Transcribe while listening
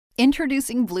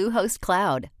Introducing Bluehost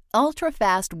Cloud,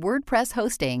 ultra-fast WordPress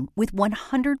hosting with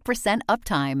 100%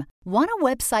 uptime. Want a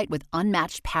website with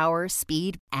unmatched power,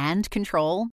 speed, and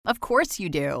control? Of course you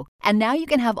do. And now you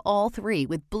can have all three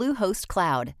with Bluehost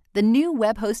Cloud, the new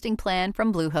web hosting plan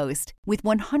from Bluehost. With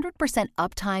 100%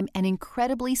 uptime and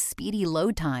incredibly speedy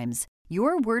load times,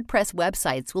 your WordPress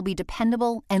websites will be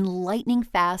dependable and lightning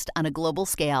fast on a global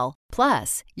scale.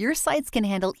 Plus, your sites can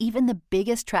handle even the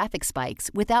biggest traffic spikes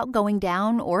without going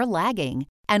down or lagging.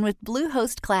 And with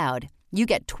Bluehost Cloud, you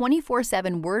get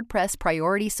 24/7 WordPress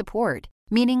priority support,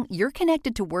 meaning you're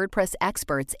connected to WordPress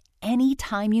experts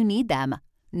anytime you need them.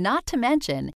 Not to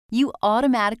mention, you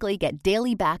automatically get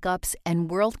daily backups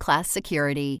and world-class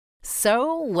security.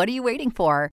 So, what are you waiting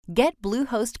for? Get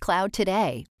Bluehost Cloud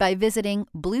today by visiting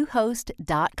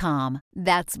Bluehost.com.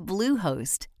 That's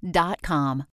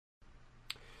Bluehost.com.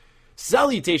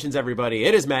 Salutations, everybody.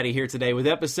 It is Maddie here today with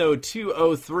episode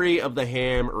 203 of the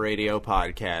Ham Radio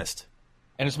Podcast.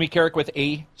 And it's me, Carrick, with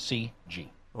ACG.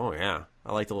 Oh, yeah.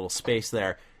 I like the little space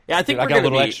there. Yeah, I think Dude, we're I got a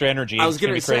little be, extra energy. I was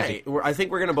going to say, I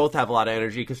think we're going to both have a lot of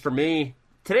energy because for me,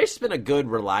 today's just been a good,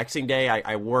 relaxing day.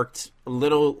 I worked a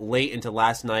little late into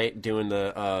last night doing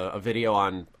a video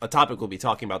on a topic we'll be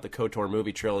talking about, the KOTOR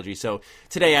movie trilogy. So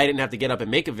today I didn't have to get up and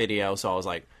make a video, so I was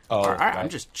like, all right, I'm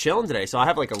just chilling today. So I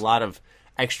have like a lot of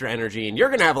extra energy, and you're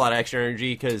going to have a lot of extra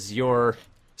energy because you're,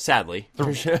 sadly, 3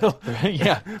 hours of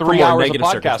negative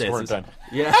podcast weren't done.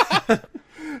 Yeah.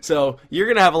 So you're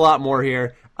going to have a lot more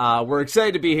here. We're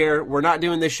excited to be here. We're not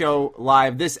doing this show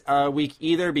live this week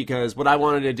either because what I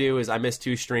wanted to do is I missed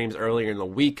 2 streams earlier in the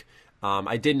week.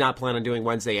 I did not plan on doing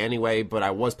Wednesday anyway, but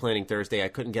I was planning Thursday. I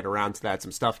couldn't get around to that.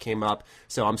 Some stuff came up,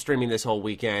 so I'm streaming this whole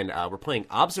weekend. We're playing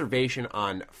Observation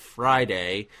on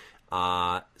Friday.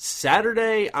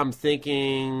 Saturday, I'm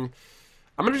thinking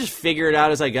I'm going to just figure it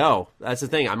out as I go. That's the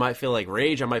thing. I might feel like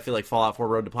Rage. I might feel like Fallout 4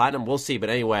 Road to Platinum. We'll see. But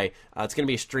anyway, it's going to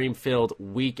be a stream-filled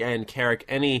weekend. Carrick,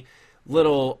 any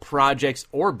little projects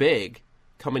or big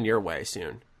coming your way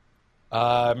soon?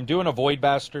 I'm doing a Void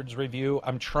Bastards review.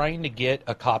 I'm trying to get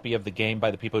a copy of the game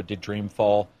by the people who did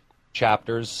Dreamfall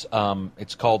chapters.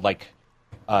 It's called like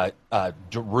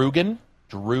Drugan,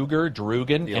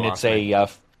 and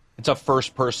it's a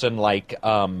first-person like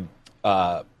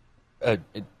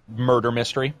murder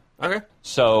mystery. Okay.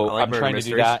 So I like I'm trying to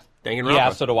do that. Yeah,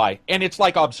 so do I. And it's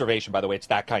like Observation, by the way. It's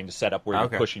that kind of setup where you're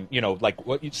pushing, like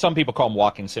what some people call them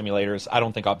walking simulators. I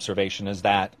don't think Observation is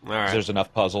that. All right. There's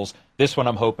enough puzzles. This one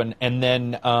I'm hoping. And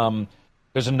then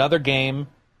there's another game,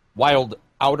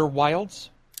 Outer Wilds.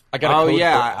 I got a code for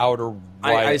Outer Wilds.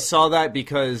 I saw that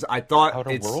because I thought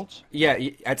Outer Worlds? Yeah,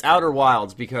 it's Outer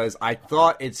Wilds because I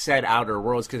thought it said Outer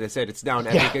Worlds because it said it's now an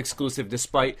Epic exclusive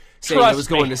despite saying it was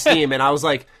going to Steam. And I was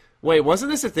like, wait, wasn't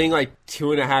this a thing like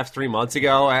 2.5, 3 months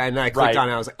ago? And then I clicked on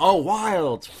it and I was like, oh,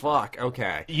 Wilds, fuck,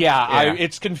 okay. Yeah.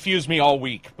 It's confused me all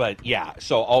week, but yeah.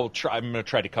 So I'm going to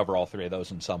try to cover all 3 of those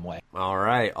in some way. All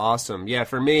right, awesome. Yeah,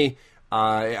 for me,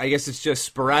 I guess it's just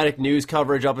sporadic news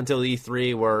coverage up until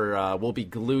E3 where we'll be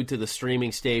glued to the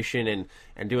streaming station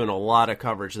and doing a lot of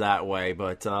coverage that way.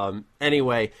 But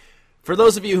anyway, for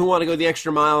those of you who want to go the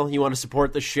extra mile, you want to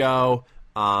support the show,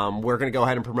 we're going to go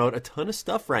ahead and promote a ton of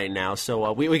stuff right now.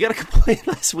 So we got a complaint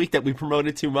last week that we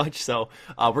promoted too much. So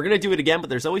we're going to do it again, but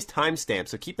there's always timestamps.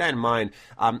 So keep that in mind.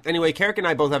 Anyway, Carrick and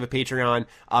I both have a Patreon.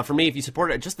 For me, if you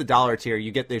support it at just the $1 tier,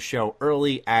 you get this show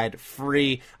early,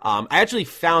 ad-free. I actually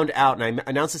found out, and I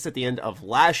announced this at the end of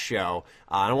last show,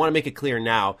 I want to make it clear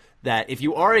now, that if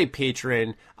you are a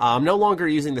patron, I'm no longer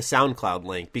using the SoundCloud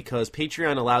link because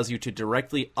Patreon allows you to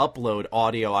directly upload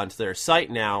audio onto their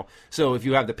site now. So if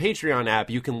you have the Patreon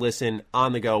app, you can listen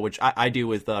on the go, which I do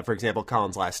with, for example,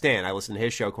 Colin's Last Stand. I listen to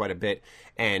his show quite a bit,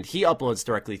 and he uploads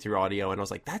directly through audio, and I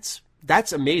was like, that's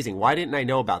amazing. Why didn't I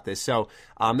know about this? So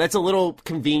that's a little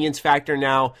convenience factor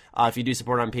now. If you do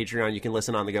support on Patreon, you can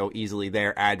listen on the go easily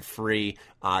there, ad-free.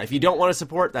 If you don't want to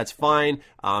support, that's fine.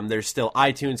 There's still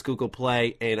iTunes, Google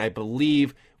Play, and I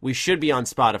believe we should be on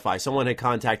Spotify. Someone had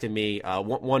contacted me,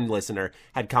 one listener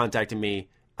had contacted me,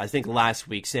 I think last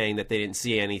week, saying that they didn't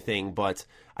see anything, but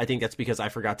I think that's because I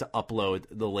forgot to upload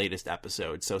the latest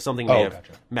episode. So something may have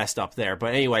messed up there.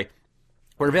 But anyway,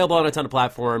 we're available on a ton of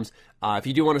platforms. If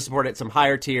you do want to support it, some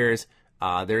higher tiers,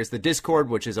 there's the Discord,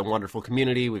 which is a wonderful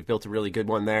community. We've built a really good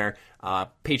one there.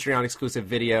 Patreon exclusive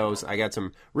videos. I got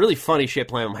some really funny shit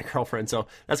playing with my girlfriend, so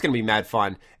that's going to be mad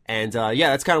fun. And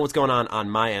yeah, that's kind of what's going on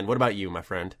my end. What about you, my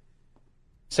friend?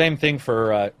 Same thing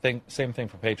for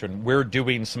Patreon. We're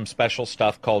doing some special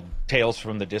stuff called Tales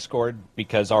from the Discord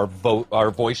because our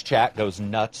voice chat goes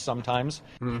nuts sometimes.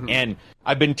 Mm-hmm. And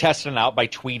I've been testing out by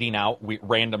tweeting out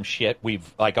random shit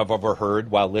I've overheard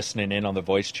while listening in on the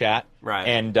voice chat. Right.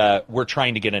 And we're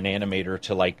trying to get an animator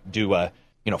to do a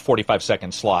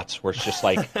 45-second slots where it's just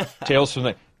like Tales from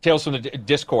the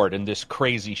Discord and this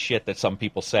crazy shit that some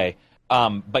people say.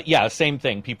 But yeah, same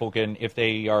thing. People can, if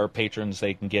they are patrons,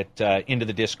 they can get into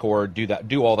the Discord,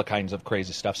 do all the kinds of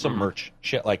crazy stuff, some merch,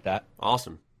 shit like that.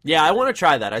 Awesome. Yeah, I want to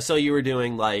try that. I saw you were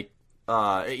doing little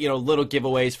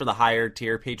giveaways for the higher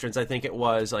tier patrons. I think it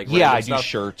was I do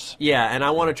shirts. Yeah, and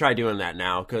I want to try doing that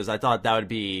now because I thought that'd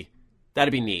be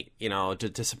neat,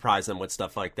 to surprise them with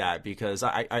stuff like that because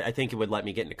I think it would let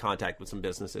me get into contact with some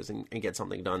businesses and get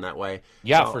something done that way.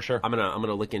 Yeah, so for sure. I'm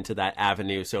gonna look into that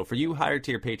avenue. So for you higher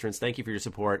tier patrons, thank you for your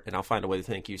support, and I'll find a way to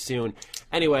thank you soon.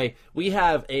 Anyway, we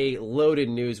have a loaded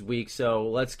news week, so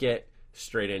let's get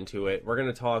straight into it. We're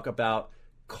gonna talk about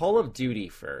Call of Duty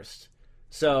first.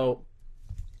 So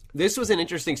this was an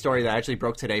interesting story that actually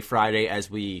broke today, Friday, as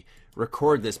we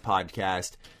record this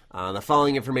podcast. The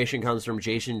following information comes from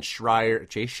Jason Schreier's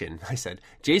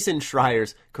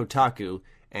Kotaku,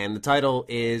 and the title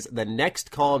is "The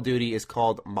Next Call of Duty is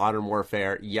Called Modern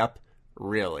Warfare." Yep,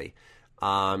 really.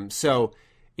 So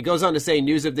it goes on to say,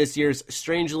 news of this year's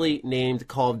strangely named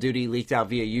Call of Duty leaked out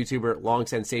via YouTuber Long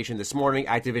Sensation this morning.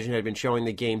 Activision had been showing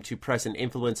the game to press and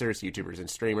influencers, YouTubers and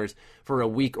streamers for a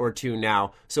week or two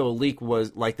now. So a leak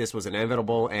this was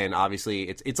inevitable, and obviously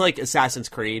it's like Assassin's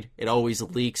Creed. It always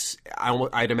leaks,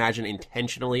 I'd imagine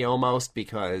intentionally almost,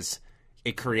 because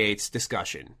it creates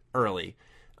discussion early.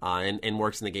 And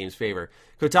works in the game's favor.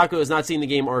 Kotaku has not seen the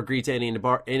game or agreed to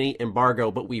any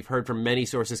embargo, but we've heard from many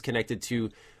sources connected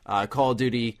to Call of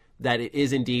Duty that it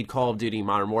is indeed Call of Duty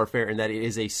Modern Warfare and that it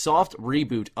is a soft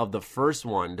reboot of the first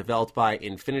one developed by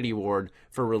Infinity Ward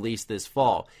for release this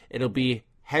fall. It'll be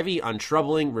heavy on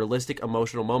troubling, realistic,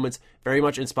 emotional moments, very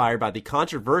much inspired by the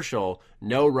controversial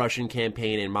No Russian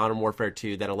campaign in Modern Warfare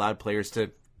 2 that allowed players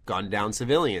to gun down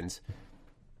civilians.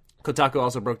 Kotaku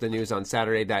also broke the news on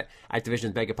Saturday that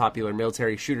Activision's mega-popular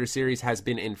military shooter series has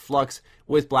been in flux,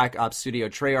 with Black Ops studio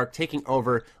Treyarch taking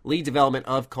over lead development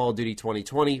of Call of Duty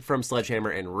 2020 from Sledgehammer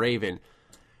and Raven.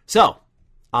 So,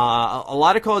 a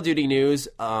lot of Call of Duty news,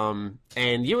 and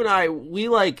you and I, we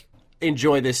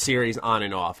enjoy this series on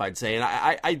and off, I'd say. And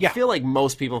I feel like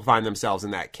most people find themselves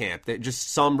in that camp. That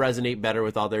just some resonate better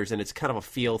with others, and it's kind of a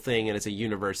feel thing, and it's a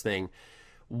universe thing.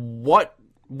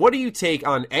 What do you take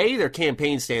on, A, their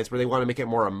campaign stance, where they want to make it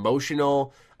more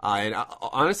emotional and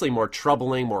honestly more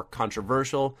troubling, more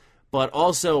controversial, but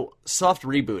also soft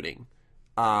rebooting?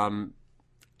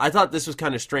 I thought this was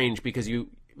kind of strange because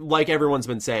like everyone's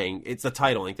been saying, it's a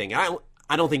titling thing.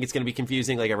 I don't think it's going to be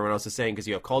confusing like everyone else is saying because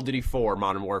you have Call of Duty 4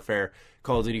 Modern Warfare,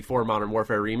 Call of Duty 4 Modern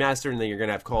Warfare Remastered, and then you're going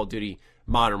to have Call of Duty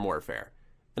Modern Warfare.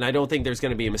 And I don't think there's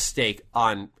going to be a mistake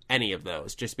on any of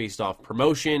those just based off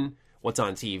promotion, what's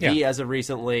on TV as of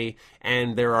recently,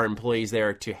 and there are employees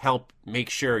there to help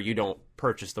make sure you don't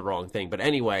purchase the wrong thing. But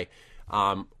anyway,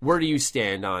 where do you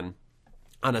stand on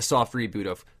a soft reboot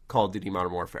of Call of Duty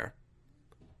Modern Warfare?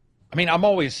 I mean,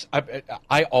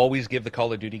 I always give the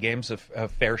Call of Duty games a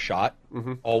fair shot,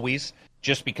 always,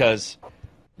 just because,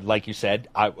 like you said,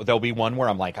 there'll be one where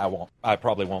I'm like, I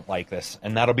probably won't like this,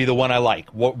 and that'll be the one I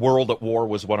like. World at War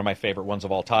was one of my favorite ones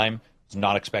of all time. Was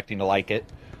not expecting to like it,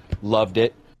 loved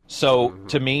it. So,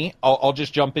 to me, I'll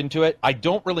just jump into it. I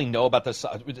don't really know about the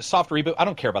soft reboot. I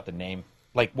don't care about the name.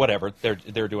 Like, whatever.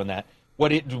 They're doing that.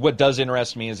 What does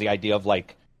interest me is the idea of,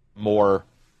 more...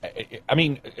 I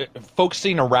mean,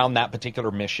 focusing around that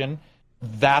particular mission,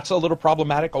 that's a little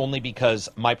problematic, only because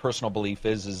my personal belief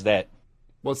is that...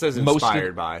 Well, it says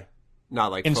inspired by.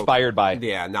 Not like... Inspired by.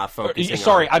 Yeah, not focusing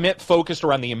Sorry, I meant focused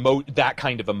around that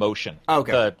kind of emotion.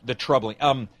 Okay. The troubling...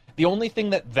 the only thing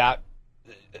that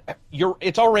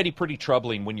it's already pretty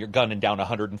troubling when you're gunning down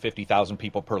 150,000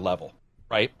 people per level,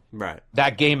 right? Right.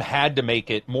 That game had to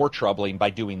make it more troubling by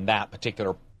doing that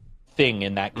particular thing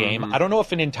in that game. I don't know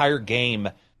if an entire game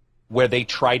where they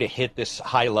try to hit this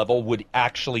high level would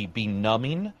actually be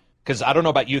numbing, because I don't know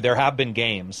about you, there have been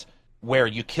games where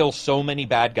you kill so many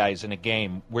bad guys in a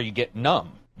game where you get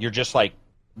numb. You're just like,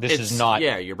 this is not...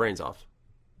 Yeah, your brain's off.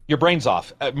 Your brain's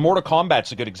off. Mortal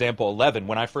Kombat's a good example. 11,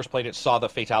 when I first played it, saw the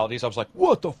fatalities, I was like,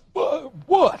 what the fuck?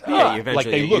 What? Yeah, you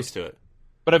eventually get used to it.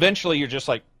 But eventually you're just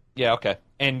like, yeah, okay.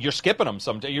 And you're skipping them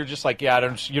someday. You're just like,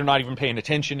 yeah, you're not even paying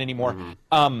attention anymore.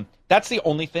 That's the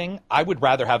only thing. I would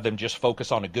rather have them just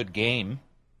focus on a good game.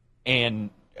 And,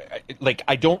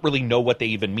 I don't really know what they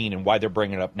even mean and why they're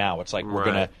bringing it up now. It's like, we're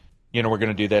going to we're going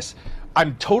to do this.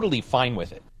 I'm totally fine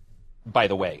with it, by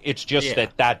the way. It's just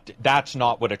that's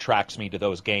not what attracts me to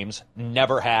those games.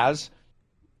 Never has.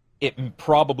 It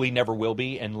probably never will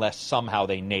be unless somehow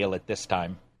they nail it this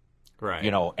time. Right.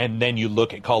 And then you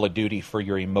look at Call of Duty for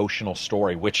your emotional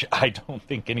story, which I don't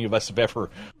think any of us have ever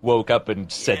woke up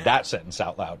and said that sentence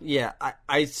out loud. Yeah,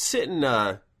 I sit in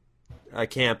a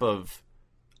camp of...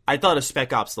 I thought of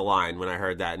Spec Ops: The Line when I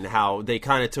heard that, and how they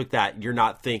kind of took that you're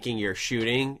not thinking, you're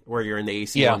shooting, where you're in the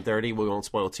AC-130. We won't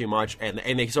spoil too much. And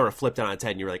they sort of flipped it on its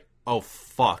head, and you're like, oh,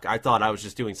 fuck. I thought I was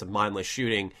just doing some mindless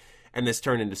shooting, and this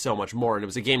turned into so much more. And it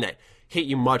was a game that hit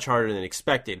you much harder than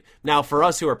expected. Now, for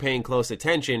us who are paying close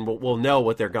attention, we'll know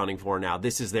what they're gunning for now.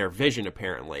 This is their vision,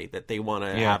 apparently, that they want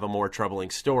to have a more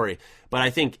troubling story. But I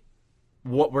think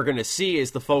what we're going to see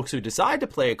is the folks who decide to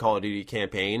play a Call of Duty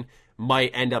campaign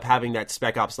might end up having that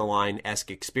Spec Ops: The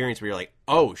Line-esque experience where you're like,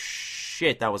 oh,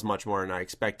 shit, that was much more than I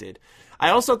expected.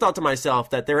 I also thought to myself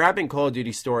that there have been Call of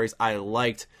Duty stories I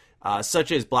liked,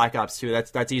 such as Black Ops 2.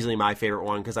 That's easily my favorite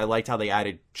one because I liked how they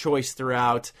added choice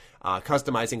throughout,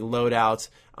 customizing loadouts,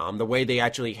 the way they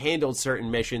actually handled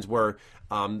certain missions where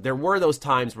there were those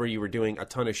times where you were doing a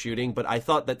ton of shooting, but I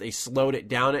thought that they slowed it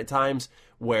down at times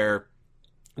where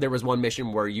there was one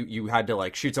mission where you had to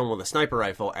like shoot someone with a sniper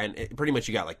rifle and pretty much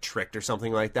you got like tricked or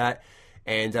something like that.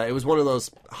 And it was one of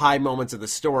those high moments of the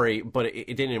story, but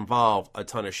it didn't involve a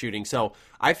ton of shooting. So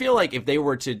I feel like if they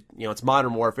were to, it's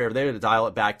Modern Warfare, if they were to dial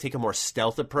it back, take a more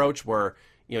stealth approach where,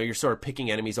 you're sort of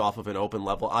picking enemies off of an open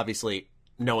level. Obviously,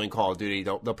 knowing Call of Duty,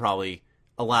 they'll probably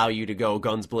allow you to go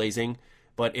guns blazing.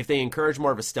 But if they encourage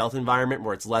more of a stealth environment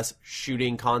where it's less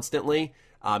shooting constantly,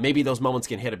 maybe those moments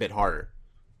can hit a bit harder.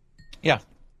 Yeah.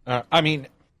 I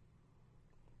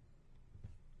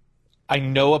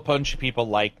know a bunch of people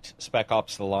liked Spec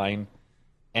Ops: The Line,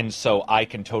 and so I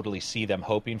can totally see them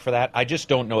hoping for that. I just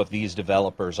don't know if these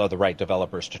developers are the right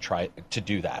developers to try to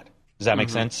do that. Does that make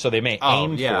sense? So they may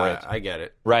aim for it. I get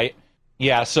it. Right?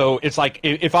 Yeah, so it's like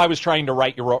if I was trying to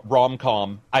write your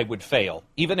rom-com, I would fail.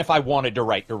 Even if I wanted to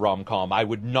write your rom-com, I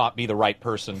would not be the right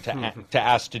person to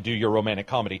ask to do your romantic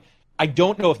comedy. I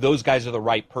don't know if those guys are the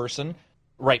right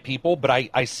people, but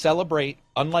I celebrate,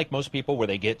 unlike most people where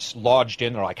they get lodged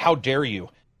in, they're like, how dare you?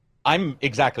 I'm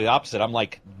exactly the opposite. I'm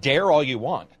like, dare all you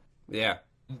want. Yeah.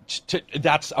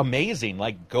 That's amazing.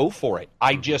 Like, go for it.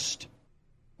 I just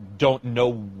don't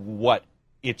know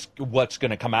what's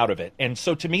going to come out of it. And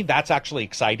so to me, that's actually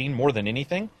exciting more than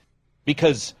anything,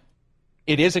 because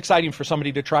it is exciting for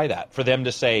somebody to try that, for them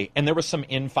to say, and there was some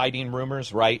infighting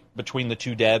rumors, right, between the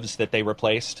two devs that they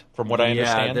replaced, from what I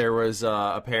understand. Yeah, there was,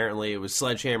 apparently, it was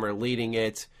Sledgehammer leading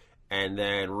it, and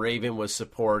then Raven was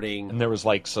supporting. And there was,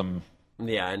 like, some...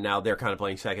 Yeah, and now they're kind of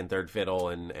playing second, third fiddle,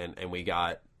 and we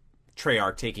got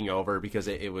Treyarch taking over because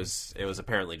it was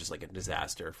apparently just like a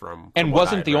disaster from and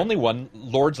wasn't the only one.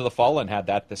 Lords of the Fallen had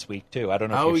that this week, too. I don't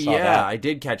know if you saw that. Oh, yeah, I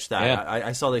did catch that. Yeah.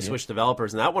 I saw they switched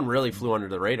developers, and that one really flew under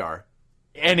the radar.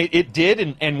 And it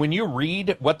did, and when you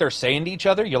read what they're saying to each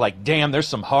other, you're like, damn, there's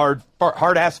some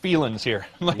hard-ass feelings here.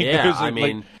 Like, yeah, I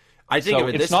mean, I think of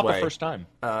it this way. It's not the first time.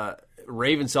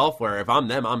 Raven Software, if I'm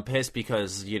them, I'm pissed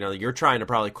because, you're trying to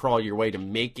probably crawl your way to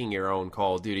making your own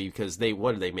Call of Duty because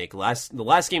what did they make? The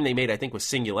last game they made, I think, was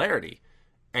Singularity,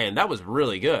 and that was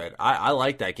really good. I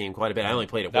liked that game quite a bit. I only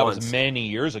played it once. That was many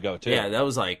years ago, too. Yeah, that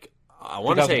was like, I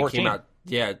want to say it came out...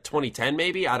 Yeah, 2010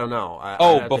 maybe? I don't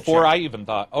know. Before I even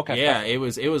thought. Okay. Yeah, it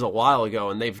was a while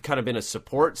ago, and they've kind of been a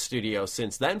support studio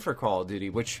since then for Call of Duty,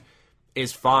 which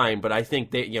is fine, but I think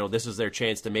this is their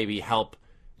chance to maybe help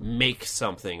make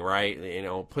something, right?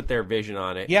 Put their vision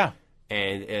on it. Yeah.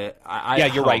 And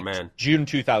you're right. Man. June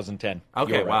 2010.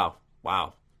 Okay, right.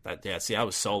 Wow. That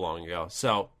was so long ago.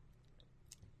 So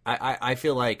I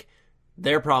feel like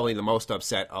they're probably the most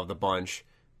upset of the bunch.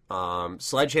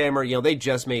 Sledgehammer, they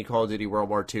just made Call of Duty World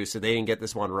War II, so they didn't get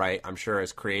this one right. I'm sure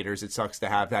as creators, it sucks to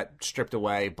have that stripped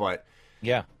away, but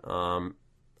yeah, I'm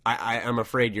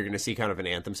afraid you're going to see kind of an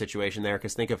Anthem situation there,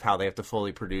 because think of how they have to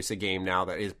fully produce a game now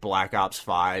that is Black Ops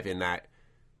 5 in that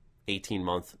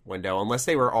 18-month window, unless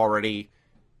they were already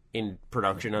in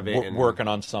production of it and working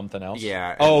on something else.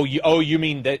 Yeah. You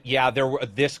mean that? Yeah,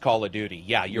 this Call of Duty.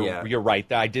 Yeah, you're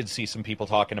right. I did see some people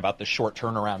talking about the short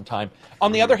turnaround time.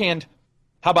 On the other hand,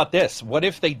 how about this? What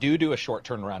if they do a short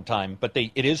turnaround time, but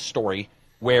it is story,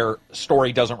 where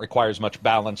story doesn't require as much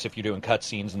balance if you're doing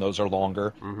cutscenes and those are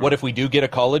longer? Mm-hmm. What if we do get a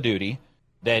Call of Duty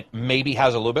that maybe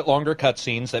has a little bit longer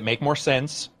cutscenes that make more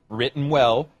sense, written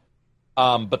well,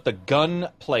 but the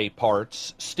gunplay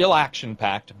parts still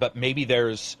action-packed, but maybe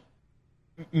there's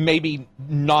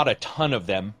not a ton of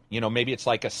them. Maybe it's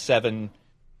like a 7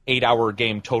 8-hour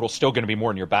game total, still going to be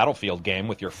more than your Battlefield game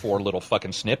with your 4 little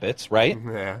fucking snippets, right?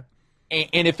 Yeah.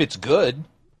 And if it's good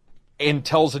and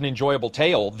tells an enjoyable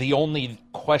tale, the only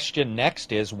question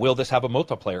next is, will this have a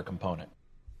multiplayer component?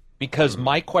 Because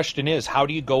my question is, how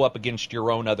do you go up against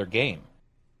your own other game?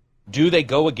 Do they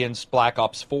go against Black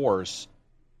Ops 4's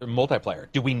multiplayer?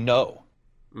 Do we know?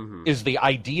 Is the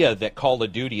idea that Call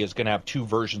of Duty is going to have 2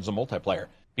 versions of multiplayer?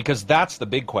 Because that's the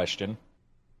big question.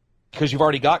 Because you've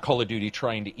already got Call of Duty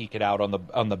trying to eke it out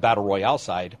on the Battle Royale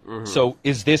side. So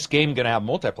is this game going to have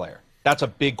multiplayer? That's a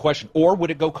big question. Or would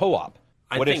it go co-op?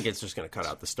 I think it's just going to cut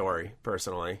out the story,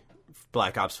 personally.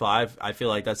 Black Ops 5, I feel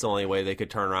like that's the only way they could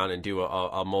turn around and do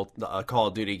a Call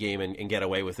of Duty game and get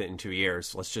away with it in 2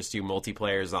 years. Let's just do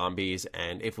multiplayer zombies,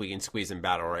 and if we can squeeze in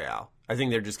Battle Royale. I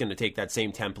think they're just going to take that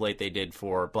same template they did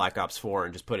for Black Ops 4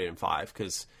 and just put it in 5,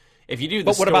 because if you do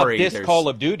the story... But what about this Call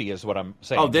of Duty is what I'm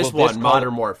saying. Oh, this one,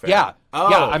 Modern Warfare. Yeah.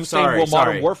 Oh, I'm saying, will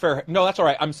Modern Warfare... No, that's all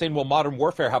right. I'm saying, will Modern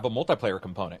Warfare have a multiplayer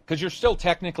component? Because you're still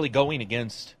technically going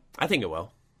against... I think it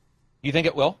will. You think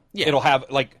it will? Yeah. It'll have,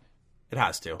 like... It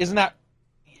has to. Isn't that...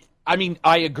 I mean,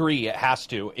 I agree it has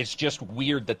to. It's just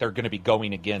weird that they're going to be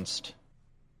going against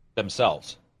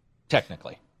themselves,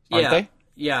 technically. Aren't they?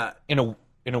 Yeah. In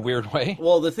a weird way.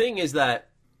 Well, the thing is that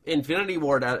Infinity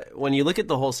Ward, when you look at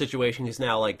the whole situation, is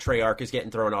now like Treyarch is getting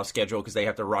thrown off schedule because they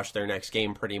have to rush their next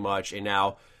game pretty much, and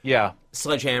now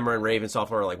Sledgehammer and Raven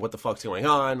Software are like, what the fuck's going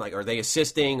on? Like, are they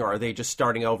assisting, or are they just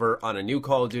starting over on a new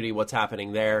Call of Duty? What's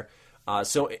happening there?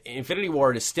 So Infinity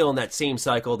Ward is still in that same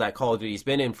cycle that Call of Duty's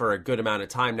been in for a good amount of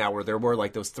time now, where there were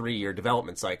like those 3-year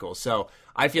development cycles. So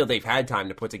I feel they've had time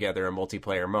to put together a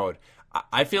multiplayer mode.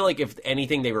 I feel like if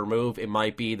anything they remove, it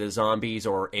might be the zombies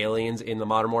or aliens in the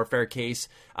Modern Warfare case.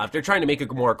 If they're trying to make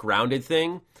a more grounded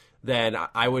thing, then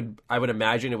I would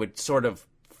imagine it would sort of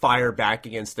fire back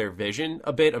against their vision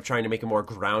a bit of trying to make a more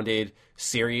grounded,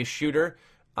 serious shooter.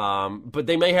 But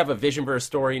they may have a vision for a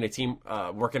story and a team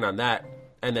working on that,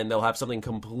 and then they'll have something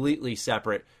completely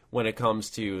separate when it comes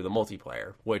to the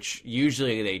multiplayer, which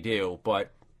usually they do,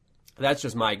 but that's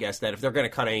just my guess that if they're going to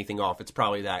cut anything off, it's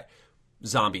probably that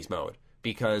zombies mode.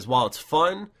 Because while it's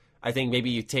fun, I think maybe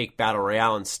you take Battle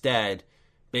Royale instead,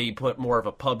 maybe put more of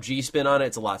a PUBG spin on it.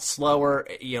 It's a lot slower.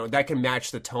 You know, that can match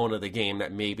the tone of the game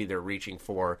that maybe they're reaching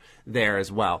for there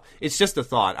as well. It's just a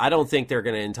thought. I don't think they're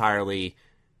going to entirely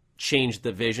change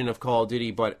the vision of Call of Duty,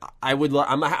 but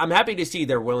I'm happy to see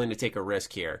they're willing to take a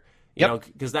risk here. You know,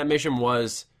 because that mission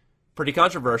was pretty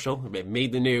controversial. It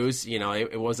made the news. You know,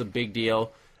 it was a big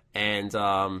deal, and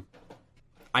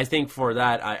I think for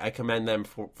that, I commend them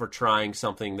for trying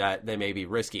something that they may be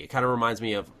risky. It kind of reminds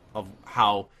me of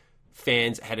how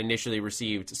fans had initially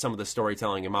received some of the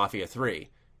storytelling in Mafia 3.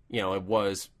 You know, it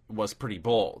was pretty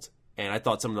bold, and I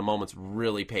thought some of the moments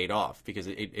really paid off because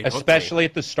it especially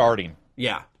at the starting.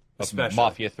 Yeah. Especially.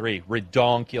 Mafia 3,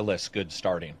 redonkulous good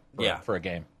starting for a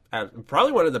game.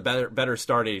 Probably one of the better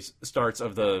starts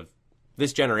of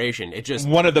this generation. It just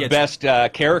one of the best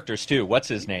characters too. What's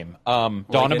his name?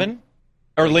 Donovan,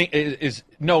 or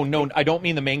no. I don't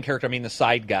mean the main character. I mean the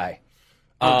side guy.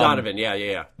 Donovan.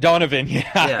 Yeah. Donovan.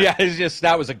 Yeah. It's just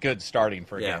that was a good starting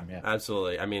for a game. Yeah,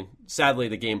 absolutely. I mean, sadly,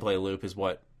 the gameplay loop is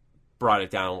what brought it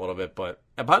down a little bit. But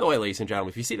by the way, ladies and gentlemen,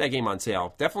 if you see that game on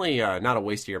sale, definitely not a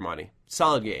waste of your money.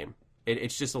 Solid game.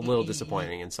 It's just a little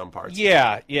disappointing in some parts.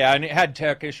 Yeah, and it had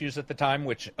tech issues at the time,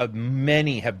 which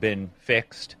many have been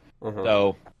fixed.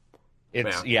 So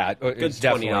it's it's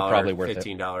definitely probably worth it.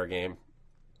 $15 game.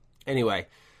 Anyway,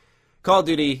 Call of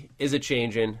Duty is a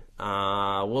changing.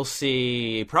 We'll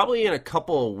see probably in a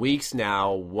couple of weeks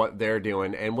now what they're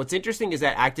doing. And what's interesting is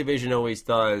that Activision always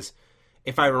does,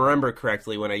 if I remember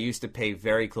correctly, when I used to pay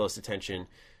very close attention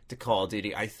to Call of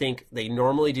Duty, I think they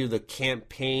normally do the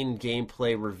campaign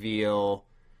gameplay reveal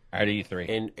at E3.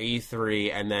 In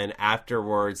E3, and then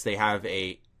afterwards they have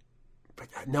it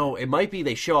might be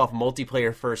they show off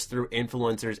multiplayer first through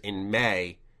influencers in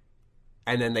May,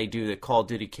 and then they do the Call of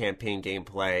Duty campaign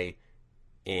gameplay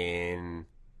in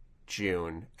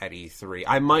June at E3.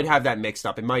 I might have that mixed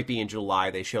up. It might be in July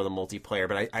they show the multiplayer,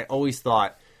 but I always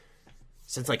thought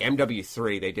since like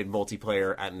MW3, they did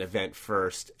multiplayer at an event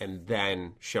first and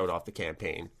then showed off the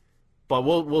campaign. But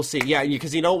we'll see. Yeah,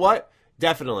 because you know what?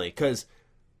 Definitely. Because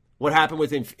what happened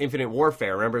with Infinite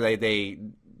Warfare? Remember, they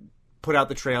put out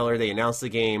the trailer, they announced the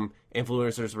game,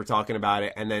 influencers were talking about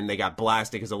it, and then they got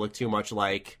blasted because it looked too much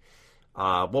like,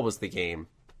 what was the game?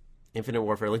 Infinite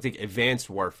Warfare. It looked like Advanced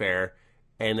Warfare.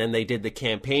 And then they did the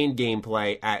campaign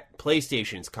gameplay at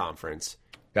PlayStation's conference.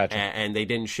 Gotcha. And they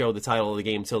didn't show the title of the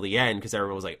game till the end because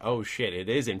everyone was like, oh shit, it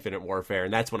is Infinite Warfare.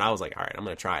 And that's when I was like, all right, I'm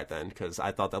going to try it then because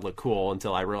I thought that looked cool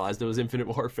until I realized it was Infinite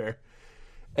Warfare.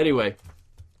 Anyway,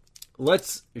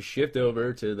 Let's shift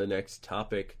over to the next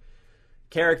topic.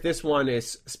 Carrick, this one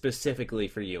is specifically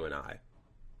for you and I.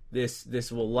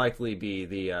 This will likely be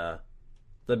the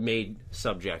main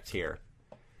subject here.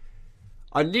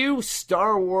 A new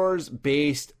Star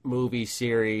Wars-based movie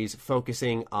series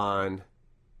focusing on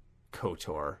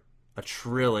KOTOR, a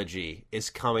trilogy, is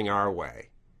coming our way.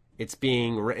 It's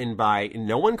being written by...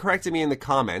 No one corrected me in the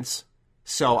comments,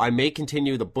 so I may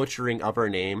continue the butchering of her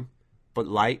name, but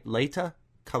Laeta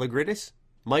Kalogridis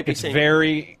might be saying... It's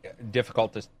very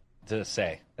difficult to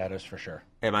say, that is for sure.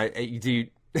 Do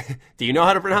you know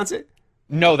how to pronounce it?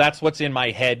 No, that's what's in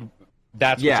my head.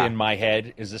 What's in my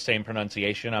head is the same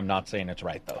pronunciation. I'm not saying it's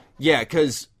right, though. Yeah,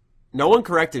 because no one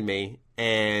corrected me,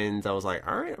 and I was like,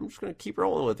 all right, I'm just going to keep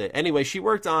rolling with it. Anyway, she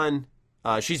worked on...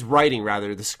 she's writing,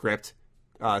 rather, the script.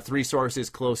 3 sources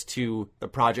close to the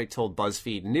project told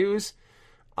BuzzFeed News.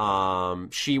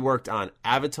 She worked on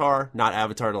Avatar, not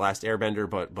Avatar: The Last Airbender,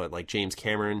 but like James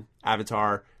Cameron,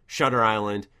 Avatar, Shutter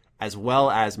Island, as well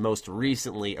as most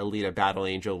recently Alita Battle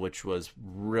Angel, which was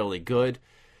really good.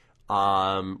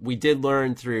 We did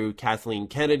learn through Kathleen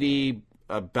Kennedy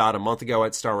about a month ago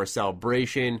at Star Wars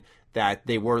Celebration that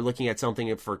they were looking at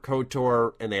something for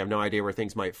KOTOR, and they have no idea where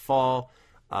things might fall.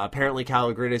 Apparently,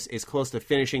 Kalogridis is close to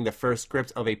finishing the first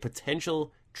script of a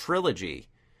potential trilogy.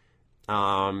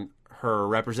 Her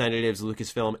representatives,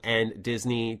 Lucasfilm and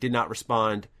Disney, did not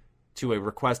respond to a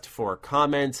request for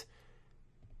comment.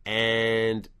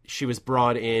 And she was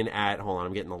brought in at... Hold on,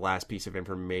 I'm getting the last piece of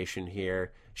information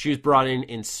here. She was brought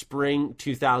in spring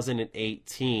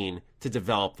 2018 to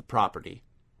develop the property.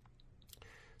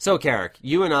 So, Carrick,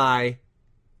 you and I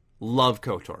love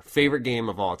KOTOR. Favorite game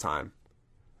of all time.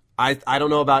 I don't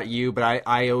know about you, but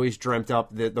I always dreamt up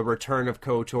the return of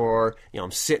KOTOR. You know,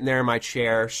 I'm sitting there in my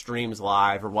chair, streams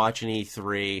live, or watching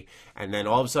E3, and then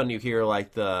all of a sudden you hear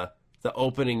like the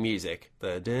opening music,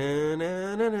 and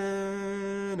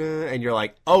you're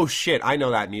like, oh shit, I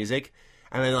know that music.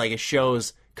 And then like it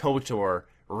shows KOTOR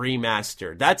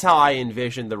remastered. That's how I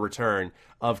envisioned the return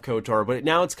of KOTOR, but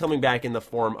now it's coming back in the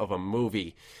form of a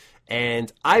movie.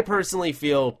 And I personally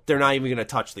feel they're not even going to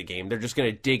touch the game. They're just going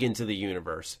to dig into the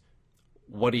universe.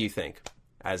 What do you think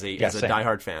as a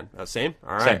diehard fan? Same?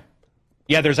 All right. Same.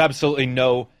 Yeah, there's absolutely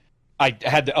no... I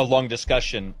had a long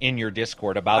discussion in your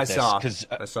Discord about this.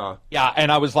 I saw. Yeah,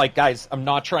 and I was like, guys, I'm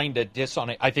not trying to diss on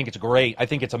it. I think it's great. I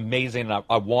think it's amazing, and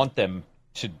I want them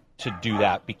to do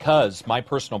that, because my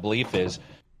personal belief is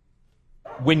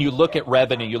when you look at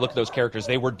Revan and you look at those characters,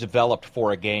 they were developed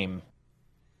for a game.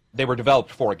 They were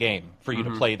developed for a game, for you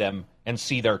to play them and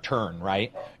see their turn,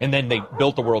 right? And then they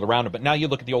built the world around it. But now you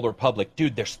look at the Old Republic,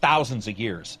 dude, there's thousands of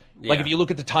years. Yeah. Like, if you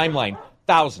look at the timeline,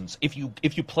 thousands. If you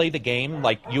play the game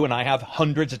like you and I have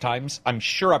hundreds of times, I'm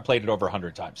sure I've played it over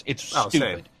 100 times. It's stupid.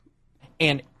 Same.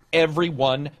 And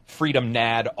everyone, Freedom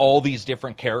Nad, all these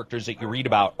different characters that you read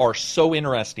about are so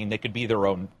interesting they could be their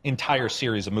own entire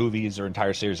series of movies or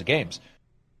entire series of games.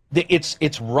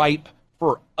 It's ripe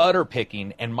for utter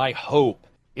picking, and my hope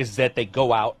is that they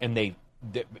go out and the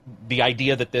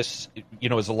idea that this,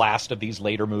 is the last of these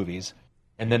later movies,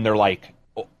 and then they're like,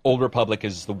 Old Republic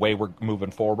is the way we're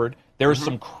moving forward. There's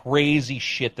some crazy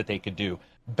shit that they could do.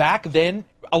 Back then,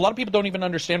 a lot of people don't even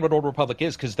understand what Old Republic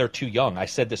is because they're too young. I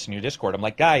said this in your Discord. I'm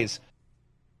like, guys,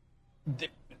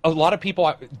 a lot of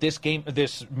people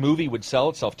this movie would sell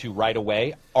itself to right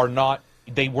away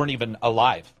they weren't even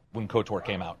alive when KOTOR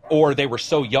came out, or they were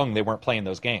so young they weren't playing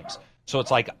those games. So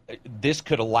it's like, this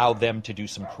could allow them to do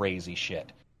some crazy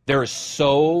shit. There is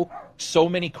so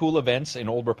many cool events in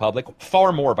Old Republic,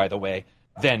 far more, by the way,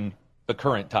 than the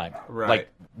current time, right? Like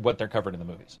what they're covered in the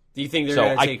movies. Do you think they're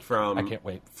going to take from? I can't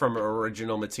wait. From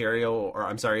original material, or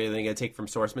I'm sorry, are they going to take from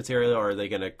source material, or are they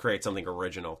going to create something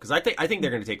original? Because I think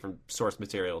they're going to take from source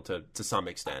material to some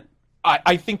extent.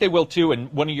 I think they will too,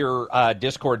 and one of your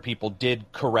Discord people did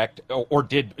correct or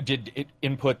did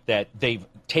input that they've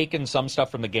taken some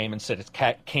stuff from the game and said it's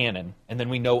canon, and then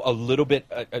we know a little bit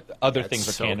other things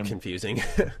are canon. Confusing.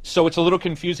 So it's a little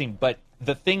confusing, but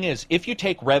the thing is, if you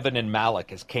take Revan and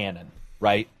Malak as canon,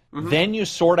 right, then you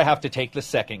sort of have to take the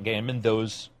second game and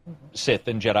those Sith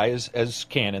and Jedi as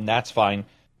canon. That's fine.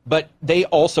 But they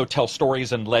also tell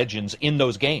stories and legends in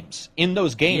those games. In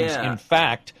those games, in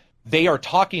fact, they are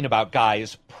talking about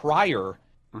guys prior.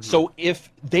 So if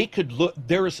they could look,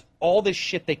 there's all this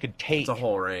shit they could take. It's a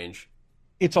whole range.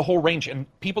 It's a whole range, and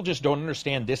people just don't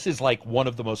understand. This is like one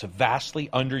of the most vastly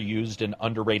underused and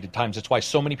underrated times. It's why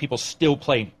so many people still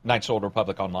play Knights of the Old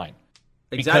Republic online.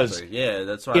 Exactly. Yeah,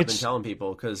 that's what I've been telling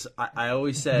people, because I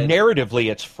always said...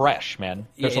 Narratively, it's fresh, man.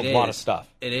 There's a lot of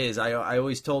stuff. It is. I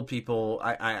always told people,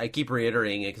 I keep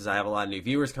reiterating it because I have a lot of new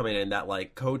viewers coming in, that,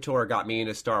 like, KOTOR got me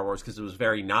into Star Wars because it was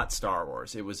very not Star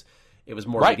Wars. It was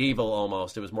more medieval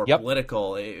almost. It was more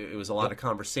political. It was a lot of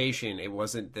conversation. It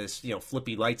wasn't this,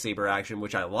 flippy lightsaber action,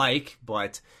 which I like,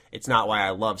 but it's not why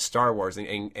I love Star Wars.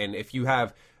 And if you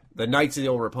have the Knights of the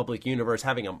Old Republic universe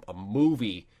having a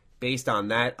movie based on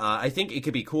that, I think it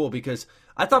could be cool, because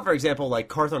I thought, for example, like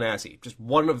Carth Onasi, just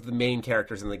one of the main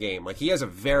characters in the game, like, he has a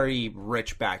very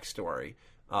rich backstory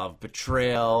of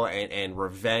betrayal and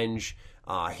revenge,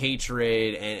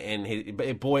 hatred, and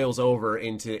it boils over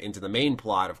into the main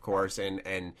plot, of course,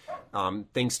 and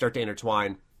things start to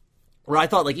intertwine. Where I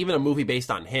thought, like, even a movie based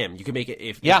on him, you could make it,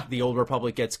 if the Old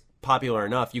Republic gets popular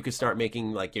enough, you could start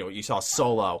making, like, you saw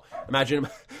Solo. Imagine,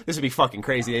 this would be fucking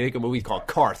crazy. They make a movie called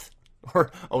Carth.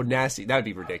 Or Onasi. That would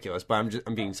be ridiculous, but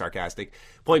I'm being sarcastic.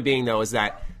 Point being, though, is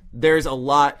that there's a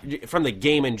lot from the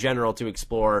game in general to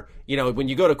explore. When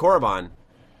you go to Korriban,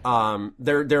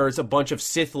 there's a bunch of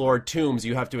Sith Lord tombs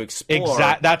you have to explore.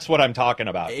 That's what I'm talking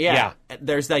about. Yeah.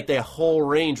 There's like the whole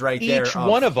range right there. Each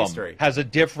one of history. them has a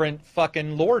different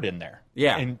fucking lord in there.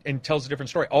 Yeah. And tells a different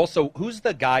story. Also, who's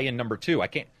the guy in number 2?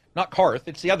 Not Carth,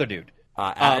 it's the other dude.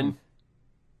 Atton.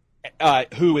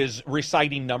 Who is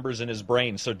reciting numbers in his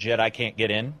brain so Jedi can't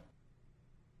get in.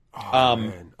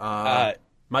 Man.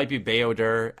 Might be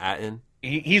Bayodur Atton.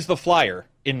 He's the flyer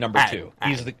in number Atton.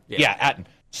 2. He's Atton.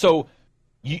 So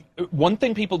one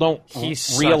thing people don't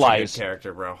realize... realize... Such a good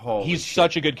character, bro. Holy he's shit.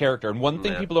 such a good character. And one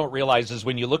thing people don't realize is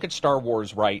when you look at Star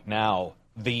Wars right now,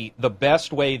 the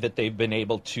best way that they've been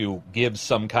able to give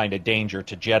some kind of danger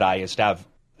to Jedi is to have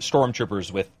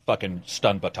stormtroopers with fucking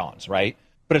stun batons, right?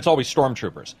 But it's always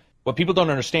stormtroopers. What people don't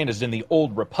understand is in the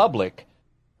Old Republic,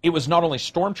 it was not only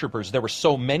stormtroopers, there were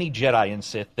so many Jedi and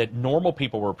Sith that normal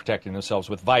people were protecting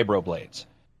themselves with vibroblades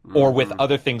or with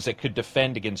other things that could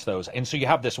defend against those. And so you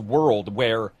have this world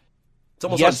where... It's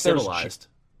almost uncivilized.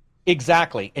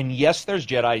 Exactly. And yes, there's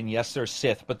Jedi, and yes, there's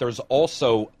Sith, but there's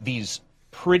also these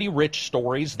pretty rich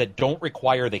stories that don't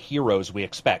require the heroes we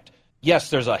expect.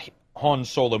 Yes, there's a Han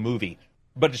Solo movie,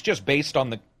 but it's just based on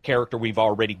the character we've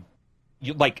already...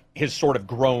 has sort of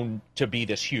grown to be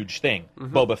this huge thing,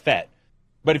 Boba Fett.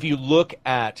 But if you look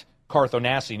at Carth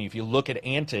Onasi and if you look at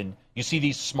Anton, you see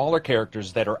these smaller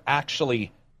characters that are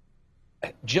actually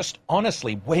just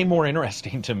honestly way more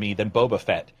interesting to me than Boba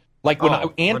Fett. Like when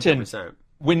Anton, 100%.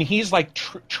 When he's like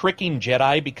tricking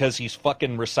Jedi because he's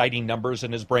fucking reciting numbers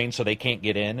in his brain so they can't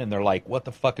get in, and they're like, what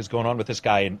the fuck is going on with this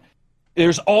guy? And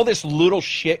there's all this little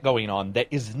shit going on that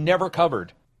is never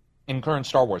covered in current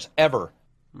Star Wars, ever.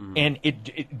 And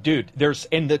dude, there's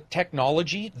in the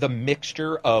technology, the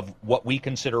mixture of what we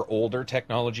consider older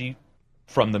technology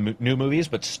from the new movies,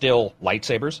 but still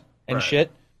lightsabers and shit.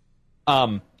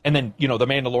 And then, the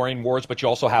Mandalorian Wars, but you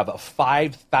also have a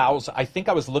 5,000. I think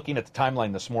I was looking at the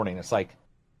timeline this morning.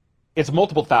 It's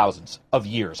multiple thousands of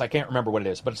years. I can't remember what it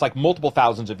is, but it's like multiple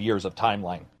thousands of years of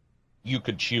timeline you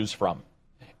could choose from.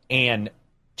 And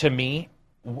to me,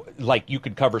 you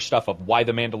could cover stuff of why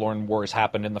the Mandalorian Wars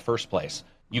happened in the first place.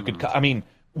 You could,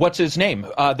 what's his name?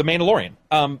 The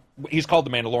Mandalorian. He's called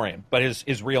the Mandalorian, but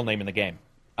his real name in the game.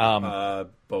 Boba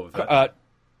Fett.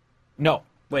 No.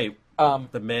 Wait. The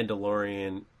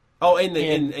Mandalorian. Oh,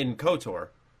 in KOTOR.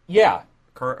 Yeah.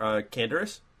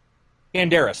 Canderous?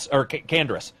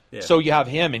 Canderous. Yeah. So you have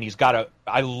him, and he's got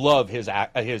I love his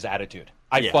attitude.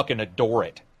 I fucking adore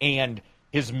it. And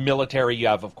his military, you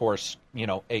have, of course,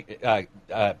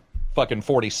 fucking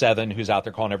 47 who's out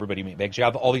there calling everybody meatbags. You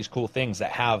have all these cool things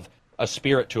that have a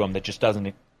spirit to them that just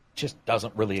doesn't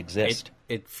really exist.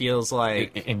 It feels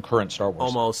like in current Star Wars.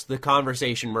 Almost the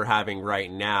conversation we're having right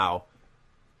now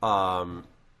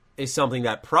is something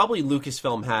that probably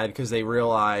Lucasfilm had because they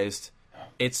realized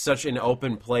it's such an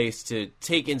open place to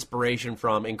take inspiration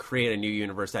from and create a new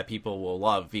universe that people will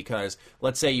love. Because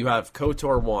let's say you have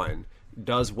KOTOR 1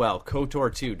 does well,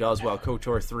 KOTOR 2 does well,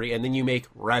 KOTOR 3, and then you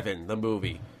make Revan, the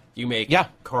movie. You make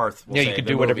Carth, you can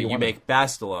do whatever you want. You make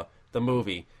Bastila, the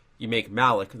movie. You make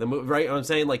Malak, the movie. Right? You know what I'm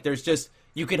saying? Like, there's just...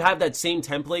 You could have that same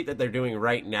template that they're doing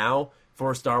right now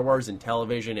for Star Wars and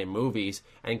television and movies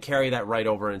and carry that right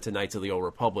over into Knights of the Old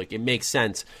Republic. It makes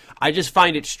sense. I just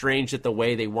find it strange that the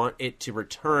way they want it to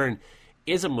return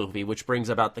is a movie, which brings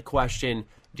about the question,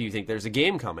 do you think there's a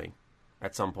game coming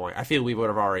at some point? I feel we would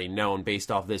have already known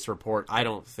based off this report. I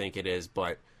don't think it is,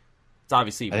 but it's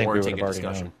obviously warranting a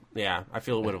discussion. Yeah, I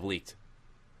feel it would have leaked.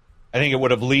 I think it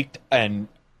would have leaked, and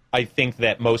I think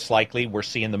that most likely we're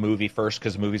seeing the movie first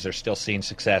because movies are still seeing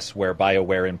success where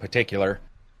BioWare in particular,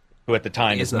 who at the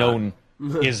time is known,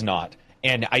 is not.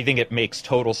 And I think it makes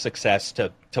total success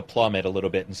to plummet a little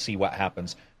bit and see what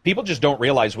happens. People just don't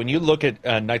realize, when you look at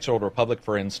Knights of the Old Republic,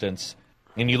 for instance,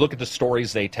 and you look at the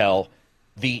stories they tell,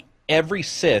 every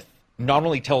Sith not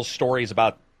only tells stories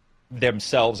about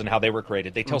themselves and how they were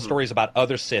created, they tell stories about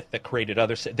other Sith that created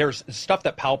other Sith. There's stuff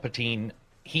that Palpatine,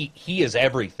 he is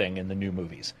everything in the new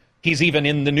movies. He's even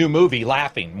in the new movie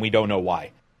laughing. We don't know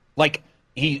why. Like,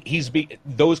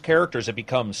 those characters have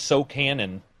become so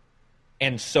canon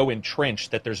and so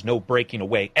entrenched that there's no breaking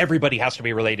away. Everybody has to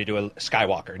be related to a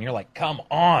Skywalker. And you're like, come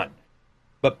on.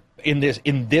 But in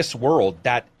this world,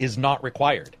 that is not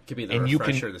required. It could be the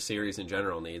refresher the series in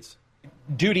general needs.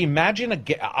 Dude, imagine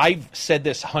I've said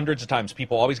this hundreds of times.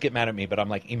 People always get mad at me, but I'm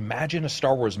like, imagine a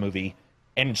Star Wars movie,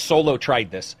 and Solo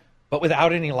tried this, but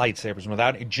without any lightsabers,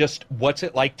 without just what's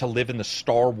it like to live in the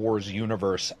Star Wars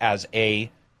universe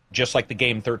just like the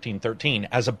game 1313,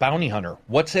 as a bounty hunter.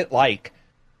 What's it like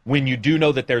when you do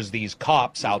know that there's these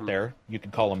cops out there, you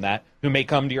could call them that, who may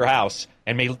come to your house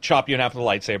and may chop you in half with a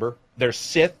lightsaber. There's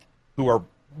Sith who are,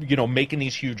 making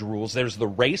these huge rules. There's the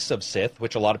race of Sith,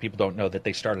 which a lot of people don't know that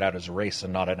they started out as a race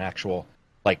and not an actual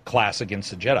class against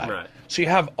the Jedi. Right. So you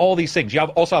have all these things. You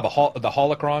also have the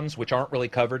holocrons, which aren't really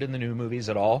covered in the new movies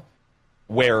at all,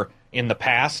 where in the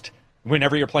past,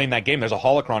 whenever you're playing that game, there's a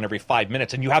holocron every 5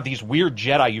 minutes, and you have these weird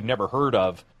Jedi you've never heard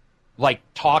of,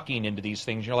 talking into these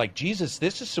things. You're like, Jesus,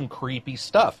 this is some creepy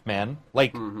stuff, man.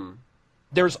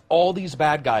 There's all these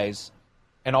bad guys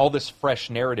and all this fresh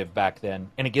narrative back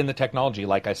then. And again, the technology,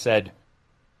 like I said,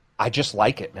 I just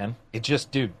like it, man. It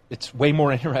just, dude, it's way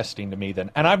more interesting to me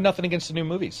and I have nothing against the new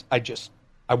movies.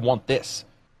 I want this.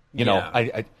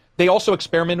 They also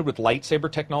experimented with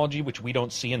lightsaber technology, which we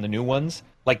don't see in the new ones.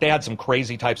 They had some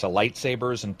crazy types of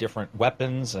lightsabers and different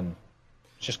weapons, and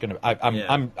it's just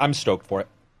I'm stoked for it.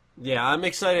 Yeah, I'm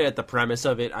excited at the premise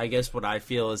of it. I guess what I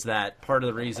feel is that part of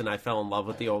the reason I fell in love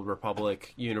with the Old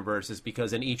Republic universe is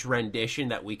because in each rendition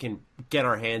that we can get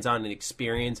our hands on and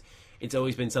experience, it's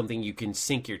always been something you can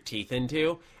sink your teeth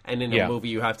into. And in a movie,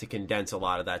 you have to condense a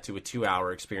lot of that to a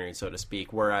 2-hour experience, so to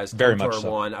speak. Whereas KOTOR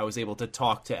 1, I was able to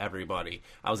talk to everybody.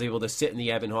 I was able to sit in the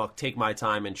Ebon Hawk, take my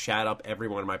time, and chat up every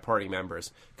one of my party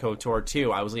members. KOTOR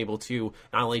 2, I was able to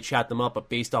not only chat them up, but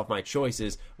based off my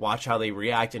choices, watch how they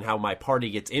react and how my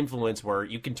party gets influenced, where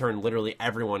you can turn literally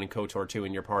everyone in KOTOR 2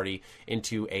 in your party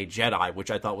into a Jedi, which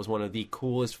I thought was one of the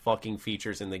coolest fucking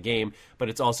features in the game. But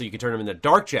it's also, you can turn them into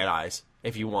Dark Jedis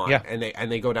if you want,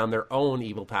 and they go down their own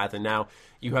evil path, and now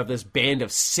you have this band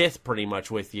of Sith pretty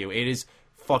much with you. It is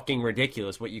fucking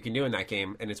ridiculous what you can do in that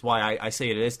game, and it's why I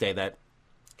say to this day that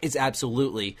it's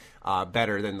absolutely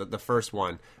better than the first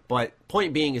one. But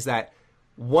point being is that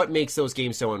what makes those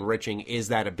games so enriching is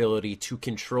that ability to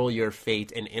control your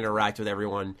fate and interact with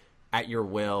everyone at your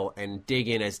will and dig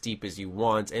in as deep as you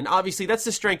want. And obviously that's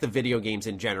the strength of video games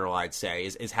in general, I'd say,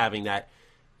 is having that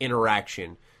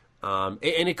interaction. And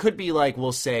it could be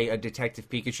we'll say, a Detective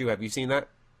Pikachu. Have you seen that?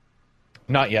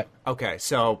 Not yet. Okay,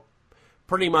 so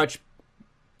pretty much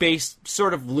based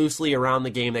sort of loosely around the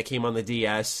game that came on the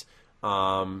DS.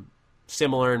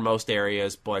 Similar in most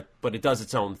areas, but it does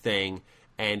its own thing.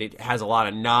 And it has a lot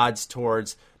of nods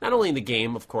towards, not only in the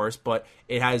game, of course, but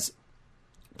it has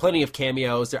plenty of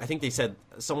cameos. I think they said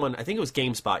I think it was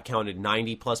GameSpot, counted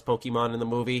 90-plus Pokemon in the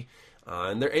movie.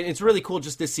 And it's really cool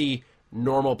just to see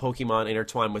normal Pokemon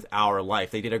intertwined with our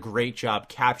life. They did a great job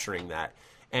capturing that.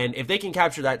 And if they can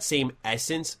capture that same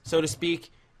essence, so to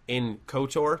speak, in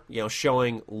KOTOR,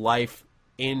 showing life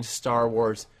in Star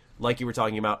Wars, like you were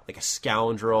talking about, like a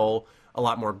scoundrel, a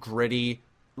lot more gritty.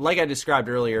 Like I described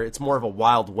earlier, it's more of a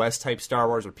Wild West type Star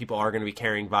Wars where people are going to be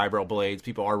carrying vibro blades,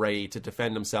 people are ready to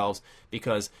defend themselves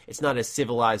because it's not as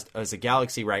civilized as a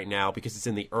galaxy right now because it's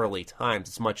in the early times.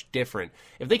 It's much different.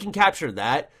 If they can capture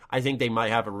that, I think they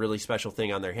might have a really special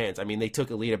thing on their hands. I mean, they took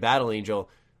Alita Battle Angel,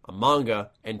 a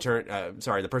manga, and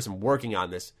the person working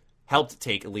on this helped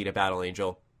take Alita Battle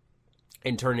Angel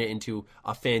and turn it into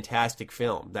a fantastic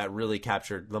film that really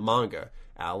captured the manga.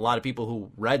 A lot of people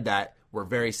who read that were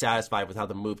very satisfied with how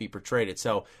the movie portrayed it.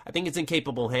 So I think it's in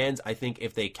capable hands. I think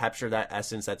if they capture that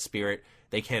essence, that spirit,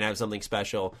 they can have something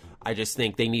special. I just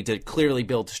think they need to clearly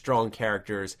build strong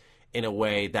characters in a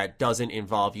way that doesn't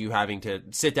involve you having to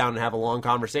sit down and have a long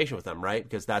conversation with them, right?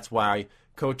 Because that's why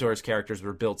KOTOR's characters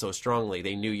were built so strongly.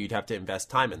 They knew you'd have to invest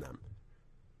time in them.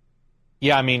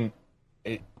 Yeah, I mean,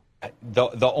 I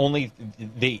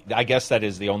guess that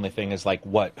is the only thing is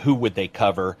who would they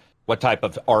cover? What type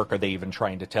of arc are they even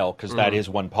trying to tell? Because that is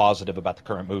one positive about the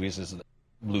current movies is the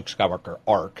Luke Skywalker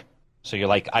arc. So you're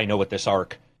like, I know what this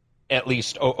arc at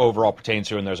least overall pertains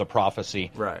to, and there's a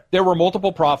prophecy. Right. There were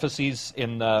multiple prophecies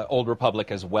in the Old Republic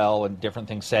as well, and different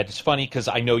things said. It's funny because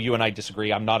I know you and I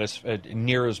disagree. I'm not as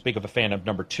near as big of a fan of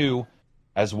number 2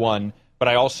 as 1, but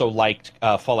I also liked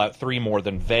Fallout 3 more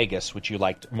than Vegas, which you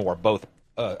liked more, both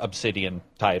Obsidian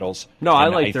titles. No, I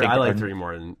like 3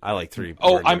 more than I like 3.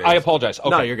 Oh, I apologize. Okay.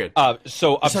 No, you're good.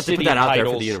 So just have to put that out there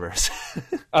for the universe.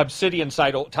 Obsidian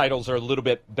titles are a little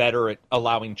bit better at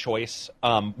allowing choice.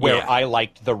 Where I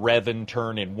liked the Revan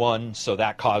turn in 1, so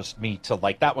that caused me to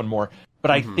like that one more. But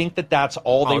I think that's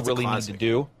all they really need to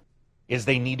do is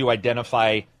they need to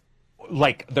identify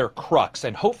like their crux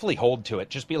and hopefully hold to it.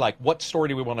 Just be like, what story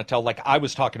do we want to tell? Like I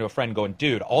was talking to a friend going,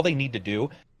 dude, all they need to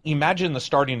do, imagine the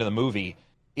starting of the movie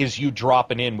is you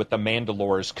dropping in with the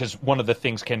Mandalores, because one of the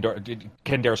things Ken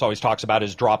Darris always talks about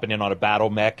is dropping in on a battle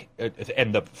mech,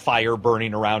 and the fire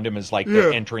burning around him is like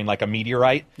they're entering like a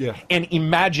meteorite. Yeah. And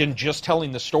imagine just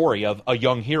telling the story of a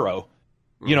young hero,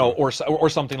 you know, or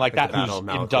something like that, who's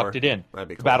inducted in. That'd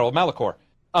be cool. Battle of Malachor.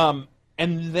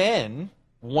 And then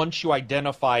once you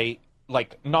identify,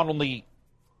 like, not only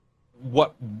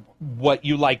what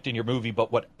you liked in your movie,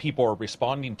 but what people are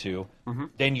responding to,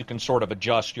 then you can sort of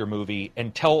adjust your movie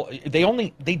and tell. They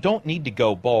don't need to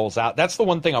go balls out. That's the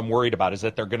one thing I'm worried about, is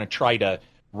that they're going to try to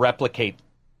replicate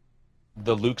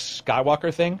the Luke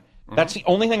Skywalker thing. That's the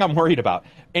only thing I'm worried about.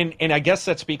 And I guess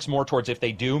that speaks more towards, if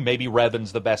they do, maybe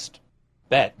Revan's the best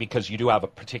bet, because you do have a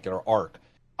particular arc.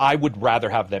 I would rather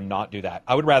have them not do that.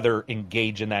 I would rather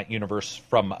engage in that universe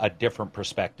from a different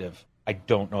perspective. I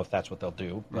don't know if that's what they'll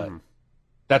do, but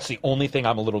that's the only thing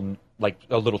I'm a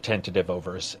little tentative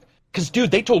over. Because,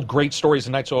 dude, they told great stories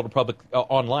in Knights of the Old Republic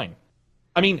online.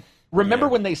 I mean, remember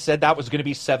when they said that was going to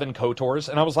be 7 KOTORs?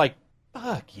 And I was like,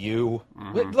 fuck you.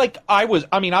 Like, I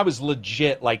was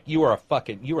legit like, you are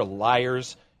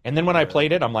liars. And then when I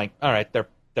played it, I'm like, all right,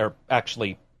 they're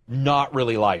actually not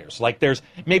really liars. Like,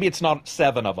 maybe it's not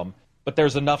 7 of them, but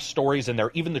there's enough stories in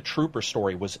there. Even the Trooper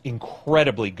story was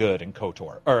incredibly good in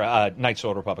KOTOR, or Knights of the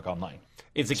Old Republic Online.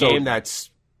 It's a game that's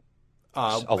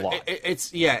a lot.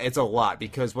 It's a lot,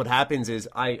 because what happens is,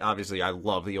 I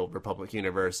love the Old Republic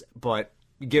universe, but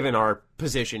given our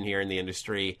position here in the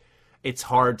industry, it's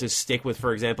hard to stick with,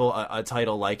 for example, a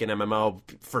title like an MMO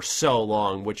for so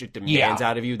long, which it demands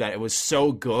out of you. That it was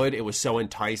so good, it was so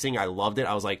enticing, I loved it.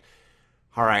 I was like,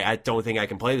 all right, I don't think I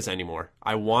can play this anymore.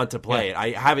 I want to play it.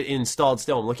 I have it installed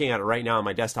still. I'm looking at it right now on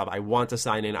my desktop. I want to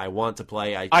sign in. I want to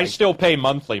play. I still pay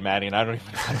monthly, Maddie, and I don't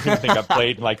even think I've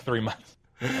played in like 3 months.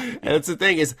 And that's the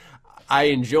thing, is I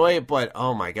enjoy it, but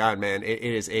oh my god, man, it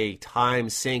is a time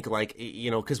sink. Like, you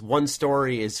know, because one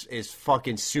story is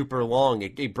fucking super long.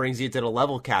 It brings you to the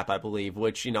level cap, I believe,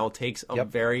 which, you know, takes a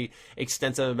very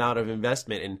extensive amount of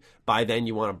investment. And by then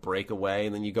you want to break away,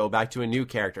 and then you go back to a new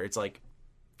character. It's like,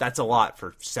 that's a lot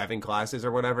for 7 classes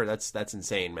or whatever. That's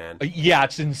insane, man. Yeah,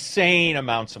 it's insane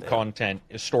amounts of content,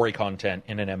 story content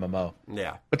in an MMO.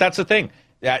 Yeah, but that's the thing.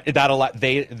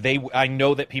 I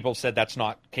know that people said that's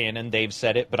not canon. They've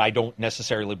said it, but I don't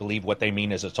necessarily believe what they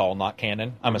mean is it's all not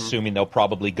canon. I'm assuming they'll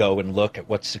probably go and look at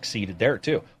what succeeded there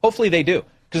too. Hopefully they do,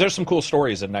 because there's some cool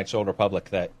stories in Knights of the Old Republic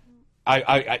that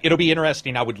it'll be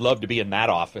interesting. I would love to be in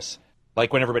that office,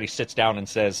 like when everybody sits down and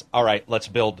says, "All right, let's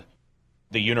build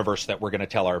the universe that we're going to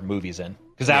tell our movies in,"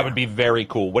 because that would be very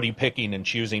cool. What are you picking and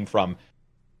choosing from?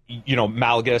 You know,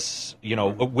 Malgus. You know,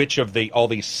 which of all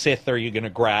these Sith are you going to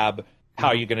grab? How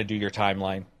are you going to do your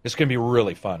timeline? It's going to be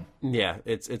really fun. Yeah,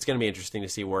 it's going to be interesting to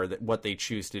see what they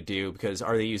choose to do, because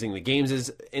are they using the games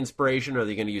as inspiration, or are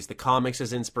they going to use the comics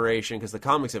as inspiration? Because the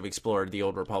comics have explored the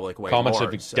Old Republic way more. Comics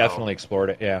have definitely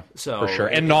explored it, yeah, for sure.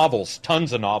 And novels,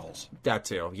 tons of novels. That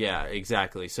too, yeah,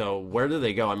 exactly. So where do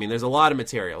they go? I mean, there's a lot of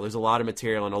material. And a lot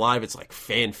of it's like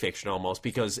fan fiction almost,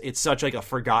 because it's such like a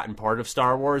forgotten part of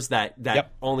Star Wars that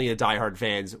only the diehard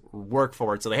fans work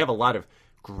for it. So they have a lot of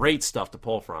great stuff to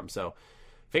pull from. So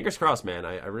fingers crossed, man.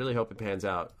 I really hope it pans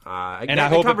out. I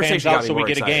hope it pans out so we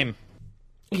get a game.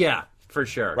 Yeah, for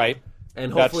sure. Right?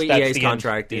 And hopefully EA's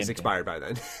contract is expired by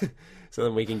then. So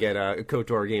then we can get a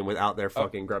KOTOR game without their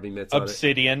fucking grubby mitts on it.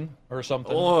 Obsidian or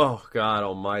something. Oh, God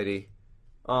almighty.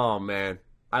 Oh, man.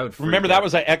 I would remember that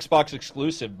was an Xbox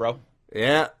exclusive, bro.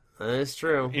 Yeah, that is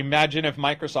true. Imagine if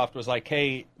Microsoft was like,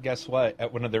 hey, guess what?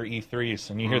 At one of their E3s,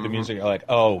 and you hear the music, you're like,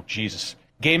 oh, Jesus.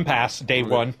 Game Pass, day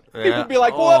one. Yeah. People would be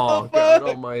like, what the fuck? God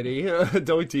almighty.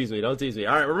 Don't tease me. All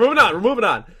right, we're moving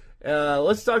on.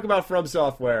 Let's talk about From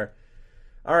Software.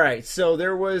 All right, so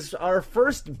there was our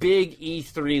first big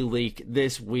E3 leak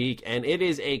this week, and it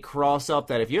is a cross-up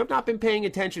that if you have not been paying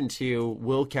attention to,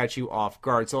 will catch you off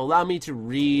guard. So allow me to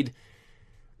read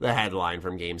the headline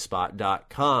from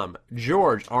GameSpot.com.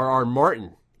 George R.R.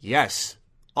 Martin, yes,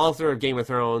 author of Game of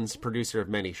Thrones, producer of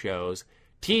many shows,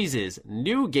 teases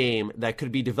new game that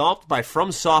could be developed by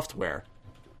From Software,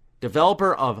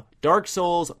 developer of Dark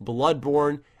Souls,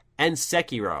 Bloodborne, and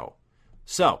Sekiro.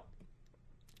 So,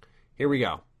 here we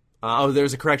go.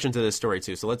 There's a correction to this story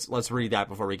too, so let's read that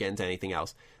before we get into anything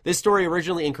else. This story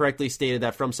originally incorrectly stated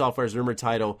that From Software's rumored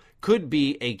title could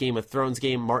be a Game of Thrones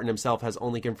game. Martin himself has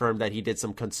only confirmed that he did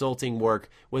some consulting work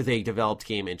with a developed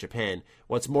game in Japan.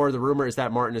 What's more, the rumor is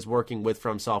that Martin is working with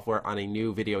From Software on a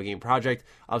new video game project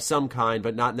of some kind,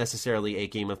 but not necessarily a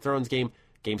Game of Thrones game.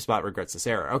 GameSpot regrets this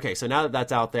error. Okay, so now that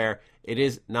that's out there, it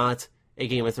is not a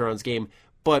Game of Thrones game.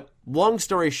 But long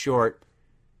story short,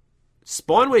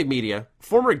 Spawnwave Media,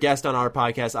 former guest on our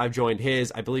podcast, I've joined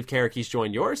his. I believe Karake's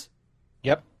joined yours?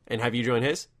 Yep. And have you joined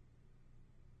his?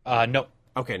 No.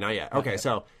 Okay, not yet. Okay,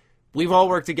 so we've all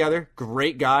worked together.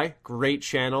 Great guy, great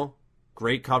channel,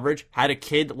 great coverage. Had a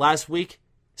kid last week.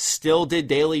 Still did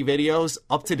daily videos,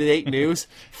 up-to-date news.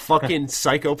 Fucking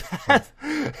psychopath.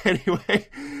 Anyway,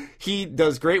 he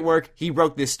does great work. He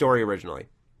wrote this story originally.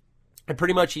 And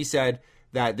pretty much he said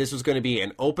that this was going to be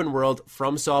an open-world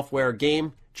From Software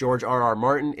game. George R.R.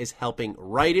 Martin is helping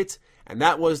write it, and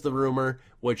that was the rumor,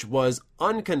 which was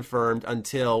unconfirmed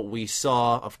until we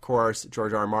saw, of course,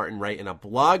 George R.R. Martin write in a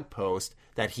blog post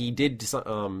that he did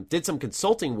some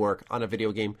consulting work on a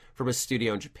video game from a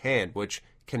studio in Japan, which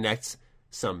connects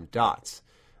some dots.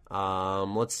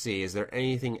 Let's see, is there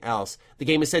anything else? The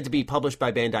game is said to be published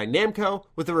by Bandai Namco,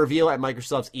 with a reveal at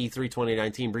Microsoft's E3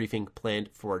 2019 briefing planned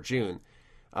for June.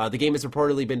 The game has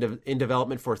reportedly been in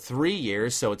development for 3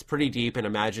 years, so it's pretty deep, and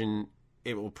imagine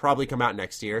it will probably come out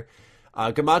next year.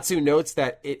 Gamatsu notes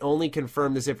that it only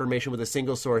confirmed this information with a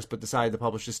single source, but decided to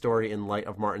publish the story in light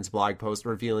of Martin's blog post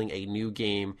revealing a new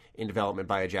game in development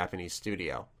by a Japanese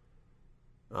studio.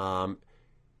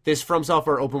 This From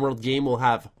Software open-world game will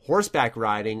have horseback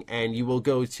riding, and you will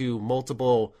go to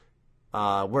multiple,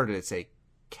 where did it say?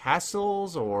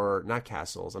 Castles or not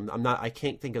castles? I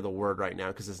can't think of the word right now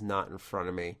because it's not in front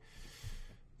of me.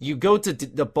 You go to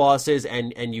the bosses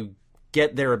and you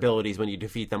get their abilities when you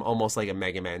defeat them, almost like a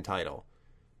Mega Man title,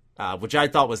 which I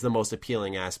thought was the most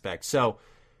appealing aspect. So,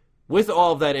 with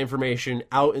all of that information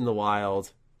out in the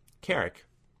wild, Carrick,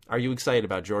 are you excited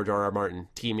about George R.R. Martin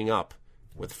teaming up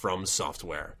with From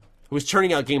Software, who is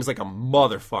churning out games like a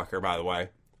motherfucker, by the way?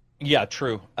 Yeah,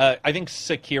 true. I think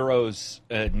Sekiro's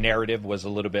narrative was a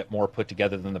little bit more put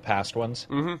together than the past ones.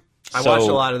 Mm-hmm. I watched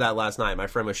a lot of that last night. My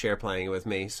friend was share playing it with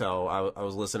me, so I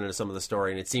was listening to some of the story,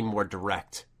 and it seemed more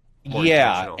direct.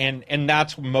 Yeah, and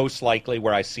that's most likely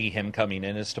where I see him coming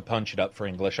in, is to punch it up for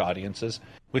English audiences,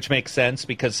 which makes sense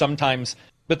because sometimes...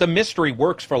 But the mystery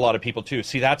works for a lot of people, too.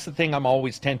 See, that's the thing I'm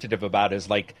always tentative about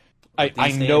is, like,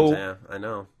 I know... Yeah, I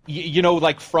know. You know,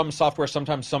 like From Software,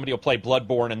 sometimes somebody will play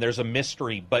Bloodborne and there's a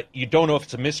mystery, but you don't know if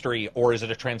it's a mystery or is it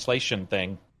a translation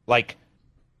thing. Like,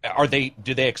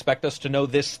 do they expect us to know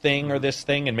this thing or this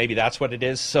thing, and maybe that's what it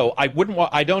is? So I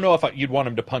don't know if you'd want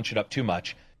them to punch it up too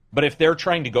much. But if they're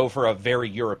trying to go for a very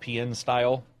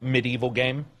European-style medieval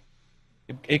game,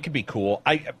 it could be cool.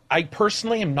 I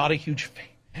personally am not a huge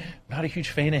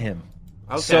fan of him.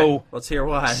 Okay, so let's hear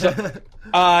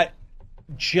why.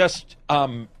 Just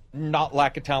not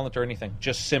lack of talent or anything.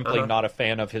 Just simply not a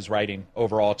fan of his writing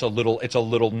overall. It's a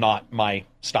little not my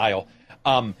style.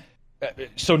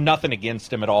 So nothing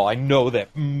against him at all. I know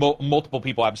that multiple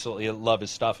people absolutely love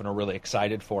his stuff and are really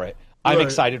excited for it. I'm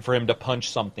excited for him to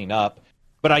punch something up.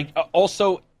 But I don't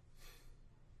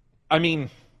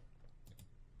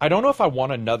know if I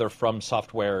want another From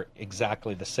Software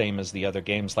exactly the same as the other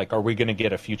games. Like, are we going to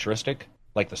get a futuristic,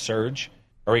 like the Surge?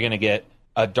 Are we going to get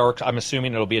a dark? I'm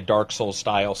assuming it'll be a Dark Souls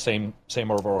style, same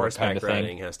overall kind of thing.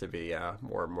 Riding has to be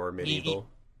more medieval.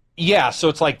 Yeah, so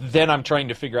it's like then I'm trying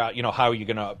to figure out how are you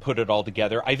going to put it all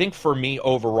together. I think for me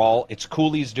overall, it's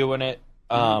cool he's doing it,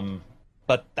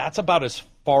 but that's about as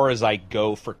far as I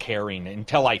go for caring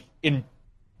until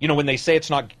when they say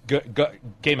it's not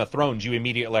Game of Thrones, you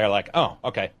immediately are like, oh,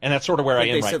 okay. And that's sort of where I am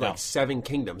right now. They said like 7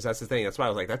 Kingdoms. That's the thing. That's why I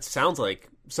was like, that sounds like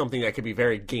something that could be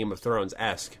very Game of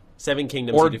Thrones-esque. 7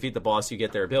 Kingdoms, you defeat the boss, you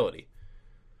get their ability.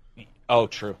 Oh,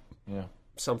 true. Yeah.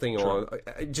 Something along...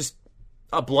 Just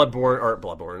a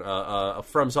a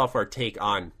From Software take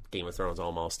on Game of Thrones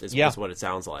almost is what it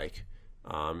sounds like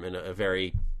in a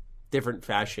very different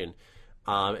fashion.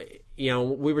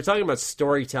 We were talking about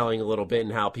storytelling a little bit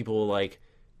and how people will, like,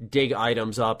 dig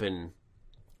items up and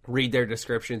read their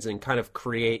descriptions and kind of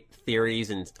create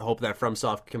theories and hope that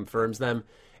FromSoft confirms them.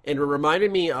 And it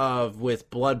reminded me of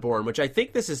with Bloodborne, which I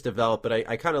think this is developed, but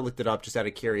I kind of looked it up just out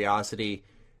of curiosity,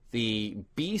 the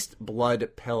Beast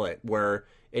Blood pellet, where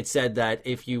it said that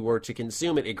if you were to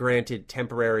consume it, it granted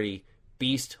temporary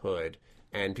beasthood,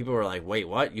 and people were like, wait,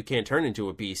 what? You can't turn into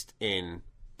a beast in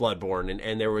Bloodborne,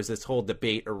 and there was this whole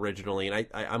debate originally, and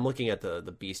I'm looking at the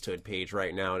beasthood page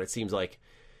right now, and it seems like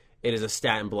it is a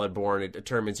stat in Bloodborne. It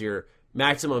determines your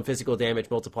maximum physical damage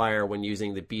multiplier when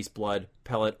using the beast blood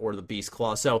pellet or the beast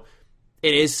claw. So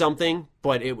it is something,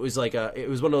 but it was like it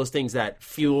was one of those things that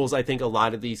fuels, I think, a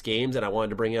lot of these games, and I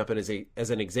wanted to bring it up as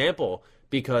an example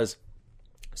because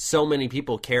so many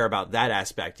people care about that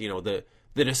aspect, the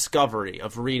discovery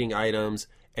of reading items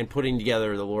and putting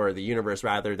together the lore of the universe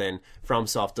rather than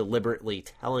FromSoft deliberately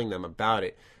telling them about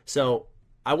it. So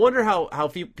I wonder how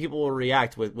few people will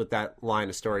react with that line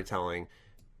of storytelling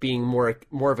being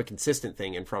more of a consistent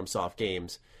thing in FromSoft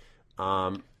games.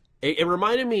 It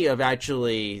reminded me of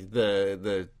actually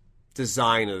the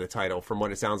design of the title from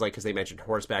what it sounds like, because they mentioned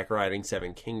horseback riding,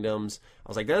 Seven Kingdoms. I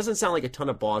was like, that doesn't sound like a ton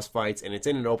of boss fights, and it's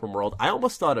in an open world. I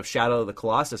almost thought of Shadow of the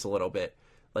Colossus a little bit.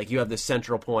 Like, you have this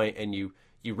central point, and you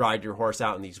ride your horse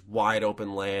out in these wide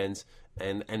open lands,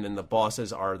 and then the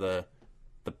bosses are the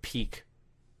peak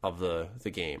of the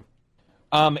game.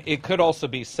 It could also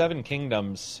be Seven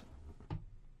Kingdoms.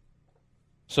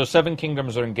 So 7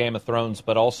 kingdoms are in Game of Thrones,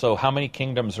 but also how many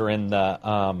kingdoms are in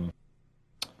the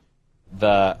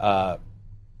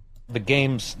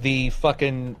games, the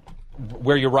fucking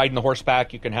where you're riding the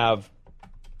horseback, you can have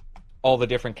all the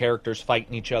different characters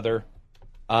fighting each other.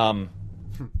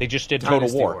 They just did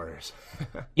Total War. Warriors.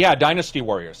 Yeah, Dynasty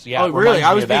Warriors. Yeah. Oh, really?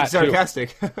 I was being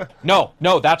sarcastic. No,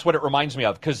 that's what it reminds me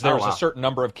of, because there's a certain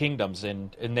number of kingdoms,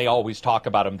 and they always talk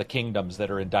about them, the kingdoms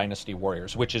that are in Dynasty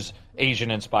Warriors, which is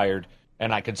Asian-inspired.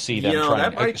 And I could see them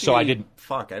trying. So I didn't.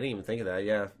 Fuck, I didn't even think of that.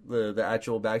 Yeah, the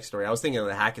actual backstory. I was thinking of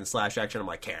the hack and slash action. I'm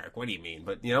like, Carrick, what do you mean?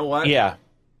 But you know what? Yeah,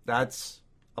 that's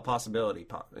a possibility.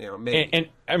 Maybe. And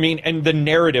I mean, and the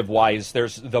narrative wise,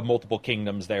 there's the multiple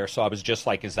kingdoms there. So I was just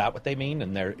like, is that what they mean?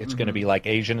 And it's going to be like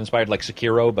Asian inspired, like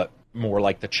Sekiro, but more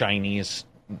like the Chinese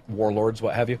warlords,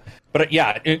 what have you. But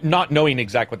not knowing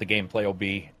exactly what the gameplay will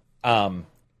be.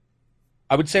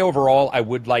 I would say overall, I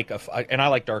would like and I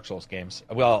like Dark Souls games.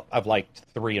 Well, I've liked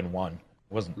 3 and 1.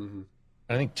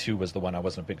 I think 2 was the one I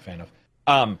wasn't a big fan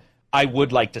of. I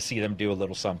would like to see them do a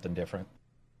little something different.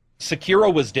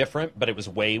 Sekiro was different, but it was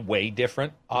way, way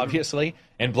different, obviously.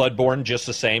 And Bloodborne, just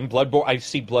the same. I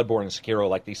see Bloodborne and Sekiro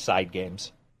like these side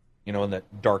games, and the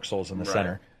Dark Souls in the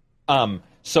center.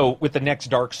 So with the next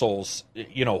Dark Souls,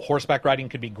 horseback riding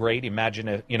could be great. Imagine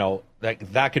if,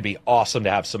 that could be awesome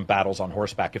to have some battles on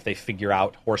horseback if they figure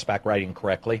out horseback riding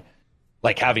correctly.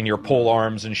 Like having your pole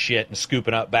arms and shit and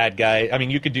scooping up bad guys. I mean,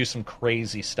 you could do some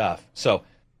crazy stuff. So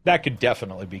that could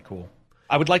definitely be cool.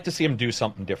 I would like to see them do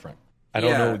something different. I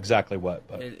don't know exactly what.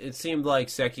 But it seemed like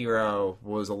Sekiro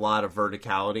was a lot of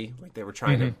verticality. Like they were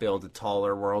trying to build a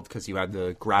taller world because you had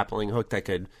the grappling hook that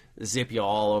could zip you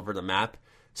all over the map.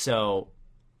 So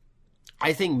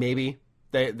I think maybe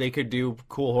they could do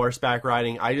cool horseback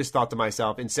riding. I just thought to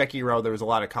myself, in Sekiro, there was a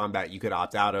lot of combat you could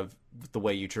opt out of the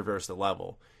way you traverse the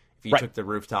level. If you took the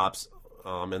rooftops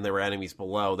and there were enemies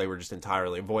below, they were just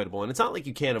entirely avoidable. And it's not like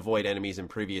you can't avoid enemies in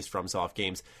previous FromSoft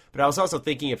games. But I was also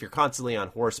thinking, if you're constantly on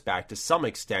horseback to some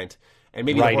extent, and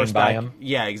maybe riding the horseback, by 'em.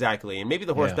 Yeah, exactly. And maybe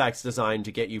the horseback's designed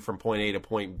to get you from point A to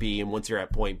point B. And once you're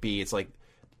at point B, it's like,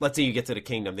 let's say you get to the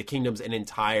kingdom. The kingdom's an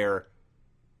entire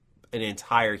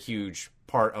huge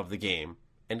part of the game,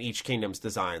 and each kingdom's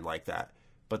designed like that.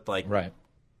 But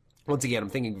once again, I'm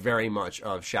thinking very much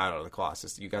of Shadow of the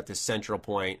Colossus. You got this central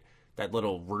point, that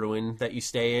little ruin that you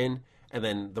stay in, and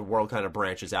then the world kind of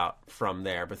branches out from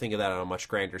there. But think of that on a much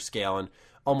grander scale, and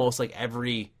almost like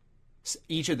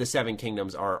each of the 7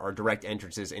 kingdoms are direct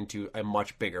entrances into a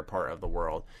much bigger part of the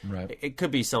world. Right. It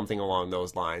could be something along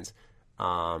those lines.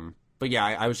 But yeah,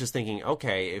 I was just thinking,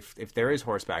 okay, if there is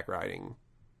horseback riding,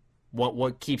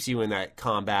 what keeps you in that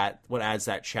combat? What adds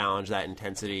that challenge, that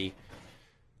intensity?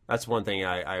 That's one thing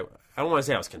I don't want to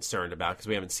say I was concerned about, because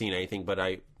we haven't seen anything, but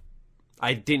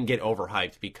I didn't get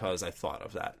overhyped because I thought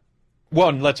of that. Well,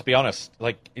 and let's be honest,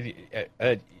 like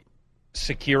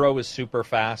Sekiro is super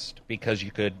fast because you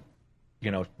could,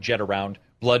 jet around.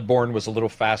 Bloodborne was a little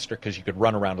faster because you could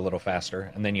run around a little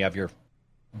faster, and then you have your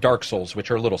Dark Souls,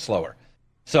 which are a little slower.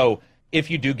 So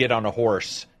if you do get on a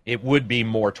horse, it would be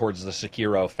more towards the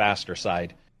Sekiro faster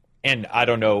side. And I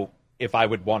don't know if I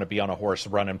would want to be on a horse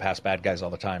running past bad guys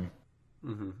all the time.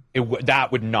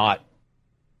 That would not...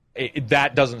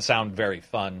 that doesn't sound very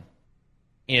fun.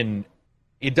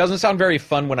 It doesn't sound very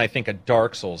fun when I think of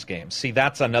Dark Souls games. See,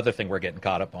 that's another thing we're getting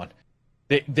caught up on.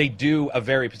 They do a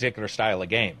very particular style of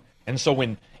game. And so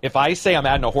if I say I'm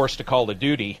adding a horse to Call of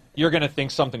Duty, you're going to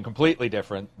think something completely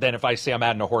different than if I say I'm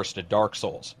adding a horse to Dark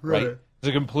Souls, right? It's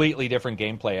a completely different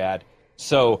gameplay add.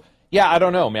 So Yeah, I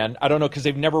don't know, man. I don't know, because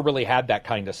they've never really had that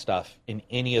kind of stuff in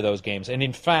any of those games. And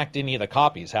in fact, any of the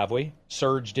copies, have we?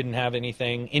 Surge didn't have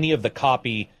anything. Any of the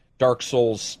copy Dark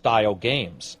Souls-style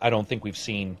games, I don't think we've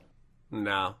seen.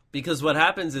 No, because what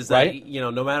happens is that, Right?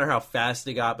 no matter how fast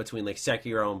it got between like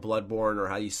Sekiro and Bloodborne, or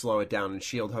how you slow it down and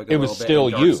shield hug It a was little bit still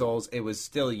in Dark you. Souls, it was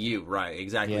still you, right?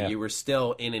 Exactly. Yeah. You were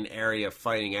still in an area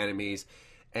fighting enemies,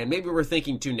 and maybe we're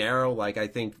thinking too narrow. Like, I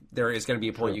think there is going to be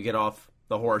a point you get off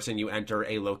the horse and you enter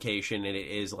a location, and it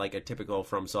is like a typical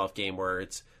FromSoft game where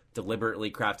it's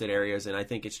deliberately crafted areas, and I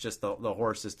think it's just the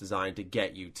horse is designed to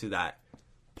get you to that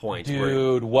point.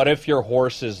 Dude, what if your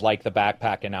horse is like the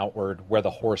backpack in Outward, where the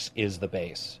horse is the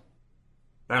base?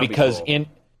 Because cool. in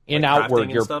Like Outward, crafting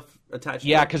and your stuff attached.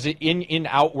 yeah, to it? because in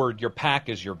Outward, your pack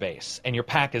is your base, and your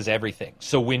pack is everything.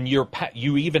 So when you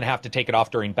even have to take it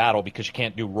off during battle because you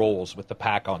can't do rolls with the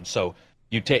pack on. So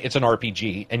it's an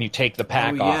RPG, and you take the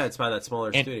pack off. Yeah, it's by that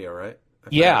smaller studio, right? I forgot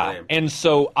the Yeah, name. and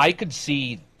so I could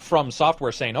see From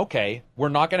Software saying, okay, we're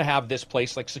not going to have this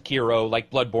place like Sekiro, like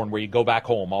Bloodborne, where you go back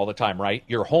home all the time, right?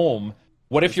 You're home.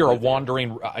 What if you're a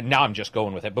wandering... now I'm just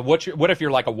going with it. But what if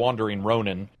you're like a wandering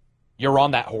Ronin? You're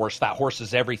on that horse. That horse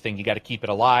is everything. You got to keep it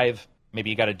alive. Maybe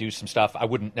you got to do some stuff. I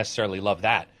wouldn't necessarily love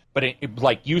that. But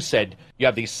like you said, you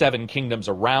have these 7 kingdoms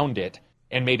around it,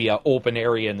 and maybe an open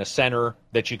area in the center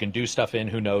that you can do stuff in,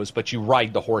 who knows? But you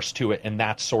ride the horse to it, and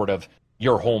that's sort of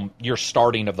your home, your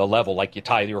starting of the level. Like you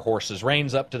tie your horse's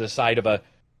reins up to the side of a,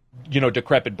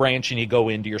 decrepit branch, and you go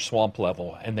into your swamp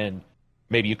level, and then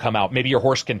maybe you come out. Maybe your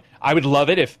horse can... I would love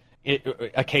it if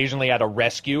it occasionally at a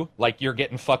rescue, like you're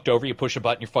getting fucked over, you push a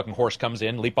button, your fucking horse comes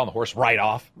in, leap on the horse, right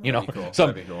off. That'd be cool. So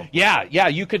That'd be cool. yeah,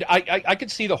 you could. I could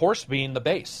see the horse being the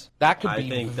base. That could I be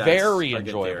think very that's a good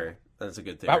enjoyable. theory. That's a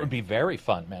good theory. That would be very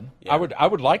fun, man. Yeah. I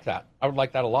would like that. I would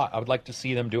like that a lot. I would like to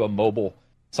see them do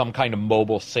some kind of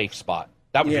mobile safe spot.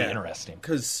 That would be interesting.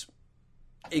 Because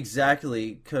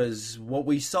what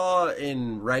we saw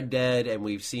in Red Dead and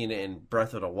we've seen it in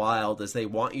Breath of the Wild is they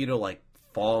want you to like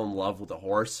fall in love with the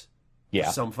horse. Yeah.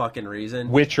 For some fucking reason.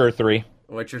 Witcher 3.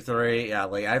 Witcher 3, yeah,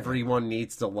 like everyone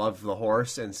needs to love the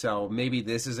horse, and so maybe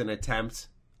this is an attempt.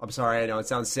 I'm sorry, I know it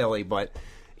sounds silly, but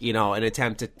an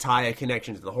attempt to tie a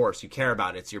connection to the horse. You care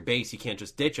about it. It's your base. You can't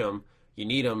just ditch him. You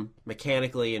need him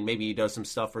mechanically, and maybe he does some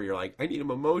stuff where you're like, I need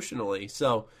him emotionally.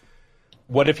 So,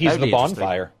 what if he's that'd the be interesting.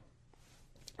 bonfire?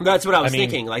 That's what I was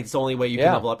thinking. Like, it's the only way you can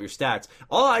Yeah. level up your stats.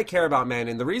 All I care about, man,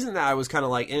 and the reason that I was kind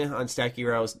of like on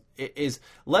Sekiro is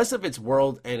less of its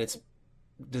world and its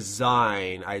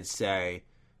design, I'd say.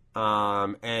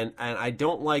 And I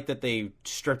don't like that they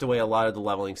stripped away a lot of the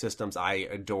leveling systems I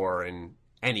adore in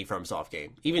any FromSoft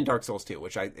game, even Dark Souls 2,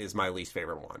 which is my least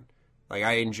favorite one. Like,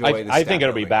 I enjoy. I think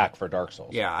it'll be back for Dark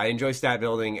Souls. Yeah, I enjoy stat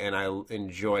building and I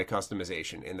enjoy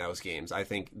customization in those games. I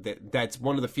think that's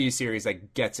one of the few series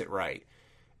that gets it right.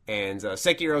 And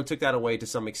Sekiro took that away to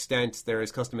some extent. There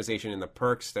is customization in the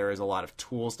perks. There is a lot of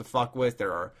tools to fuck with.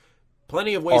 There are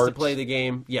plenty of ways to Parts. play the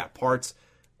game. Yeah, parts.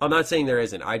 I'm not saying there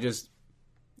isn't. I just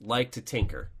like to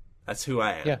tinker. That's who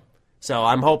I am. Yeah. So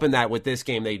I'm hoping that with this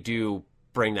game they do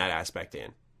bring that aspect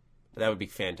in. That would be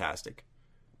fantastic.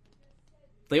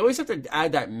 They always have to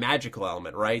add that magical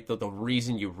element, right? The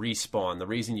reason you respawn, the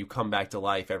reason you come back to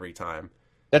life every time.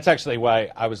 That's actually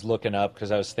why I was looking up,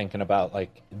 because I was thinking about,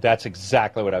 like, that's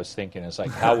exactly what I was thinking. Is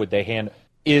like, how would they handle?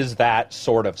 Is that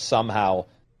sort of somehow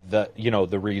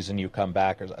the reason you come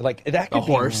back, or like that could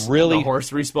be really the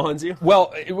horse respawns you?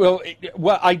 Well,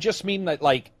 I just mean that,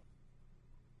 like,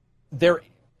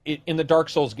 in the Dark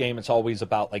Souls game, it's always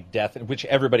about like death, which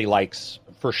everybody likes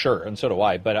for sure, and so do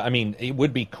I. But I mean, it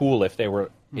would be cool if there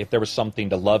was something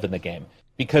to love in the game,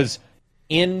 because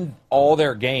in all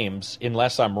their games,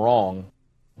 unless I'm wrong,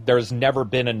 there's never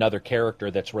been another character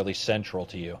that's really central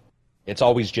to you. It's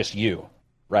always just you,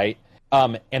 right?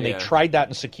 And they tried that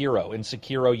in Sekiro. In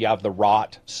Sekiro, you have the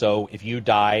rot, so if you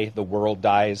die, the world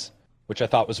dies, which I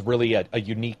thought was really a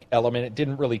unique element. It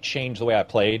didn't really change the way I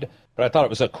played, but I thought it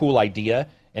was a cool idea.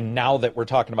 And now that we're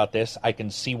talking about this, I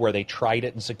can see where they tried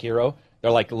it in Sekiro.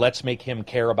 They're like, let's make him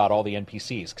care about all the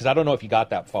NPCs. Because I don't know if you got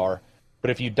that far,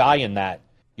 but if you die in that,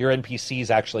 your NPCs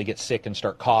actually get sick and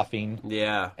start coughing,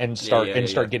 and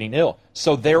start getting ill.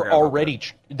 So they're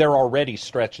already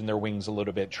stretching their wings a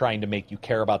little bit, trying to make you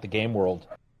care about the game world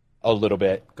a little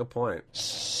bit. Good point.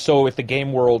 So if the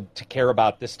game world to care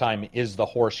about this time is the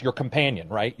horse, your companion,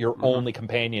 right? Your only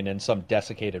companion in some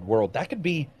desiccated world, that could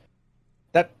be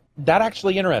that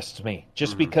actually interests me.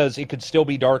 Just because it could still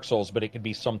be Dark Souls, but it could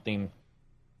be something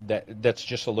that's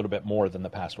just a little bit more than the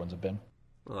past ones have been.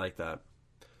 I like that.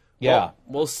 Yeah. Well,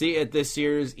 we'll see at this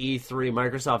year's E3.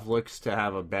 Microsoft looks to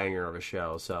have a banger of a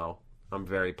show, so I'm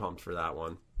very pumped for that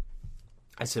one.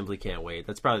 I simply can't wait.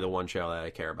 That's probably the one show that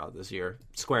I care about this year.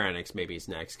 Square Enix maybe is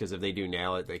next, because if they do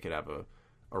nail it, they could have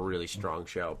a really strong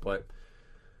show. But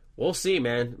we'll see,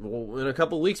 man. In a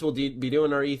couple of weeks, we'll be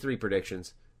doing our E3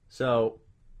 predictions. So,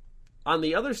 on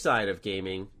the other side of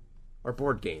gaming are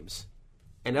board games.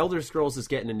 And Elder Scrolls is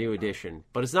getting a new edition,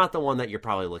 but it's not the one that you're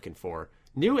probably looking for.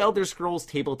 New Elder Scrolls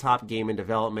tabletop game in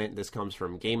development. This comes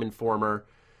from Game Informer.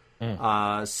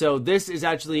 So this is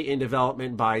actually in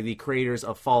development by the creators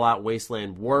of Fallout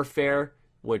Wasteland Warfare,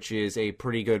 which is a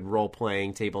pretty good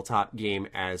role-playing tabletop game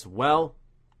as well.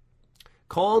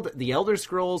 Called The Elder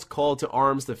Scrolls Call to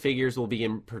Arms, the figures will be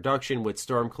in production with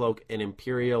Stormcloak and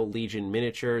Imperial Legion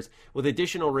miniatures, with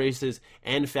additional races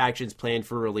and factions planned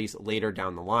for release later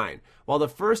down the line. While the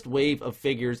first wave of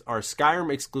figures are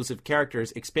Skyrim-exclusive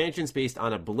characters, expansions based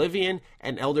on Oblivion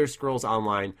and Elder Scrolls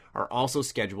Online are also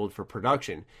scheduled for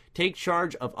production. Take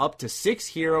charge of up to 6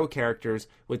 hero characters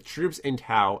with troops in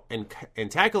Tau and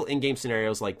tackle in-game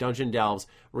scenarios like dungeon delves,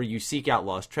 where you seek out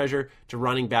lost treasure, to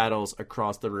running battles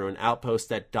across the ruined outposts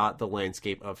that dot the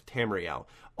landscape of Tamriel,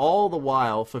 all the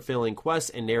while fulfilling quests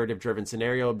and narrative-driven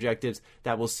scenario objectives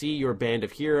that will see your band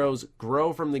of heroes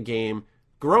grow from game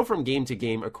to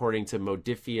game, according to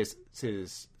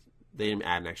Modiphius's. They didn't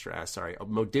add an extra S, sorry.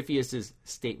 Modiphius's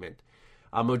statement.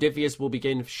 Modiphius will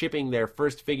begin shipping their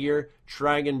first figure,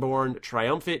 Dragonborn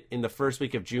Triumphant, in the first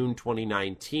week of June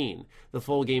 2019. The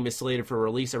full game is slated for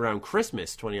release around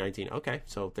Christmas 2019. Okay,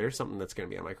 so there's something that's going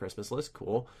to be on my Christmas list.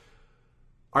 Cool.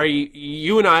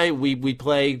 You and I, we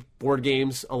play board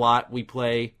games a lot. We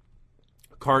play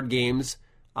card games.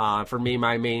 For me,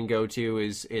 my main go-to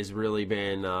is really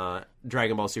been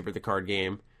Dragon Ball Super, the card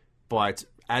game. But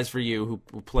as for you,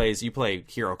 you play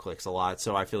HeroClix a lot,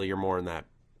 so I feel you're more in that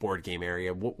board game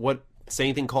area. What say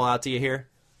anything call out to you here?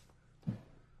 I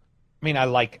mean, I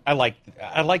like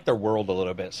their world a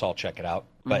little bit, so I'll check it out.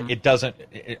 But it doesn't.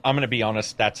 I'm going to be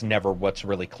honest. That's never what's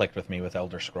really clicked with me with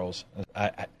Elder Scrolls.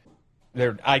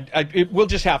 We'll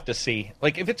just have to see.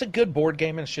 Like, if it's a good board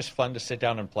game and it's just fun to sit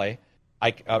down and play,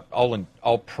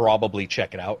 I'll probably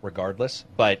check it out regardless.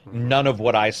 But none of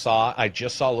what I saw, I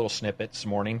just saw a little snippet this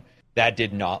morning. That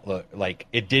did not look like,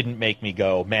 it didn't make me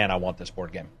go, man, I want this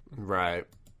board game. Right.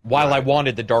 While I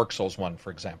wanted the Dark Souls one,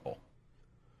 for example.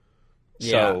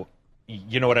 Yeah. So,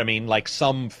 you know what I mean? Like,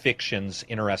 some fictions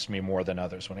interest me more than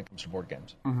others when it comes to board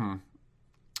games. Mm-hmm.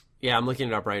 Yeah, I'm looking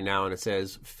it up right now, and it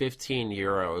says 15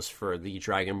 euros for the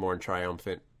Dragonborn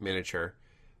Triumphant miniature.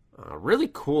 Really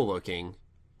cool looking.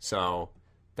 So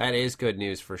that is good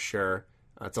news for sure.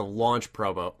 It's a launch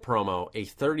promo, a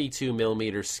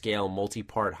 32mm scale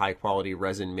multi-part high-quality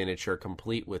resin miniature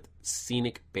complete with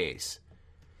scenic base.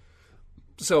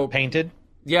 So Painted?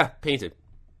 Yeah, painted.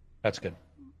 That's good.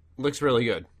 Looks really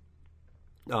good.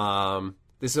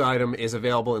 This item is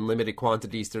available in limited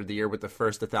quantities through the year, with the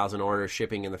first 1,000 orders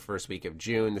shipping in the first week of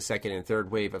June. The second and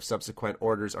third wave of subsequent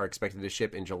orders are expected to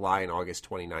ship in July and August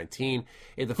 2019.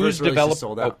 If the first release is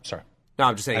sold out... Oh, sorry. No,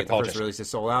 I'm just saying, if the first release is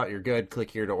sold out, you're good.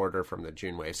 Click here to order from the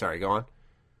June wave. Sorry, go on.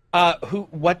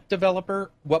 What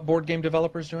board game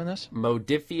developer is doing this?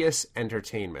 Modiphius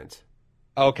Entertainment.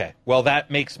 Okay, well, that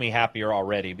makes me happier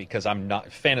already, because I'm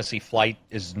not... Fantasy Flight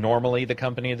is normally the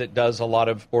company that does a lot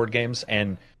of board games,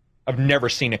 and I've never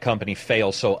seen a company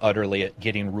fail so utterly at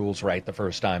getting rules right the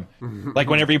first time. Like,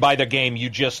 whenever you buy the game,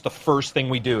 the first thing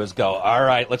we do is go, all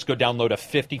right, let's go download a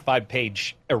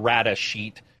 55-page errata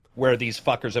sheet where these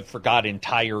fuckers have forgot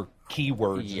entire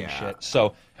keywords and shit.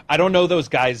 So I don't know those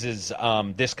guys'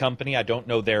 this company. I don't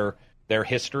know their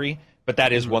history, but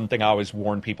that is one thing I always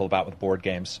warn people about with board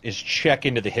games, is check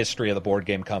into the history of the board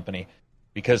game company,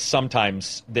 because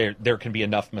sometimes there can be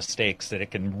enough mistakes that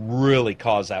it can really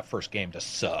cause that first game to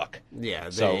suck. Yeah.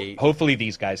 So hopefully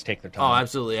these guys take their time. Oh,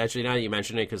 absolutely. Actually, now that you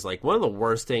mention it, because like one of the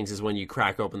worst things is when you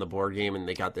crack open the board game and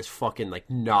they got this fucking like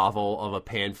novel of a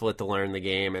pamphlet to learn the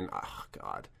game, and oh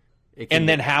god. And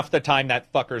then half the time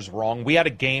that fucker's wrong. We had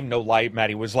a game, no lie,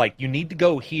 Maddie, was like, you need to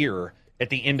go here at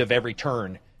the end of every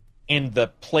turn. And the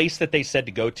place that they said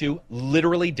to go to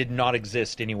literally did not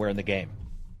exist anywhere in the game.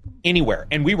 Anywhere.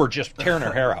 And we were just tearing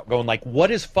our hair out, going like,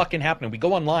 what is fucking happening? We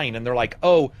go online and they're like,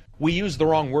 oh, we used the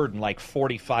wrong word in like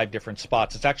 45 different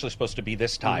spots. It's actually supposed to be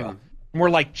this tile. And we're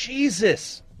like,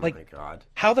 Jesus. Like, oh my God.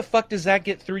 How the fuck does that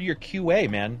get through your QA,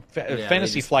 man?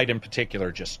 Fantasy Flight in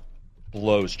particular just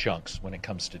blows chunks when it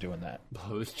comes to doing that.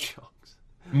 Blows chunks.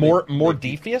 More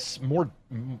Morpheus?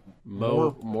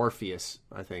 Morpheus,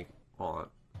 I think. Hold on.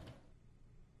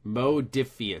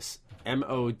 Modiphius.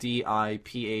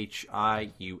 Modiphius.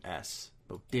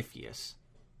 Modiphius.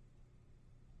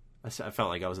 I felt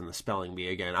like I was in the spelling bee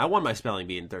again. I won my spelling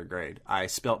bee in 3rd grade. I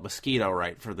spelt mosquito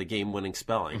right for the game-winning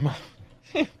spelling.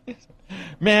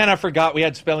 Man, I forgot we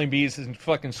had spelling bees in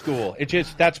fucking school.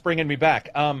 That's bringing me back.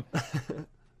 I'm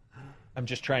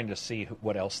just trying to see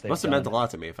what else they've Must have done. meant a lot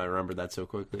to me if I remembered that so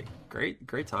quickly.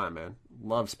 Great time, man.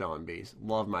 Love spelling bees.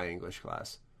 Love my English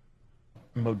class.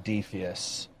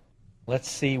 Modiphius. Let's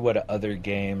see what other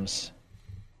games.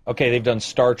 Okay, they've done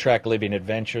Star Trek Living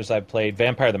Adventures I've played.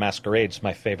 Vampire the Masquerade's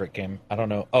my favorite game. I don't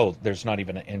know. Oh, there's not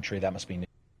even an entry. That must be new.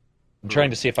 I'm trying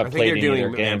to see if I played any of their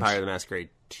games. Vampire the Masquerade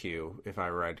 2, if I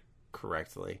read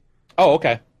correctly. Oh,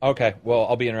 okay. Okay. Well,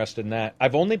 I'll be interested in that.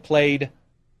 I've only played,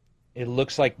 it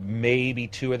looks like maybe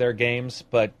 2 of their games,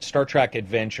 but Star Trek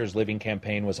Adventures Living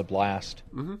Campaign was a blast.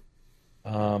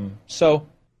 Mm-hmm. So,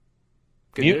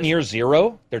 Good Mutineer news.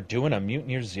 Zero? They're doing a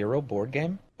Mutineer Zero board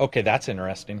game? Okay, that's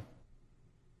interesting.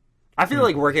 I feel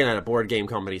like working at a board game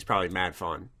company is probably mad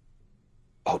fun.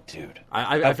 Oh, dude.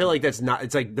 I feel like that's not.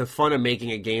 It's like the fun of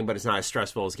making a game, but it's not as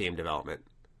stressful as game development.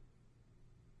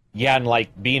 Yeah, and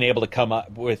like being able to come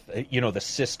up with, the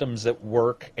systems that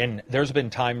work. And there's been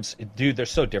times, dude, they're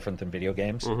so different than video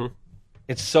games. Mm-hmm.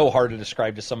 It's so hard to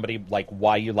describe to somebody like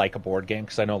why you like a board game,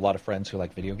 because I know a lot of friends who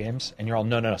like video games, and you're all,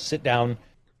 no, sit down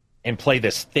and play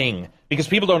this thing. Because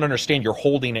people don't understand you're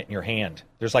holding it in your hand.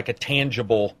 There's like a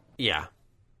tangible... Yeah.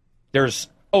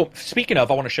 Speaking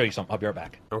of, I want to show you something. I'll be right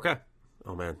back. Okay.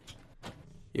 Oh, man.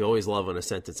 You always love when a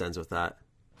sentence ends with that.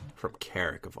 From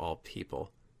Carrick, of all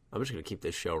people. I'm just going to keep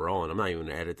this show rolling. I'm not even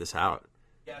going to edit this out.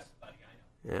 Yes, buddy,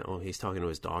 I know. Yeah, well, he's talking to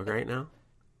his dog right now.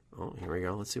 Oh, here we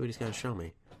go. Let's see what he's going to show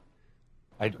me.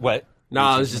 What? No,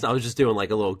 I was just doing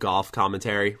like a little golf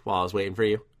commentary while I was waiting for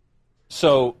you.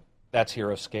 So, that's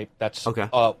HeroScape. That's okay.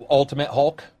 Ultimate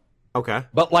Hulk. Okay.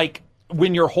 But like,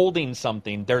 when you're holding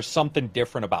something, there's something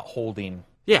different about holding.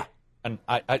 Yeah. And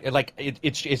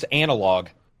it's analog.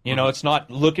 It's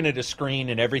not looking at a screen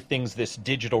and everything's this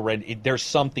digital red. There's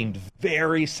something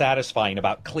very satisfying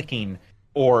about clicking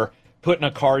or putting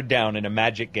a card down in a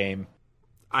Magic game.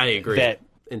 I agree that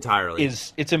entirely.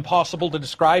 It's impossible to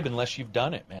describe unless you've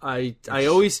done it, man. I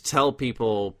always tell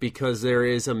people, because there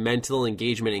is a mental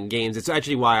engagement in games. It's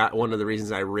actually why one of the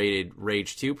reasons I rated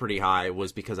Rage 2 pretty high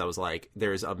was because I was like,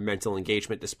 there's a mental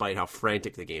engagement despite how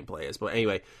frantic the gameplay is. But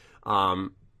anyway,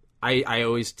 I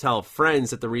always tell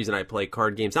friends that the reason I play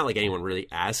card games, not like anyone really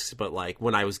asks, but like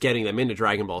when I was getting them into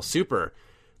Dragon Ball Super,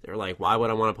 they're like, why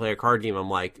would I want to play a card game? I'm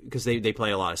like, because they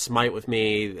play a lot of Smite with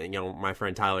me. And, my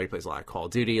friend Tyler, he plays a lot of Call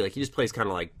of Duty. Like, he just plays kind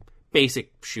of like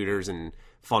basic shooters and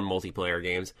fun multiplayer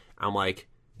games. I'm like,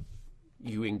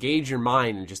 you engage your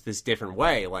mind in just this different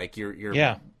way. Like,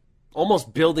 you're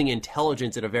almost building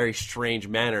intelligence in a very strange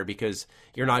manner, because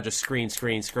you're not just screen,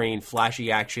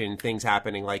 flashy action, things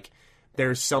happening. Like,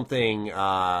 there's something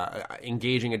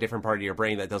engaging a different part of your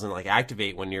brain that doesn't like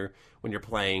activate when you're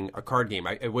playing a card game.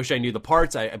 I wish I knew the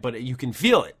parts, but you can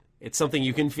feel it. It's something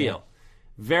you can feel.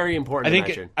 Yeah. Very important to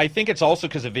mention. I think it's also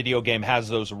because a video game has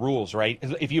those rules, right?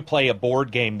 If you play a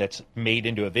board game that's made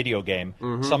into a video game,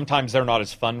 sometimes they're not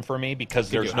as fun for me because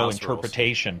there's no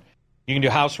interpretation. Rules. You can do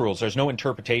house rules. There's no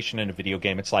interpretation in a video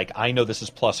game. It's like, I know this is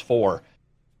 +4.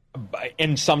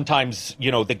 And sometimes,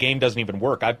 the game doesn't even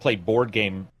work. I've played board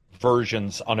game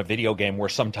versions on a video game where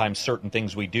sometimes certain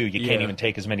things we do, you can't even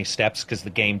take as many steps because the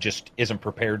game just isn't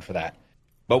prepared for that.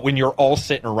 But when you're all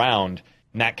sitting around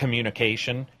and that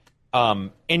communication, and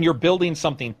you're building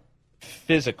something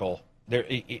physical,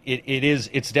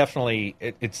 it's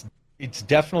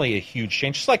definitely a huge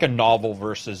change. Just like a novel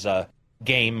versus a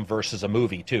game versus a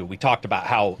movie too. We talked about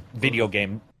how video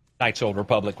game Knights of the Old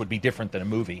Republic would be different than a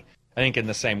movie. I think in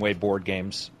the same way board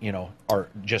games, are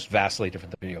just vastly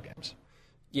different than video games.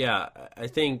 Yeah, I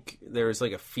think there's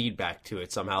like a feedback to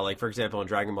it somehow. Like, for example, in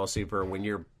Dragon Ball Super,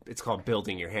 when it's called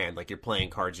building your hand. Like, you're playing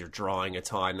cards, you're drawing a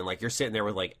ton, and like you're sitting there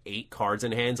with like 8 cards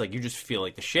in hands. Like, you just feel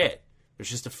like the shit. There's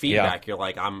just a feedback. Yeah. You're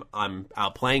like, I'm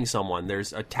outplaying someone.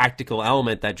 There's a tactical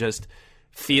element that just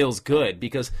feels good,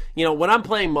 because when I'm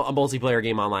playing a multiplayer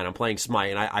game online, I'm playing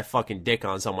Smite, and I fucking dick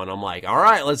on someone. I'm like, all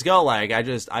right, let's go. Like, I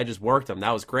just worked them.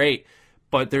 That was great.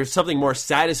 But there's something more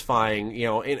satisfying,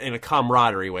 in a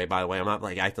camaraderie way, by the way. I'm not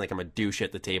like acting like I'm a douche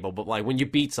at the table, but like when you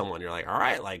beat someone, you're like, all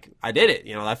right, like I did it.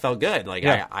 That felt good. Like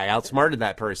I outsmarted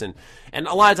that person. And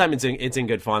a lot of time it's in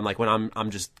good fun. Like when I'm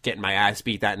just getting my ass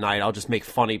beat that night, I'll just make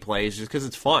funny plays just because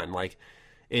it's fun. Like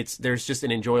there's just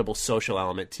an enjoyable social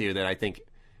element too that I think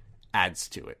adds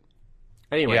to it.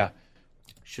 Anyway,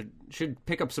 should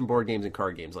pick up some board games and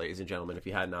card games, ladies and gentlemen, if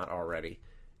you had not already.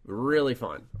 Really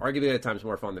fun. Arguably at times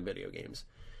more fun than video games.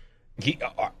 Yeah,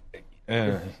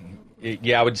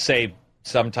 I would say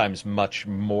sometimes much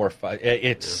more fun.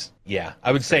 I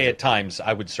would say at times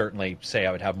I would certainly say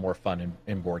I would have more fun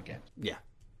in board games. Yeah.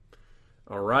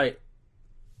 All right.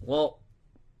 Well,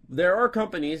 there are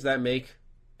companies that make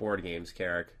board games,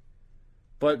 Carrick.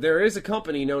 But there is a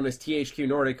company known as THQ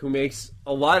Nordic who makes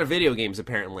a lot of video games,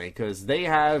 apparently, because they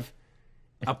have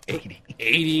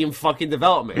 80 in fucking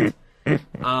development.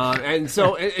 And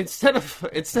so instead of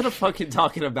fucking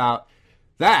talking about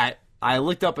that, I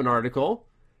looked up an article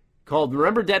called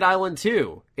 "Remember Dead Island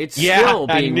 2." It's still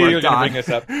being worked on. Bring this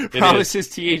up. Promises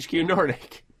THQ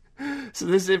Nordic. So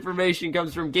this information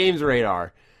comes from Games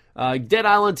Radar. Dead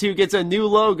Island 2 gets a new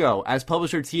logo, as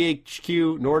publisher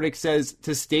THQ Nordic says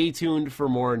to stay tuned for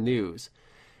more news.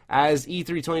 As E3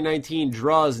 2019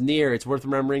 draws near, it's worth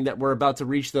remembering that we're about to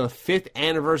reach the 5th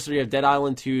anniversary of Dead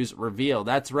Island 2's reveal.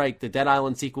 That's right, the Dead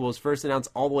Island sequel was first announced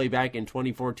all the way back in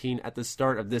 2014 at the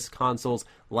start of this console's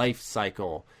life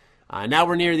cycle. Now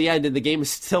we're near the end, and the game is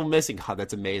still missing. God,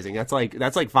 that's amazing. That's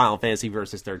like Final Fantasy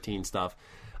Versus 13 stuff.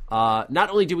 Not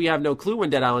only do we have no clue when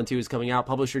Dead Island 2 is coming out,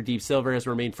 publisher Deep Silver has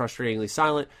remained frustratingly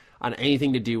silent on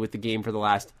anything to do with the game for the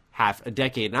last half a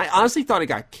decade. And I honestly thought it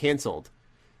got canceled.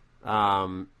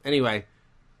 Anyway,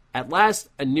 at last,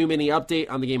 a new mini update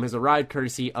on the game has arrived,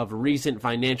 courtesy of a recent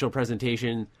financial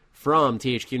presentation from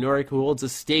THQ Nordic, who holds a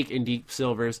stake in Deep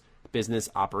Silver's business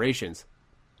operations.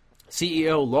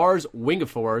 CEO Lars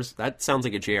Wingefors, that sounds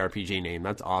like a JRPG name,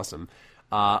 that's awesome.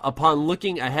 Upon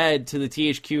looking ahead to the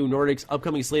THQ Nordic's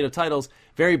upcoming slate of titles,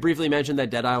 very briefly mentioned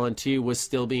that Dead Island 2 was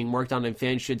still being worked on and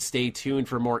fans should stay tuned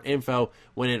for more info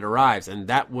when it arrives. And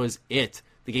that was it.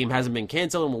 The game hasn't been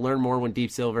canceled, and we'll learn more when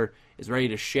Deep Silver is ready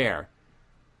to share.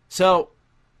 So,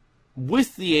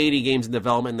 with the 80 games in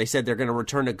development, they said they're going to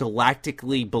return a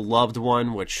galactically beloved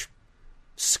one, which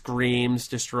screams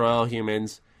Destroy All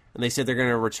Humans. And they said they're going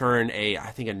to return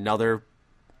another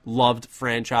loved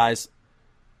franchise,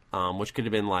 which could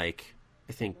have been like,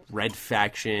 I think Red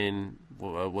Faction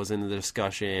was in the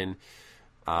discussion.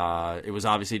 It was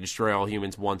obviously Destroy All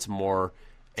Humans once more.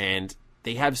 And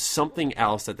they have something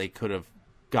else that they could have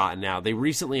gotten now. They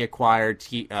recently acquired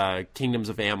Kingdoms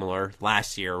of Amalur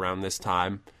last year around this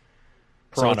time.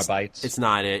 Piranha Bytes. It's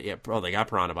not it. Yeah, they got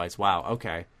Piranha Bytes. Wow,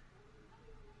 okay.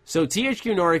 So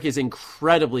THQ Nordic is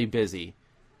incredibly busy.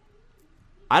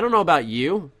 I don't know about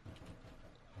you,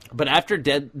 but after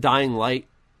Dying Light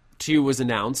 2 was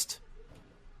announced,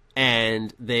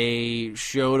 and they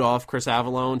showed off Chris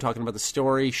Avellone talking about the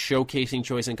story, showcasing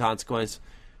Choice and Consequence,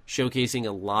 showcasing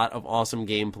a lot of awesome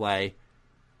gameplay,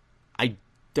 I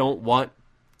don't want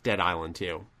Dead Island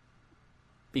 2.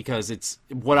 Because it's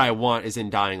what I want is in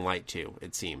Dying Light 2,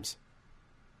 it seems.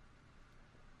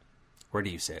 Where do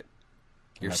you sit?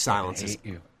 Your silence is...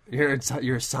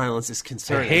 Your silence is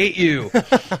concerning. I hate you.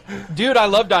 Dude, I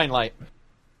love Dying Light.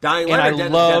 Dying Light and or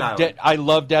Dead Island? I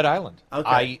love Dead Island.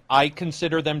 Okay. I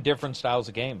consider them different styles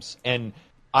of games. And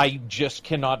I just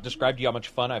cannot describe to you how much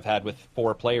fun I've had with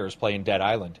 4 players playing Dead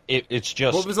Island. It's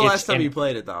just... What was the last time you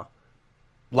played it, though?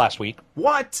 Last week.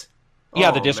 What?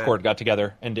 Yeah, the Discord got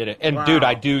together and did it. And, wow. Dude,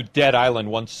 I do Dead Island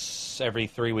once every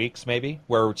 3 weeks, maybe,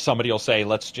 where somebody will say,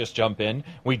 let's just jump in.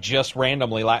 We just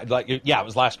randomly... it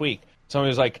was last week. Somebody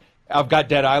was like, I've got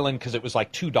Dead Island because it was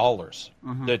like $2.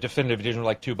 Mm-hmm. The definitive edition was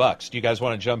like $2. Do you guys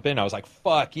want to jump in? I was like,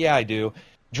 fuck, yeah, I do.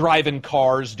 Driving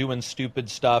cars, doing stupid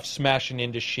stuff, smashing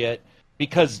into shit.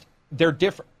 Because they're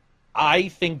different. I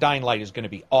think Dying Light is going to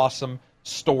be awesome.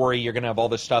 Story, you're going to have all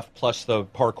this stuff, plus the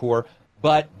parkour.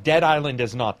 But Dead Island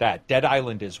is not that. Dead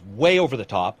Island is way over the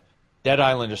top. Dead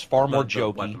Island is far more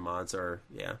jokey. The weapon mods are,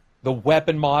 yeah. The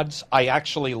weapon mods, I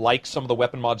actually like some of the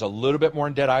weapon mods a little bit more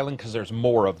in Dead Island because there's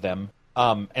more of them.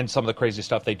 And some of the crazy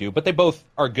stuff they do. But they both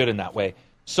are good in that way.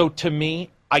 So to me,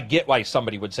 I get why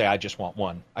somebody would say, I just want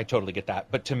one. I totally get that.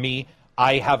 But to me,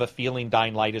 I have a feeling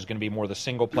Dying Light is going to be more the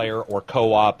single-player or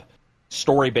co-op,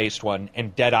 story-based one.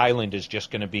 And Dead Island is just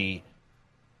going to be,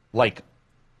 like,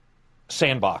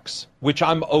 sandbox, which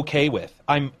I'm okay with.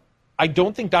 I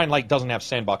don't think Dying Light doesn't have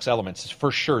sandbox elements. It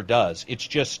for sure does. It's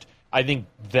just, I think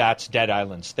that's Dead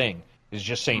Island's thing. Is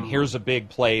just saying, here's a big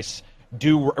place...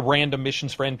 Do random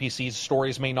missions for NPCs.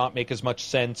 Stories may not make as much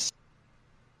sense.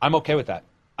 I'm okay with that.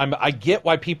 I do get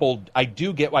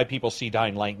why people see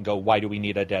Dying Light and go, why do we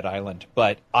need a Dead Island?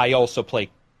 But I also play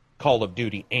Call of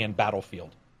Duty and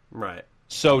Battlefield. Right.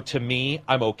 So to me,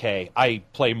 I'm okay. I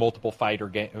play multiple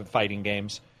fighting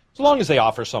games as long as they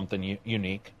offer something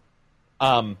unique.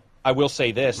 I will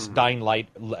say this: Dying Light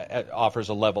offers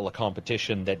a level of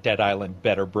competition that Dead Island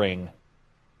better bring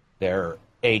their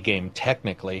A game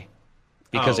technically.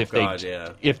 Because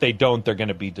if they don't, they're going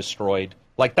to be destroyed.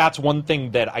 Like, that's one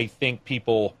thing that I think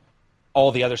people,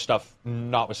 all the other stuff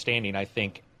notwithstanding, I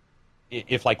think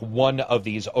if, like, one of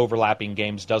these overlapping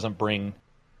games doesn't bring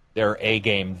their A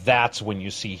game, that's when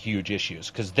you see huge issues.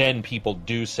 Because then people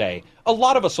do say, a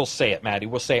lot of us will say it, Maddie,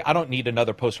 we'll say, I don't need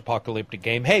another post-apocalyptic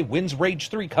game. Hey, when's Rage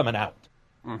 3 coming out?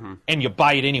 Mm-hmm. And you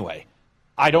buy it anyway.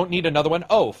 I don't need another one.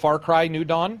 Oh, Far Cry New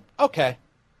Dawn? Okay.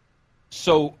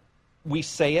 So we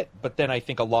say it, but then I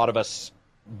think a lot of us,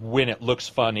 when it looks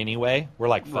fun anyway, we're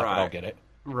like, fuck it, I'll get it.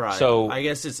 Right. So I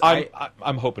guess it's...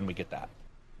 I'm hoping we get that.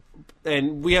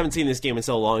 And we haven't seen this game in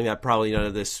so long that probably none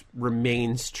of this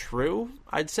remains true,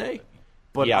 I'd say.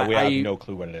 But yeah, we have no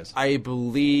clue what it is. I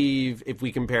believe if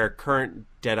we compare current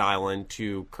Dead Island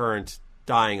to current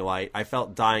Dying Light, I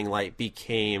felt Dying Light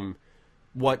became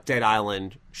what Dead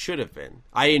Island should have been.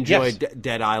 I enjoyed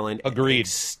Dead Island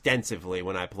extensively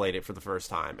when I played it for the first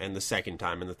time, and the second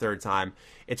time, and the third time.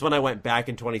 It's when I went back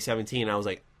in 2017, I was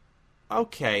like,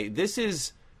 okay, this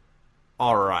is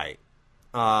all right.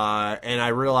 And I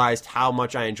realized how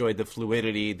much I enjoyed the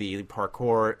fluidity, the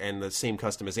parkour, and the same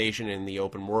customization in the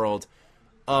open world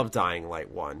of Dying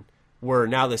Light 1, where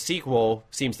now the sequel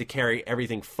seems to carry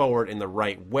everything forward in the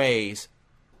right ways,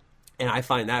 and I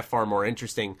find that far more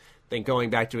interesting than going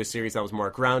back to a series that was more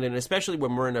grounded, and especially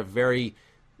when we're in a very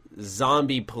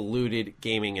zombie-polluted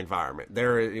gaming environment.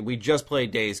 We just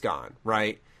played Days Gone,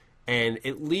 right? And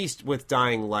at least with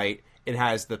Dying Light, it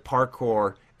has the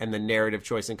parkour and the narrative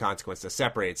choice and consequence to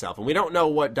separate itself. And we don't know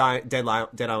what Dead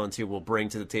Island 2 will bring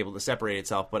to the table to separate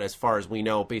itself, but as far as we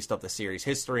know, based off the series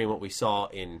history and what we saw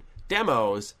in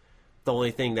demos, the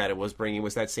only thing that it was bringing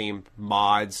was that same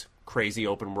mods, crazy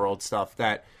open world stuff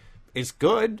that is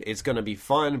good. It's going to be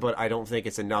fun, but I don't think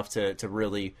it's enough to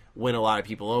really win a lot of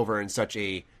people over in such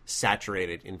a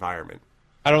saturated environment.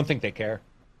 I don't think they care.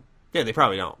 Yeah, they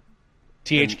probably don't.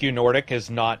 THQ Nordic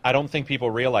is not... I don't think people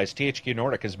realize THQ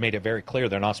Nordic has made it very clear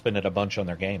they're not spending a bunch on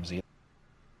their games either.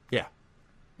 Yeah.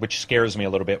 Which scares me a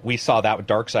little bit. We saw that with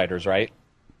Darksiders, right?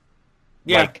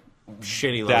 Yeah. Like,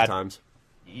 shitty low times.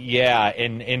 Yeah,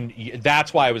 and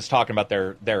that's why I was talking about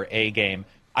their A game.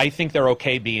 I think they're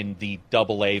okay being the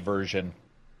AA version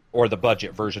or the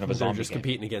budget version of a zombie game. They're just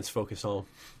competing against Focus Home.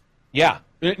 Yeah,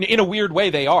 in a weird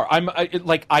way they are.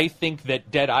 I think that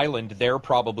Dead Island,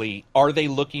 are they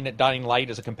looking at Dying Light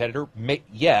as a competitor?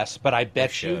 Yes, but I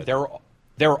bet you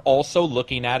they're also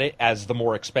looking at it as the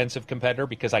more expensive competitor,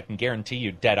 because I can guarantee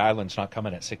you Dead Island's not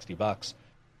coming at $60.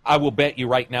 I will bet you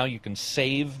right now you can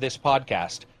save this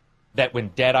podcast that when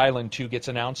Dead Island 2 gets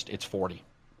announced, it's 40.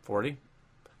 40?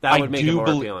 That would make it more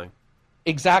appealing.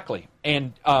 Exactly.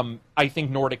 And I think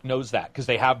Nordic knows that because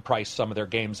they have priced some of their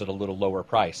games at a little lower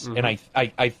price. Mm-hmm.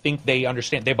 And I think they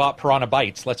understand. They bought Piranha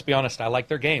Bytes. Let's be honest, I like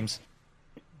their games.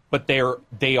 But they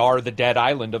are the Dead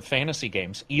Island of fantasy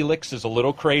games. Elix is a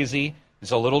little crazy.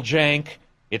 It's a little jank.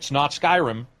 It's not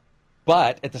Skyrim.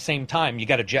 But at the same time, you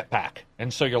got a jetpack.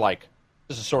 And so you're like,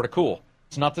 this is sort of cool.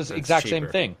 It's not the exact same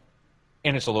thing.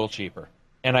 And it's a little cheaper.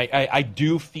 And I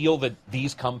do feel that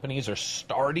these companies are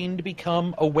starting to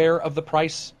become aware of the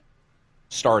price.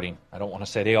 Starting. I don't want to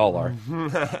say they all are.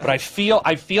 But I feel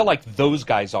like those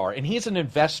guys are. And he's an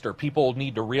investor. People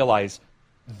need to realize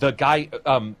the guy,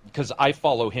 because I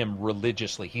follow him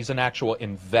religiously. He's an actual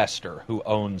investor who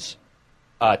owns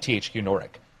THQ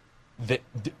Nordic.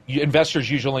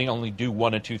 Investors usually only do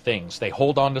one of two things. They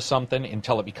hold on to something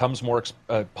until it becomes more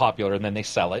popular, and then they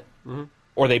sell it. Mm-hmm.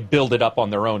 Or they build it up on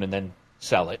their own and then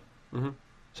sell it. Mm-hmm.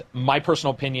 So my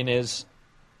personal opinion is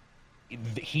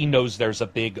he knows there's a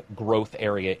big growth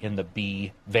area in the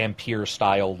B vampire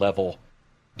style level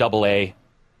AA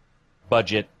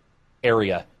budget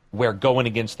area where going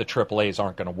against the AAAs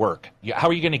aren't going to work. How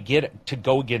are you going to get to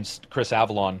go against Chris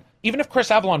Avellone? Even if Chris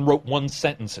Avellone wrote one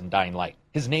sentence in Dying Light,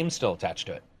 his name's still attached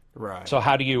to it. Right. So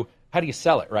how do you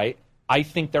sell it, right? I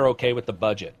think they're okay with the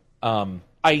budget. I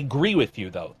agree with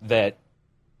you though that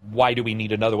why do we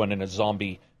need another one in a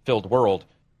zombie-filled world?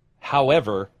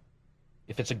 However,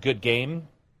 if it's a good game,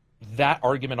 that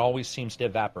argument always seems to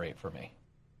evaporate for me.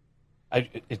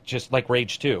 It's just like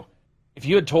Rage 2. If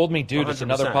you had told me, dude, it's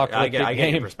another apocalyptic game, I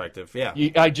get your perspective, yeah.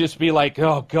 I'd just be like,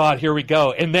 oh, God, here we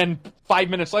go. And then 5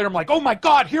 minutes later, I'm like, oh, my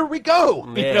God, here we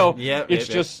go. Yeah, it's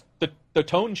just the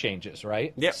tone changes,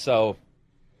 right? Yeah. So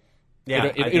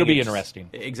yeah, it'll be interesting.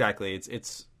 Exactly.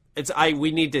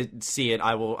 We need to see it.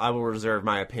 I will reserve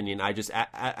my opinion. I just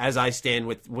as I stand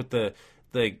with the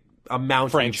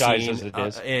amount franchise we've seen,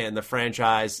 as it is, and the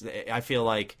franchise, I feel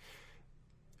like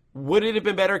would it have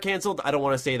been better canceled? I don't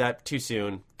want to say that too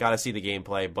soon. Got to see the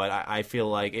gameplay, but I feel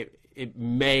like it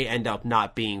may end up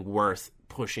not being worth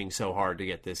pushing so hard to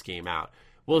get this game out.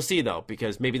 We'll see, though,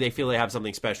 because maybe they feel they have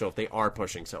something special if they are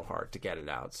pushing so hard to get it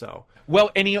out. So, well,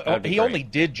 and he great. only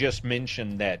did just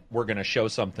mention that we're going to show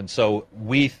something. So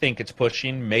we think it's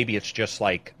pushing. Maybe it's just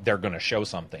like they're going to show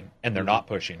something, and they're not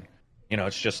pushing.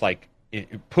 It's just like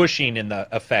pushing in the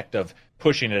effect of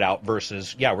pushing it out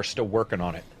versus, yeah, we're still working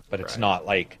on it. But it's not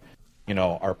like,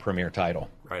 our premier title.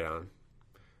 Right on.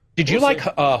 Did you like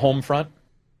Homefront,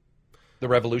 the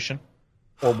Revolution?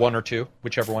 Or 1 or 2,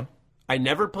 whichever one? I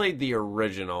never played the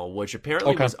original, which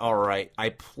apparently was all right. I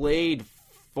played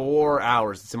 4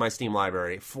 hours. It's in my Steam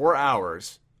library. 4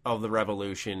 hours of the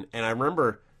Revolution, and I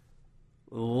remember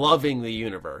loving the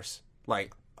universe.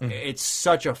 Like, it's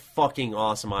such a fucking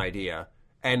awesome idea,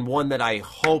 and one that I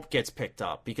hope gets picked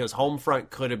up, because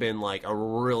Homefront could have been, like, a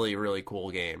really, really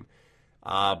cool game.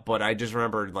 But I just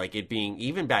remember, like, it being,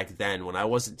 even back then, when I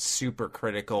wasn't super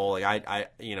critical, like,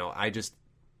 I just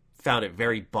found it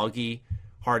very buggy,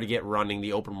 hard to get running.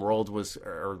 The open world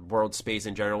or world space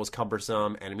in general was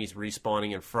cumbersome. Enemies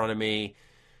respawning in front of me.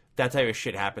 That type of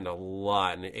shit happened a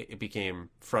lot, and it became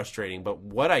frustrating. But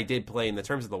what I did play in the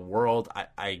terms of the world,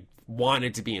 I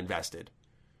wanted to be invested.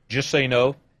 Just so you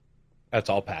know, that's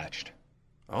all patched.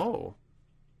 Oh.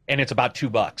 And it's about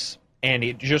 $2. And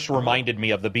it just reminded me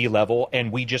of the B level,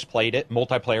 and we just played it.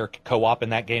 Multiplayer co-op in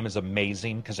that game is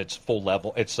amazing because it's full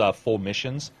level. It's full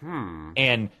missions.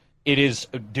 And it is,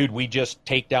 dude, we just,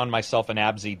 Takedown, myself, and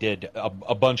Abzy did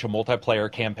a bunch of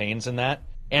multiplayer campaigns in that.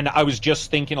 And I was just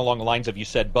thinking along the lines of, you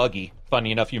said buggy.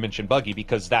 Funny enough, you mentioned buggy,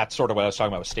 because that's sort of what I was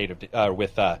talking about with State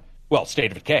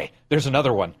of Decay. There's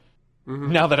another one.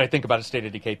 Now that I think about it, State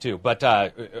of Decay too. But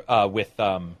with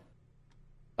not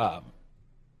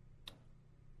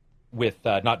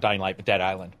Dying Light, but Dead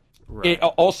Island. Right. It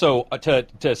also,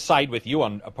 to side with you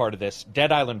on a part of this,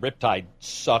 Dead Island Riptide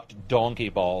sucked donkey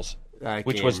balls,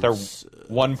 which was their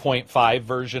 1.5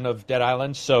 version of Dead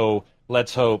Island. So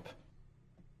let's hope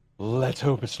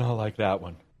it's not like that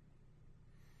one.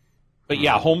 But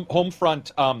yeah,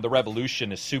 Homefront, the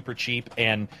Revolution is super cheap,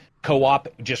 and co-op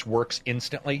just works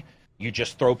instantly. You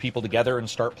just throw people together and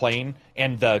start playing,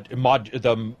 and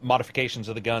the modifications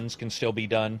of the guns can still be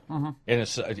done, and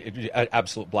it's an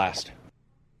absolute blast.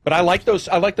 But I like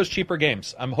those cheaper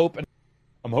games. I'm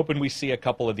hoping we see a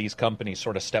couple of these companies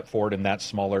sort of step forward in that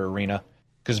smaller arena,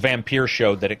 because Vampire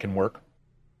showed that it can work.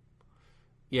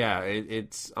 Yeah,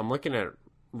 it's. I'm looking at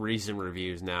recent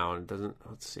reviews now, and it doesn't.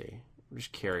 Let's see. I'm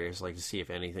just curious, like, to see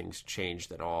if anything's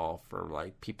changed at all from,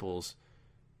 like, people's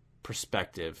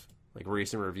perspective. Like,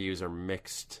 recent reviews are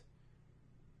mixed.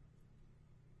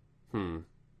 It's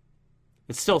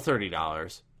still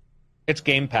 $30. It's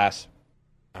Game Pass.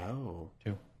 Oh.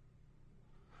 Too.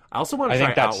 I also want to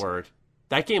try Outward.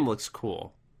 That game looks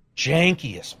cool.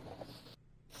 Janky as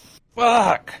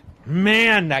fuck.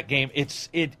 Man, that game, it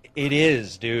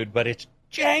is, dude, but it's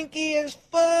janky as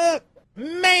fuck.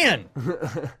 Man.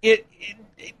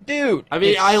 Dude, I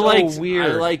mean, I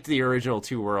liked the original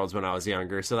Two Worlds when I was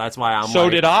younger, so that's why So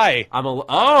did I. I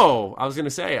was gonna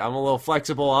say I'm a little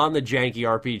flexible on the janky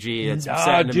RPG that's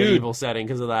set in a medieval setting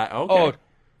because of that. Okay. Oh,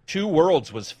 Two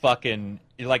Worlds was fucking,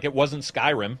 like, it wasn't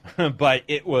Skyrim, but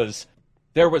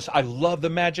I love the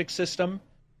magic system.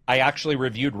 I actually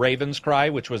reviewed Raven's Cry,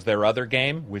 which was their other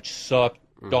game, which sucked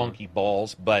donkey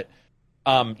balls, but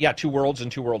yeah, Two Worlds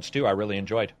and Two Worlds 2 I really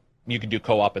enjoyed. You can do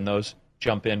co-op in those.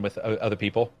 Jump in with other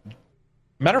people.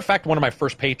 Matter of fact, one of my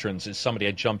first patrons is somebody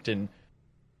I jumped in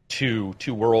to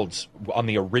Two Worlds on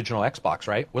the original Xbox,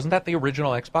 right? Wasn't that the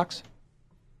original Xbox?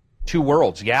 Two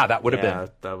Worlds, yeah, that would have been.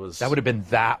 That would have been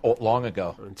that long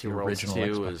ago. And Two Worlds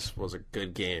 2 was a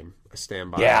good game. I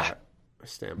stand by yeah. that. I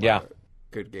stand by it.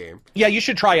 Good game. Yeah, you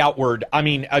should try Outward. I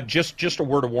mean, just a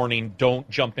word of warning: don't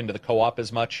jump into the co-op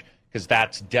as much, because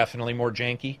that's definitely more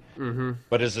janky. Mm-hmm.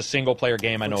 But as a single-player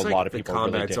game, I know a lot of people are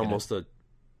really digging it. The combat's almost a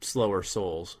slower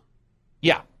Souls.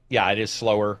 Yeah, it is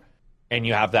slower, and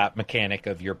you have that mechanic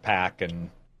of your pack and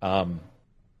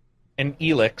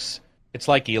Elix. It's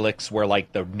like Elix, where,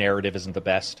 like, the narrative isn't the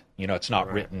best. It's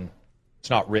not written. It's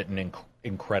not written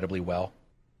incredibly well.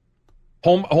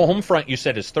 Homefront, you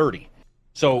said, is $30.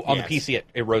 So on the PC,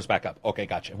 it rose back up. Okay,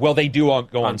 gotcha. Well, they do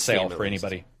go on sale for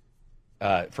anybody.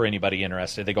 For anybody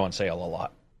interested, they go on sale a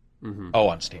lot. Mm-hmm. Oh,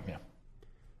 on Steam, yeah.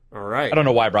 All right. I don't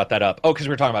know why I brought that up. Oh, because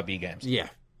we were talking about B games. Yeah.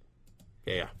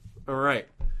 All right.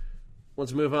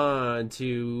 Let's move on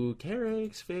to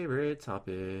Carrick's favorite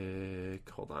topic.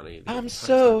 Hold on. I'm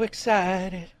so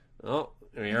excited. Oh,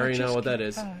 we already know what that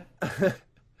is.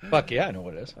 Fuck yeah, I know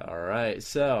what it is. All right,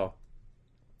 so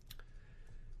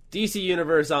DC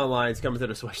Universe Online is coming to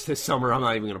the Switch this summer. I'm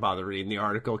not even going to bother reading the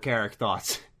article. Carrick,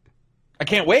 thoughts? I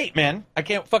can't wait, man. I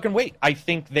can't fucking wait. I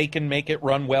think they can make it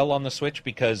run well on the Switch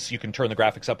because you can turn the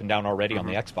graphics up and down already on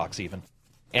the Xbox even.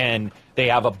 And they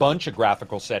have a bunch of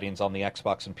graphical settings on the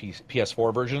Xbox and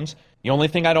PS4 versions. The only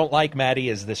thing I don't like, Maddie,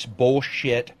 is this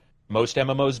bullshit. Most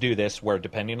MMOs do this, where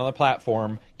depending on the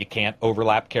platform, you can't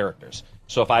overlap characters.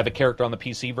 So if I have a character on the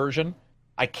PC version,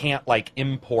 I can't, like,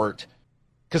 import...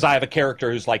 Because I have a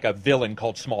character who's like a villain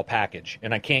called Small Package,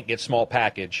 and I can't get Small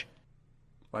Package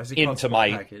into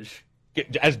my... Package?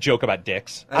 As a joke about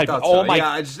dicks. All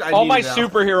my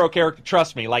superhero character,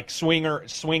 trust me, like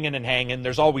swinging and hanging,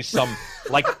 there's always some,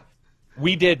 like,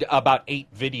 we did about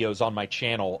 8 videos on my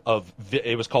channel of,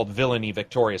 it was called Villainy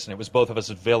Victorious, and it was both of us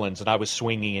as villains, and I was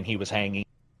swinging and he was hanging.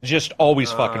 Just always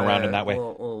fucking around in that way.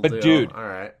 But dude, all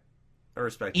right. I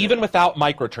respect even that. without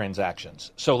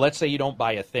microtransactions, so let's say you don't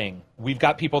buy a thing. We've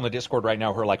got people in the Discord right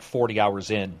now who are like 40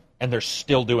 hours in, and they're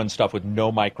still doing stuff with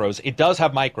no micros. It does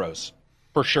have micros.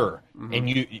 For sure,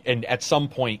 and at some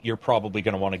point you're probably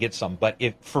going to want to get some. But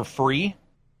if for free,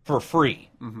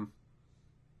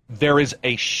 there is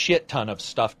a shit ton of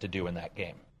stuff to do in that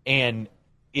game, and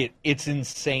it's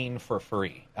insane for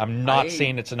free. I'm not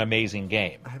saying it's an amazing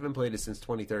game. I haven't played it since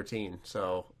 2013,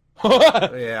 so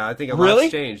yeah, I think a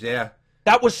lot's changed. Yeah,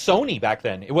 that was Sony back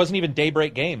then. It wasn't even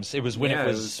Daybreak Games. It was when it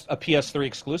was a PS3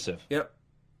 exclusive. Yep.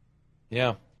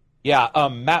 Yeah. Yeah,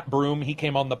 Matt Broom, he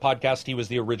came on the podcast. He was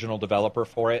the original developer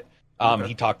for it.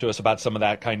 He talked to us about some of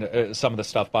that kind of some of the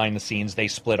stuff behind the scenes. They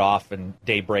split off, and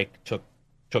Daybreak took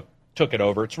it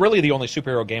over. It's really the only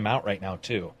superhero game out right now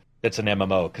too that's an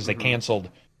MMO because they canceled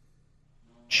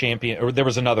Champion. Or there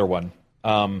was another one,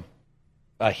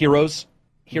 Heroes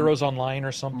Online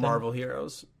or something. Marvel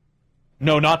Heroes.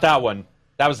 No, not that one.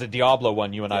 That was the Diablo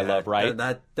one you and I love, right?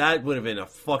 That would have been a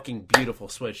fucking beautiful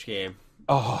Switch game.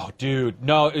 Oh, dude.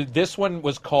 No, this one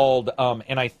was called,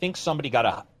 and I think somebody got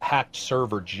a hacked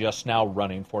server just now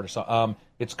running for it. So,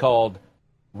 it's called,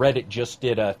 Reddit just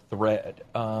did a thread.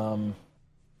 A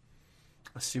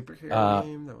superhero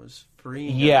game that was free?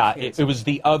 Yeah, it was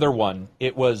the other one.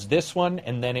 It was this one,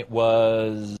 and then it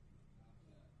was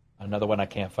another one I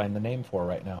can't find the name for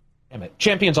right now. Damn it.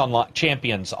 Champions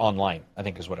Online, I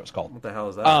think is what it was called. What the hell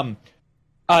is that?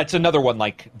 It's another one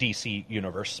like DC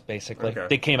Universe, basically. Okay.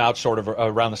 They came out sort of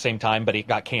around the same time, but it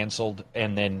got canceled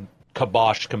and then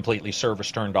kiboshed completely,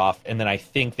 servers turned off, and then I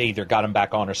think they either got them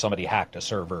back on or somebody hacked a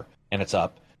server, and it's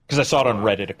up. Because I saw it on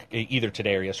Reddit either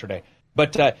today or yesterday.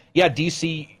 But, yeah,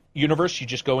 DC Universe, you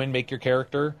just go in, make your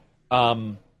character.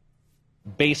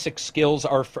 Basic skills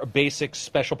are basic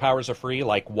special powers are free,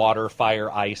 like water, fire,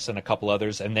 ice, and a couple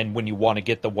others. And then when you want to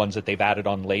get the ones that they've added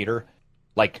on later,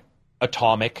 like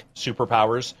atomic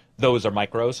superpowers, those are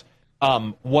micros.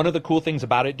 One of the cool things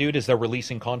about it, dude, is they're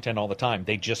releasing content all the time.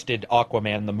 They just did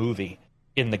Aquaman the movie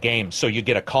in the game, so you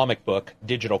get a comic book,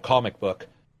 digital comic book,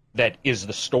 that is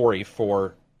the story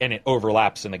for, and it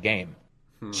overlaps in the game.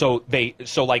 So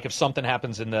like if something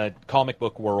happens in the comic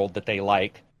book world that they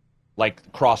like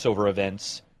crossover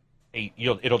events,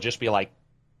 it'll just be like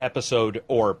episode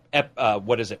or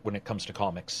what is it when it comes to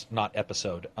comics? Not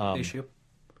episode.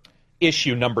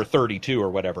 Issue number 32 or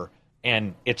whatever,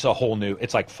 and it's a whole new.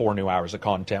 It's like 4 new hours of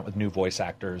content with new voice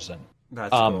actors, and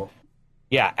that's cool.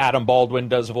 Yeah, Adam Baldwin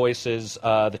does voices.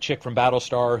 The chick from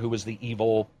Battlestar, who was the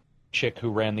evil chick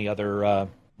who ran the other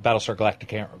Battlestar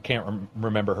Galactica, can't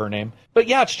remember her name, but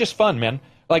yeah, it's just fun, man.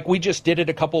 Like we just did it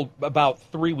about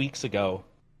 3 weeks ago,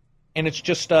 and it's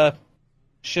just a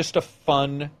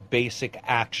fun basic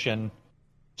action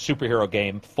superhero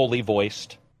game, fully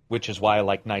voiced. Which is why I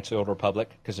like Knights of the Old Republic,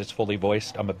 because it's fully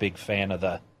voiced. I'm a big fan of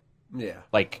that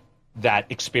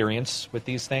experience with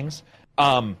these things.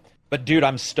 But dude,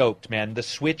 I'm stoked, man. The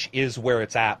Switch is where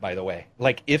it's at, by the way.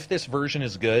 Like, if this version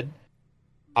is good,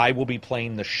 I will be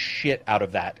playing the shit out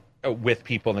of that with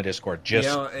people in the Discord.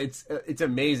 It's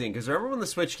amazing, because remember when the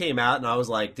Switch came out, and I was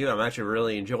like, dude, I'm actually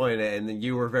really enjoying it, and then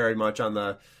you were very much on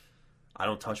the, I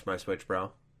don't touch my Switch,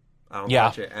 bro. I don't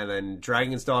touch it. And then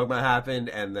Dragon's Dogma happened,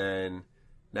 and then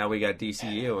now we got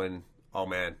DCU, and oh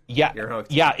man, you're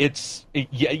hooked. Yeah, because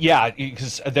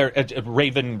they're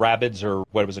Raven Rabbids, or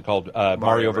what was it called?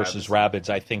 Mario vs. Rabbids,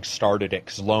 I think started it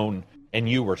because Lone and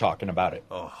you were talking about it.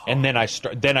 Oh. And then I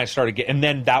started getting, and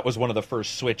then that was one of the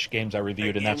first Switch games I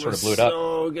reviewed, and that sort of blew it up.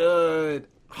 So good.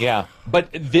 Yeah, but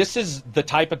this is the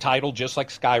type of title, just like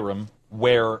Skyrim,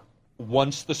 where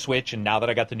once the Switch, and now that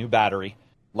I got the new battery,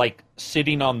 like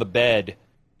sitting on the bed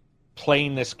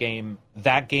playing this game,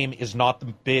 that game is not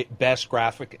the best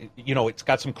graphic. You know, it's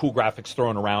got some cool graphics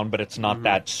thrown around, but it's not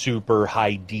that super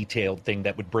high detailed thing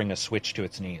that would bring a Switch to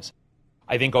its knees.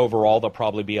 I think overall they'll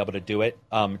probably be able to do it.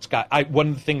 It's got one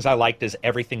of the things I liked is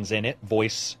everything's in it.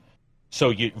 Voice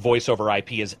So voice over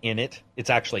IP is in it. It's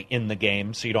actually in the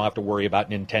game, so you don't have to worry about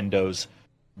Nintendo's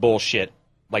bullshit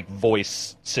like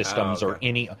voice systems or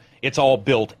any. It's all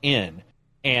built in.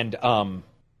 And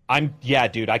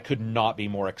dude, I could not be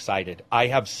more excited. I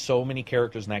have so many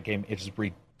characters in that game. It's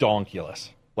redonkulous.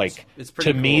 Like, it's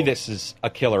to cool. me, this is a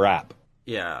killer app.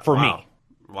 Yeah. For me.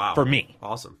 Wow. For me.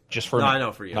 Awesome. Just for no, me. I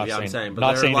know for you. I'm saying. But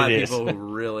not there are a lot of it is. people who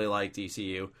really like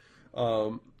DCU.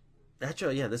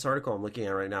 Actually, this article I'm looking at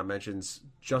right now mentions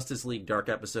Justice League Dark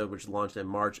Episode, which launched in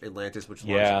March, Atlantis, which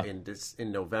launched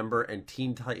in November, and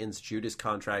Teen Titans Judas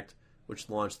Contract, which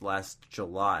launched last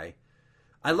July.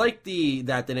 I like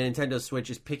that the Nintendo Switch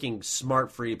is picking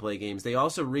smart free-to-play games. They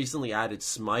also recently added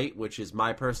Smite, which is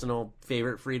my personal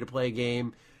favorite free-to-play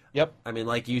game. Yep. I mean,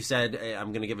 like you said,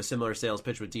 I'm going to give a similar sales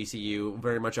pitch with DCU.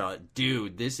 Very much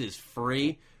dude, this is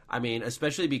free. I mean,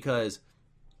 especially because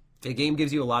the game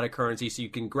gives you a lot of currency, so you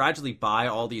can gradually buy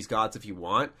all these gods if you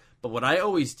want. But what I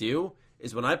always do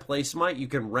is when I play Smite, you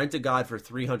can rent a god for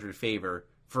 300 favor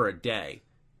for a day.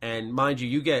 And mind you,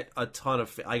 you get a ton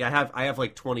of... Like I have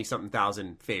like 20-something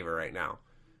thousand favor right now.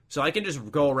 So I can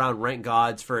just go around, rent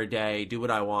gods for a day, do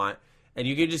what I want. And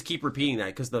you can just keep repeating that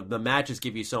because the matches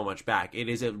give you so much back. It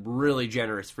is a really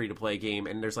generous free-to-play game.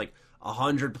 And there's like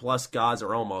 100-plus gods,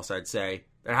 or almost, I'd say.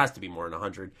 There has to be more than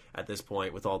 100 at this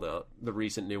point with all the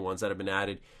recent new ones that have been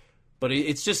added. But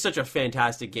it's just such a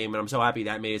fantastic game, and I'm so happy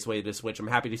that made its way to the Switch. I'm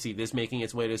happy to see this making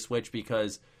its way to the Switch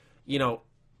because,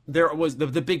 there was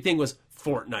the big thing was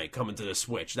Fortnite coming to the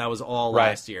Switch. That was all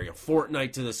last year.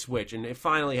 Fortnite to the Switch, and it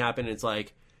finally happened. It's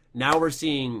like now we're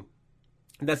seeing.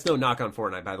 That's no knock on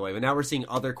Fortnite, by the way, but now we're seeing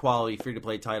other quality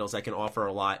free-to-play titles that can offer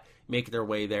a lot, make their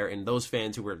way there, and those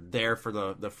fans who were there for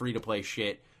the free-to-play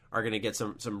shit are going to get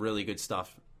some really good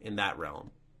stuff in that realm.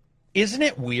 Isn't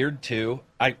it weird, too?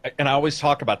 I always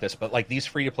talk about this, but like these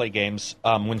free-to-play games,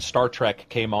 when Star Trek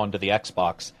came onto the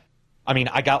Xbox, I mean,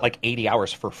 I got like 80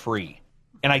 hours for free.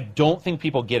 And I don't think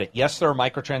people get it. Yes, there are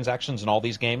microtransactions in all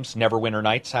these games. Neverwinter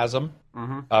Nights has them,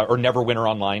 or Neverwinter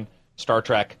Online, Star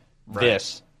Trek,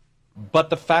 this. But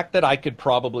the fact that I could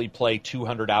probably play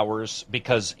 200 hours,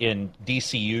 because in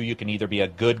DCU you can either be a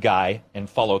good guy and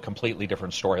follow a completely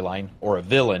different storyline, or a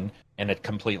villain and a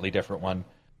completely different one.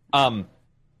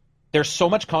 There's so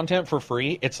much content for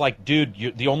free. It's like,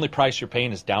 dude, the only price you're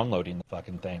paying is downloading the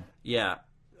fucking thing. Yeah.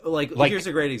 Like here's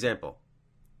a great example.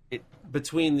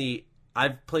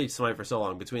 I've played Smite for so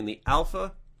long. Between the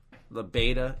alpha, the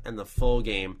beta, and the full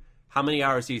game, how many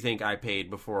hours do you think I paid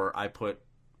before I put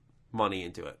money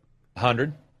into it?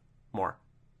 100? More.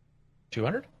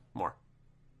 200? More.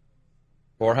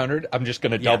 400? I'm just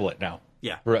going to double it now.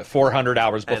 Yeah. We're at 400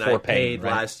 hours before and I paying. Paid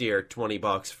last year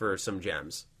 $20 for some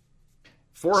gems.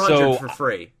 400 for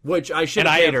free, which I should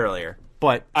have paid earlier.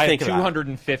 But I had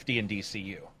 250 in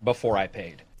DCU before I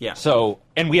paid. Yeah. So,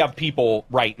 and we have people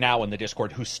right now in the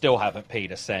Discord who still haven't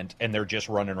paid a cent, and they're just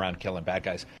running around killing bad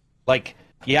guys. Like,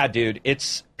 yeah, dude,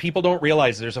 people don't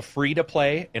realize there's a free to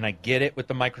play, and I get it with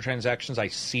the microtransactions. I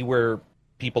see where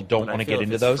people don't want to get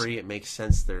into those. Free, it makes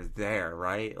sense they're there,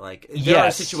 right? Like there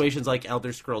are situations like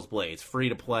Elder Scrolls Blades, free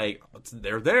to play.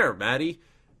 They're there, Maddie,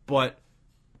 but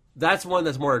that's one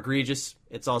that's more egregious.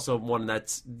 It's also one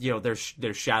that's there's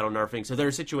shadow nerfing. So there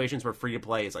are situations where free to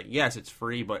play is like, yes, it's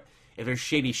free, but if there's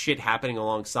shady shit happening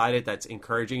alongside it that's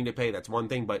encouraging to pay, that's one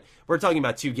thing. But we're talking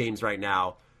about two games right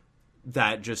now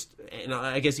that just, and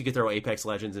I guess you could throw Apex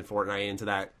Legends and Fortnite into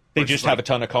that. They just have a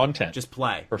ton of content. Just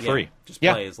play. For free. Just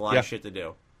play. There's a lot of shit to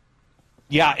do.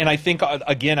 Yeah, and I think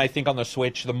on the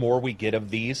Switch, the more we get of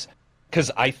these,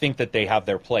 because I think that they have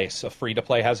their place. A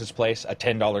free-to-play has its place. A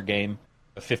 $10 game,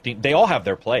 a $15, they all have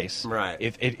their place. Right.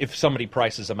 If somebody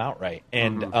prices them out right.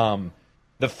 And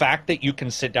the fact that you can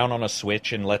sit down on a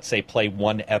Switch and, let's say, play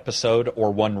one episode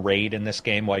or one raid in this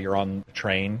game while you're on the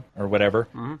train or whatever,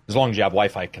 as long as you have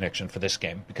Wi-Fi connection for this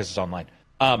game, because it's online.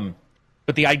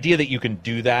 But the idea that you can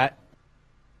do that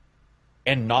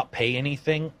and not pay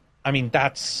anything, I mean,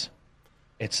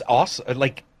 it's awesome.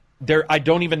 Like, I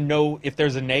don't even know if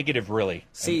there's a negative, really.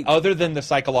 See, other than the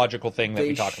psychological thing that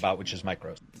we talk about, which is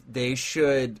micros. They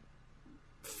should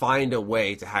find a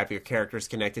way to have your characters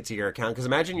connected to your account. Because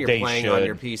imagine you're playing on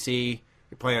your PC,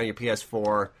 you're playing on your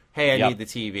PS4. Hey, I need the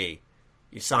TV.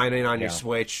 You sign in on your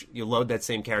Switch, you load that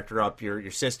same character up, your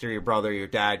sister, your brother, your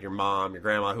dad, your mom, your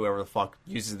grandma, whoever the fuck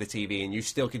uses the TV, and you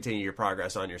still continue your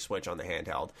progress on your Switch on the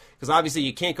handheld. Because obviously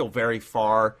you can't go very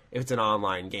far if it's an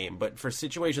online game, but for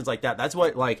situations like that, that's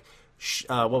what, like,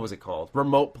 what was it called?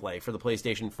 Remote Play for the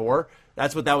PlayStation 4.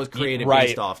 That's what that was created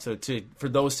based off. So for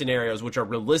those scenarios, which are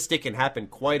realistic and happen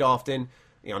quite often,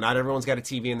 Not everyone's got a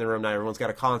TV in their room. Not everyone's got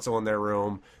a console in their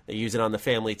room. They use it on the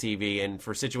family TV. And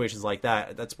for situations like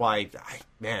that, that's why,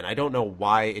 I don't know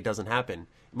why it doesn't happen.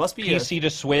 It must be PC to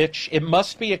Switch. It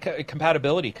must be a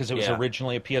compatibility because it was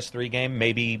originally a PS3 game.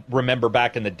 Maybe remember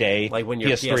back in the day, like when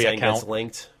your PS3 PSN account gets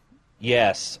linked.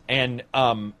 Yes, and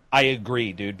I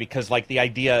agree, dude. Because like the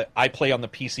idea, I play on the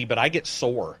PC, but I get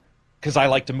sore because I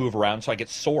like to move around, so I get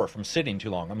sore from sitting too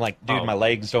long. I'm like, dude, my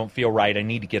legs don't feel right. I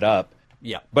need to get up.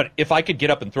 Yeah. But if I could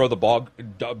get up and throw the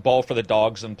ball for the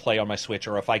dogs and play on my Switch,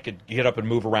 or if I could get up and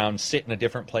move around, sit in a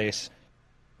different place.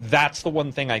 That's the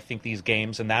one thing I think these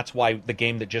games, and that's why the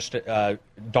game that just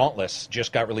Dauntless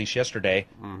just got released yesterday,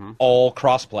 all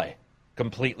crossplay,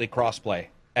 completely crossplay,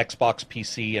 Xbox,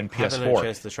 PC, and PS4. I haven't had a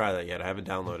chance to try that yet. I haven't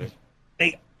downloaded.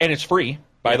 And it's free,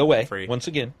 by the way. Free. Once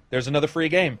again, there's another free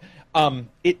game.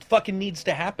 It fucking needs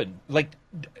to happen. Like,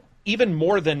 even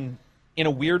more than, in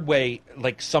a weird way,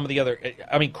 like some of the other.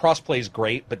 I mean, crossplay is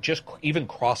great, but just even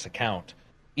cross account.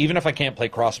 Even if I can't play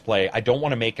crossplay, I don't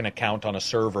want to make an account on a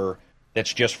server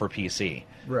that's just for PC.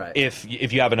 Right. If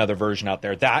you have another version out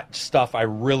there. That stuff I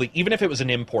really, even if it was an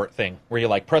import thing, where you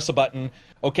like press a button,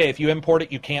 okay, if you import it,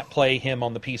 you can't play him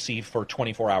on the PC for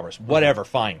 24 hours. Whatever,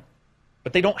 fine.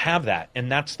 But they don't have that,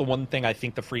 and that's the one thing I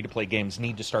think the free-to-play games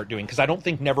need to start doing, because I don't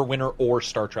think Neverwinter or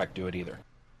Star Trek do it either.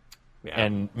 Yeah.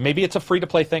 And maybe it's a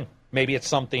free-to-play thing. Maybe it's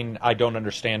something I don't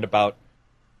understand about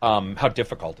how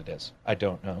difficult it is. I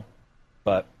don't know.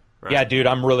 But... right. Yeah, dude,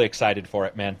 I'm really excited for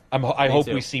it, man. I hope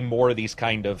we see more of these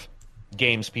kind of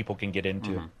games people can get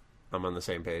into. I'm on the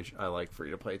same page. I like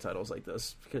free-to-play titles like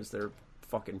this because they're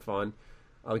fucking fun.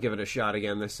 I'll give it a shot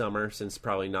again this summer since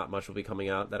probably not much will be coming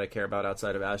out that I care about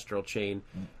outside of Astral Chain.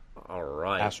 All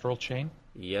right. Astral Chain?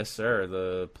 Yes, sir.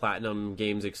 The Platinum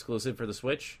Games exclusive for the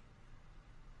Switch.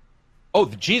 Oh,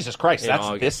 Jesus Christ. That's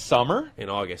August. This summer? In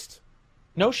August.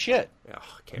 No shit.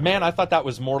 Man, I thought that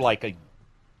was more like a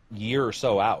year or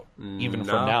so out, even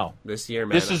from now. This year,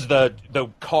 man. This is the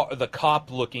cop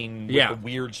looking with the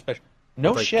weird special.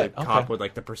 No like shit. The cop with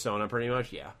like the persona, pretty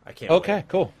much. Yeah, I can't. Okay,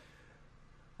 cool.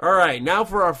 All right, now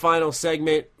for our final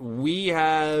segment, we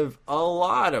have a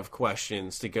lot of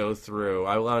questions to go through.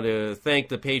 I want to thank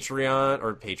the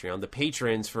the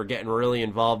patrons for getting really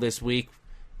involved this week.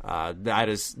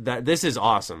 This is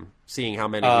awesome, seeing how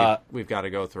many we've got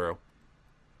to go through.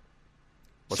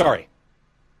 Sorry.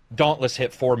 Dauntless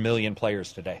hit 4 million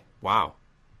players today. Wow.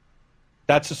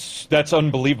 That's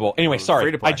unbelievable. Anyway,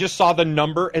 sorry. I just saw the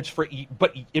number. It's free,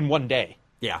 but in one day.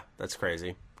 Yeah, that's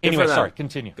crazy. Anyway, sorry,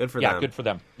 continue. Good for them. Yeah, good for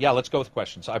them. Yeah, let's go with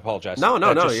questions. I apologize. No,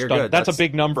 you're good. That's a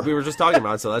big number. We were just talking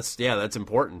about it, so that's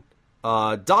important.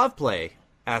 Dovplay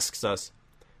asks us,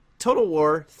 Total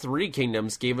War 3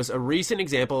 Kingdoms gave us a recent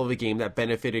example of a game that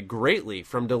benefited greatly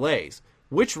from delays.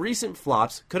 Which recent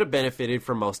flops could have benefited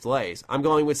from most delays? I'm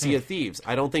going with Sea of Thieves.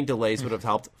 I don't think delays would have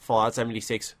helped Fallout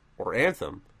 76 or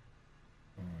Anthem.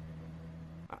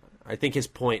 I think his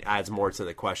point adds more to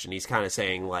the question. He's kind of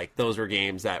saying, like, those were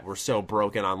games that were so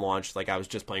broken on launch. Like, I was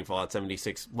just playing Fallout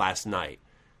 76 last night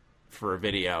for a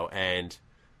video, and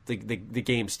the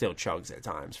game still chugs at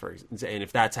times. And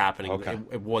if that's happening,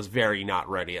 it was very not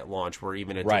ready at launch, where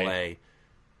even a delay,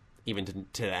 even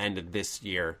to the end of this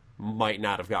year, might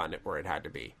not have gotten it where it had to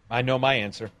be. I know my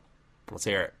answer. Let's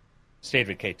hear it. State of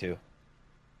Decay 2.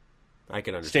 I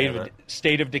can understand that.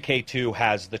 State of Decay 2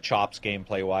 has the chops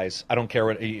gameplay-wise. I don't care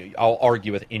what... I'll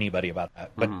argue with anybody about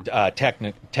that. But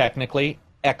technically,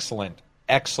 excellent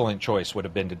choice would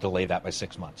have been to delay that by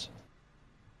 6 months.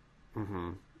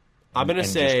 Mm-hmm. I'm going to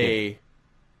say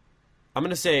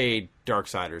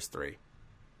Darksiders 3.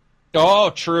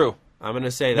 Oh, true. I'm going to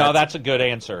say that. No, that's a good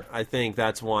answer. I think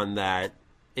that's one that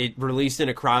it released in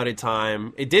a crowded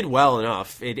time. It did well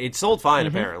enough. It sold fine,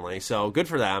 apparently, so good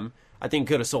for them. I think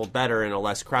could have sold better in a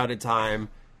less crowded time,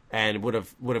 and would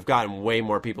have gotten way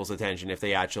more people's attention if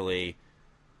they actually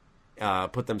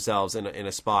put themselves in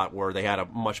a spot where they had a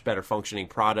much better functioning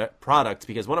product.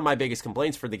 Because one of my biggest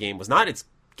complaints for the game was not its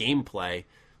gameplay,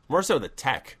 more so the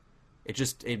tech.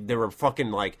 They were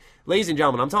fucking like, ladies and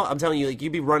gentlemen, I'm telling you, like,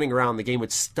 you'd be running around, the game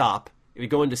would stop, it would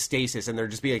go into stasis, and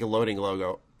there'd just be like a loading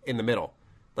logo in the middle.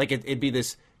 Like it'd be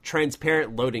this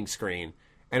transparent loading screen,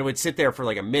 and it would sit there for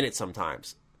like a minute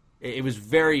sometimes. It was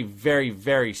very, very,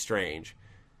 very strange.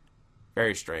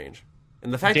 Very strange.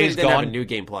 And the fact that it didn't have a New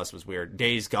Game Plus was weird.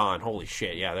 Days Gone, holy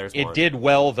shit, yeah, there's one. It did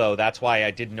well, though. That's why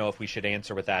I didn't know if we should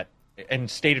answer with that.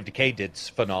 And State of Decay did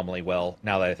phenomenally well,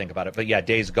 now that I think about it. But yeah,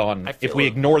 Days Gone, if we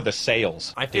ignore the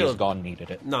sales, Days Gone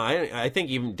needed it. No, I think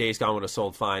even Days Gone would have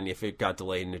sold fine if it got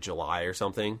delayed into July or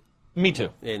something. Me too.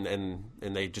 And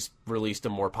they just released a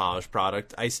more polished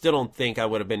product. I still don't think I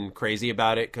would have been crazy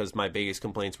about it because my biggest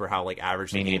complaints were how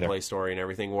average the gameplay story and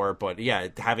everything were. But yeah,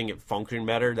 having it function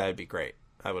better, that'd be great.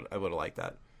 I would have liked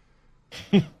that.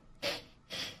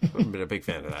 I've been a big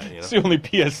fan of that. It's the only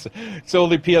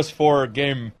PS4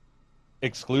 game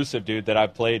exclusive, dude, that I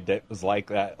played that was like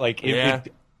that. Pretty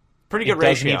good ratio.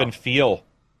 It doesn't even feel.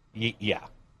 Yeah.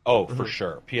 Oh, for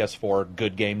sure. PS4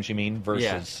 good games, you mean,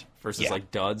 versus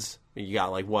duds. You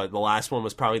got the last one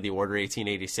was probably the Order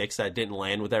 1886 that didn't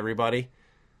land with everybody,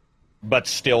 but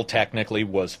still technically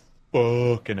was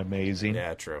fucking amazing.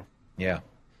 Yeah, true. Yeah,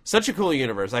 such a cool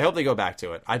universe. I hope they go back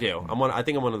to it. I do. I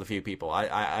think I'm one of the few people.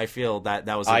 I feel that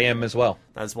was. I am as well.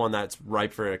 That's one that's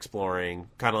ripe for exploring,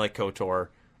 kind of like KOTOR,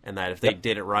 and that if they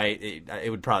did it right, it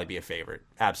would probably be a favorite.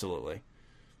 Absolutely.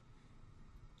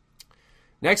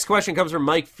 Next question comes from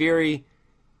Mike Fury.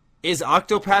 Is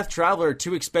Octopath Traveler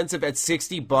too expensive at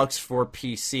 $60 for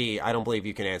PC? I don't believe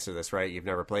you can answer this, right? You've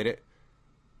never played it?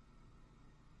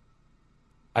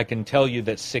 I can tell you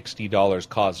that $60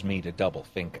 caused me to double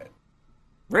think it.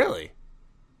 Really?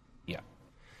 Yeah.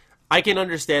 I can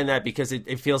understand that because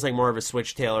it feels like more of a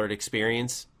Switch-tailored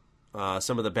experience.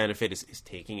 Some of the benefit is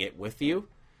taking it with you.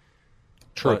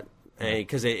 True.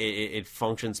 Because it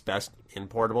functions best in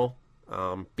portable.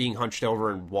 Being hunched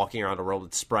over and walking around a world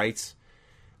with sprites.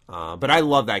 But I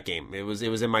love that game. It was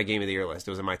in my Game of the Year list.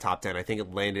 It was in my top 10. I think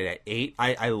it landed at 8.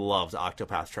 I loved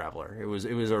Octopath Traveler. It was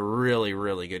a really,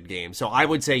 really good game. So I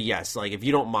would say yes. If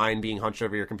you don't mind being hunched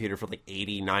over your computer for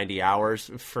 80, 90 hours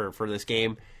for this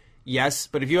game, yes.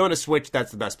 But if you own a Switch,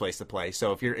 that's the best place to play.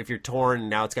 So if you're torn and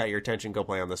now it's got your attention, go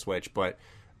play on the Switch. But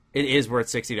it is worth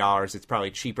 $60. It's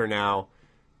probably cheaper now.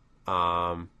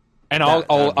 I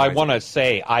want to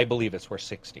say I believe it's worth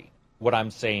 $60. What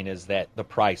I'm saying is that the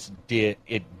price did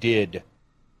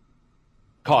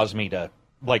cause me to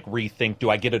rethink.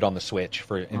 Do I get it on the Switch,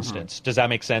 for instance? Does that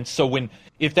make sense? So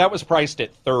if that was priced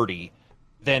at $30,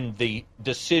 then the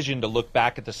decision to look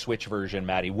back at the Switch version,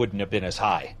 Maddie, wouldn't have been as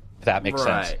high. If that makes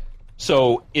sense.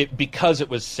 So because it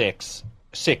was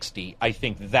 $60, I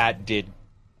think that did.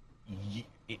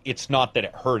 It's not that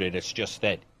it hurt it. It's just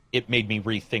that it made me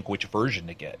rethink which version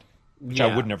to get, which I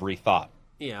wouldn't have rethought.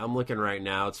 Yeah, I'm looking right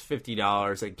now. It's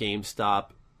 $50 at GameStop,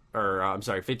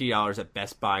 $50 at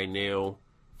Best Buy new,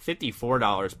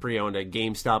 $54 pre-owned at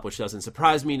GameStop, which doesn't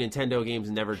surprise me. Nintendo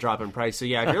games never drop in price. So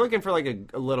yeah, if you're looking for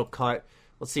a little cut,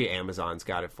 let's see what Amazon's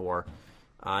got it for.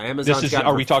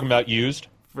 Are we talking about used?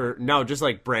 No, just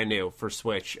brand new for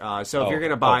Switch. So if you're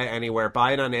gonna buy it anywhere,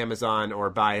 buy it on Amazon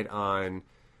or buy it on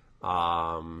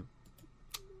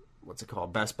what's it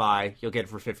called, Best Buy. You'll get it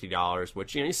for $50,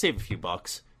 which you save a few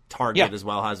bucks. Target as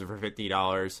well has it for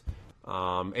 $50.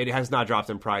 It has not dropped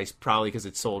in price, probably because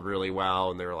it sold really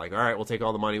well, and they were like, all right, we'll take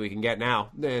all the money we can get now.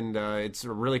 And it's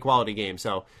a really quality game.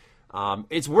 So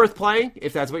it's worth playing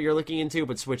if that's what you're looking into,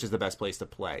 but Switch is the best place to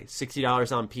play.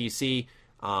 $60 on PC.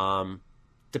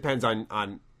 Depends on,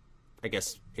 I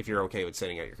guess, if you're okay with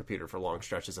sitting at your computer for long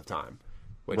stretches of time,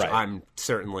 which I'm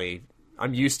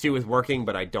used to with working,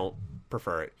 but I don't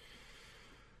prefer it.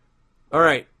 All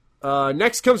right.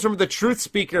 Next comes from the Truth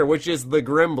Speaker, which is the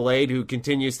Grimblade, who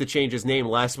continues to change his name.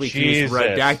 Last week he was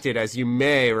redacted, as you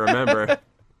may remember.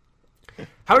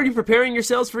 How are you preparing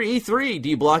yourselves for E3? Do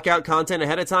you block out content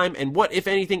ahead of time? And what, if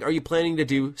anything, are you planning to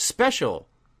do special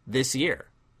this year?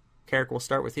 Carrick, we'll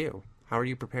start with you. How are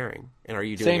you preparing? And are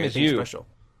you doing anything special?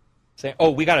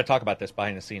 We got to talk about this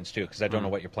behind the scenes, too, because I don't know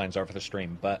what your plans are for the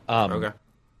stream. But okay.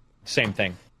 Same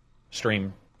thing.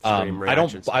 Stream I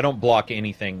don't block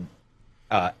anything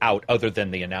out other than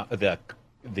the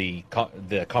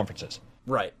conferences.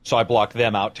 Right. So I block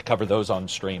them out to cover those on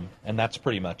stream, and that's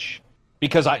pretty much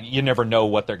because you never know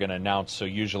what they're going to announce. So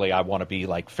usually I want to be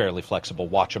fairly flexible,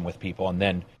 watch them with people, and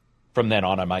then from then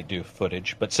on I might do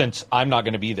footage. But since I'm not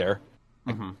going to be there,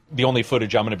 the only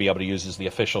footage I'm going to be able to use is the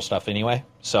official stuff anyway.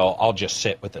 So I'll just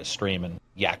sit with the stream and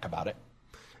yak about it.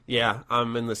 Yeah,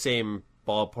 I'm in the same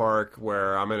ballpark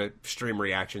where I'm going to stream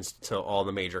reactions to all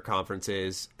the major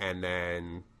conferences, and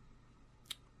then,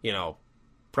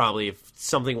 probably if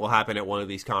something will happen at one of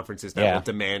these conferences that will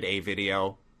demand a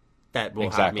video, that will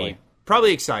have me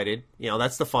probably excited.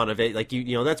 That's the fun of it.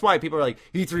 That's why people are like,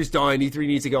 E3's done, E3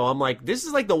 needs to go. I'm like, this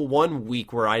is the 1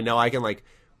 week where I know I can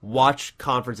watch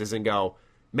conferences and go,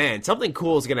 man, something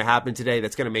cool is going to happen today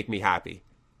that's going to make me happy.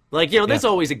 There's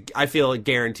always I feel a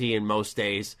guarantee in most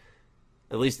days.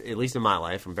 At least in my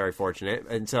life, I'm very fortunate,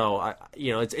 and so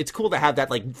it's cool to have that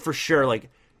for sure.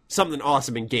 Something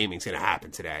awesome in gaming is going to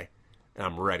happen today, and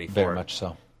I'm ready for it. Very much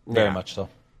so. Very much so.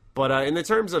 But in the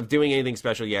terms of doing anything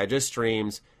special, just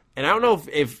streams. And I don't know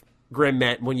if Grim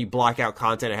meant when you block out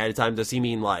content ahead of time. Does he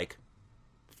mean like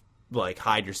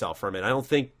hide yourself from it? I don't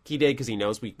think he did, because he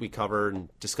knows we cover and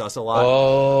discuss a lot.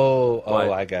 Oh,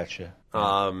 I gotcha.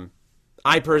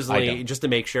 I personally, just to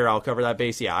make sure I'll cover that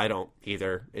base, I don't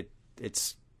either.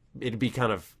 It'd be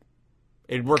kind of,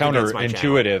 it'd work against my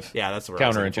channel. Counterintuitive. Yeah, that's the word.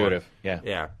 Counterintuitive.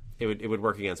 Yeah. It would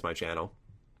work against my channel.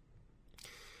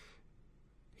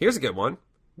 Here's a good one.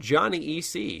 Johnny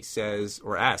EC says,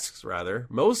 or asks rather,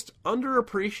 most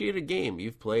underappreciated game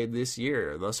you've played this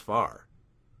year thus far.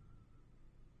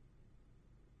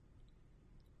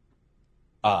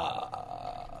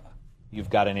 You've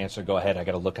got an answer. Go ahead. I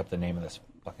got to look up the name of this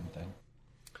fucking thing.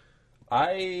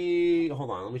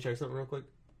 Hold on. Let me check something real quick.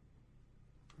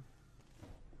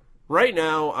 Right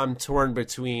now, I'm torn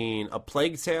between A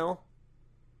Plague Tale,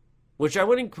 which I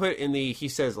wouldn't put in the, he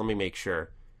says, let me make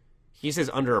sure. He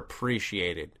says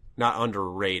underappreciated, not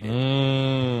underrated.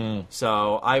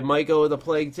 So I might go with A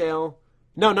Plague Tale.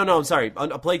 No, I'm sorry.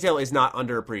 A Plague Tale is not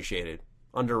underappreciated.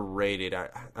 Underrated. I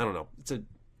don't know.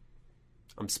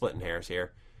 I'm splitting hairs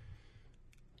here.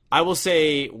 I will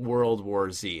say World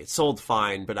War Z. It sold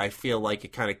fine, but I feel like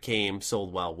it kind of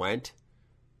sold well, went.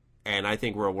 And I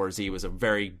think World War Z was a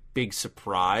very big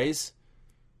surprise,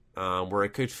 where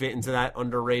it could fit into that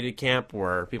underrated camp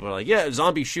where people are like, yeah,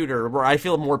 zombie shooter, where I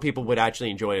feel more people would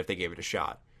actually enjoy it if they gave it a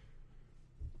shot.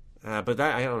 But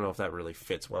that, I don't know if that really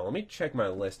fits well. Let me check my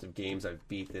list of games I've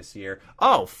beat this year.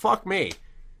 Oh, fuck me.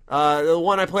 The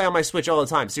one I play on my Switch all the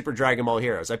time, Super Dragon Ball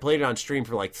Heroes. I played it on stream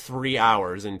for like 3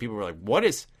 hours, and people were like, what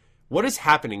is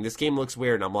happening? This game looks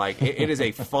weird. And I'm like, it is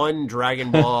a fun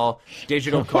Dragon Ball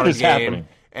digital card game. Happening?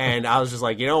 And I was just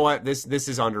like, you know what? This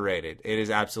is underrated. It is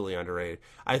absolutely underrated.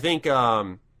 I think,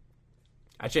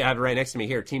 actually I have it right next to me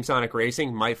here. Team Sonic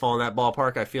Racing might fall in that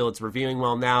ballpark. I feel it's reviewing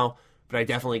well now, but I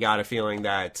definitely got a feeling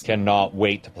that... Cannot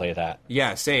wait to play that.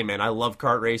 Yeah, same, man. I love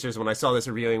kart racers. When I saw this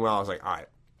reviewing well, I was like, all right,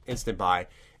 instant buy.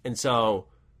 And so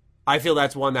I feel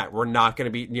that's one that we're not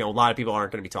going to be, a lot of people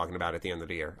aren't going to be talking about at the end of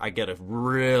the year. I get a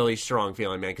really strong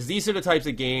feeling, man, because these are the types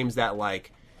of games that,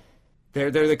 like, they're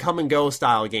the come-and-go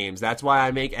style games. That's why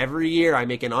every year I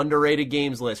make an underrated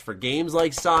games list for games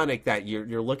like Sonic that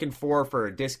you're looking for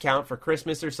a discount for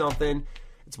Christmas or something.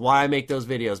 It's why I make those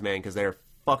videos, man, because they're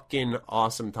fucking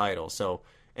awesome titles. So,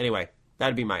 anyway,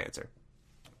 that'd be my answer.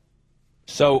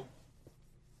 So,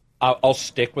 I'll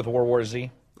stick with World War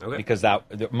Z. Okay. Because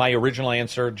my original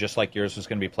answer, just like yours, was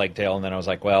going to be Plague Tale, and then I was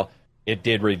like, well, it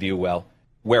did review well.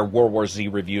 Where World War Z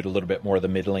reviewed a little bit more of the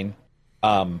middling,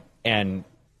 and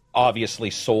obviously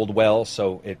sold well,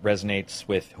 so it resonates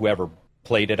with whoever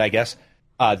played it, I guess.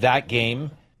 That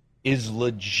game is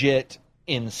legit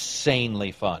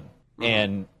insanely fun,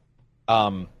 and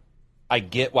I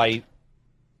get why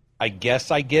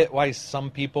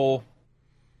some people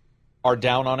are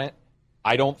down on it.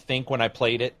 I don't think when I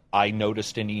played it, I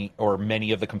noticed any or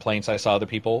many of the complaints I saw other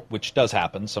people, which does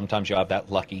happen. Sometimes you have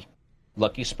that lucky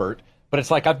spurt. But it's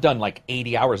like I've done like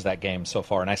 80 hours of that game so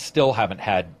far, and I still haven't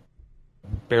had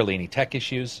barely any tech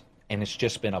issues, and it's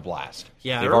just been a blast.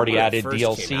 Yeah, they've already added when it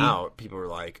DLC. first came out, people were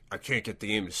like, I can't get the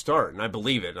game to start, and I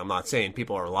believe it. I'm not saying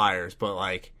people are liars, but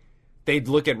like they'd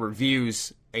look at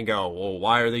reviews and go, well,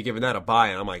 why are they giving that a buy?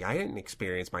 And I'm like, I didn't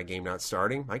experience my game not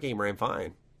starting. My game ran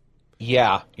fine.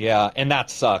 Yeah, and that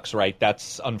sucks, right?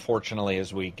 That's unfortunately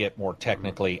as we get more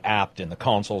technically apt in the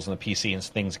consoles and the PC and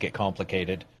things get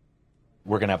complicated,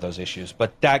 we're going to have those issues.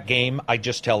 But that game, I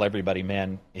just tell everybody,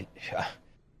 man,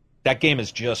 that game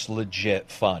is just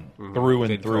legit fun through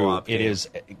and good through. Co-op it game. is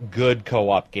a good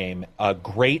co-op game. A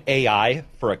great AI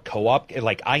for a co-op.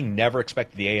 Like, I never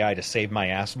expected the AI to save my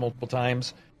ass multiple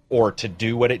times or to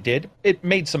do what it did. It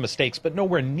made some mistakes, but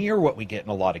nowhere near what we get in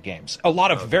a lot of games. A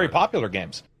lot of very popular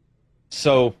games.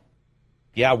 So,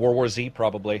 yeah, World War Z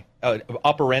probably.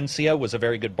 Operencia was a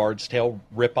very good Bard's Tale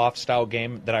rip-off style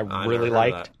game that I really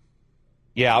liked.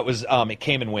 Yeah, it was. It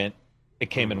came and went.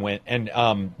 And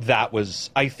that was.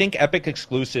 I think Epic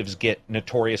exclusives get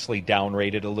notoriously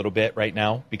downrated a little bit right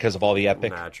now because of all the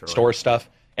Epic Store stuff.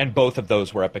 And both of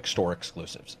those were Epic Store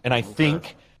exclusives. And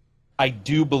I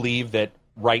do believe that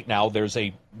right now there's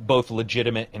a both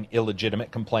legitimate and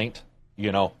illegitimate complaint,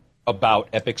 about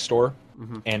Epic Store.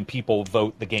 And people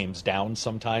vote the games down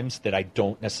sometimes that I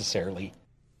don't necessarily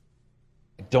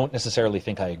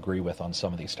think I agree with on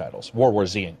some of these titles. World War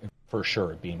Z, for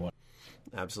sure, being one.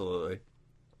 Absolutely.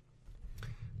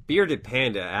 Bearded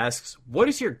Panda asks, what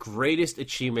is your greatest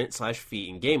achievement / feat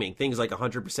in gaming? Things like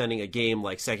 100%ing a game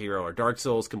like Sekiro or Dark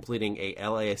Souls, completing a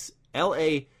LASO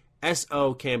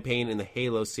campaign in the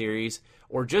Halo series,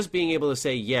 or just being able to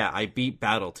say, yeah, I beat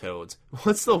Battletoads.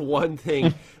 What's the one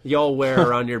thing y'all wear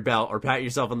around your belt or pat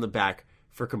yourself on the back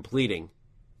for completing?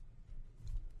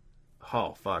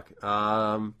 Oh, fuck.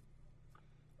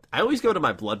 I always go to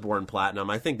my Bloodborne Platinum.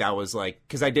 I think that was like,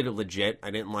 because I did it legit.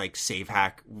 I didn't like save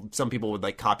hack. Some people would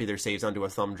like copy their saves onto a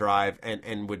thumb drive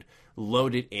and would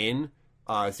load it in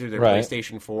through their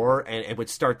PlayStation 4 and it would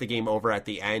start the game over at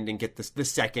the end and get the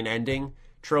second ending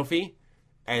trophy.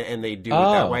 And they do it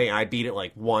that way. And I beat it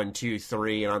like 1, 2,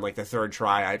 3, and on like the third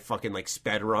try, I'd fucking like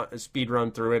speed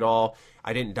run through it all.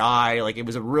 I didn't die. Like it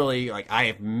was a really like I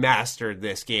have mastered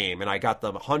this game, and I got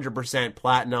the 100%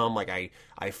 platinum. Like I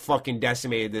fucking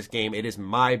decimated this game. It is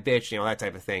my bitch, you know, that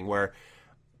type of thing. Where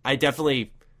I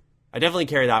definitely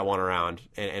carry that one around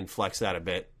and flex that a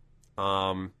bit.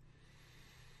 What's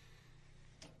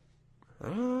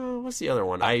the other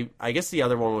one? I guess the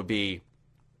other one would be.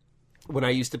 When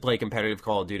I used to play competitive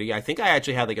Call of Duty, I think I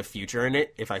actually had like a future in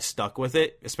it if I stuck with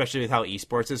it, especially with how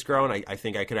esports has grown. I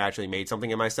think I could have actually made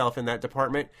something of myself in that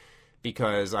department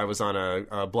because I was on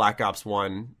a Black Ops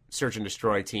 1 search and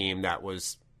destroy team that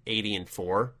was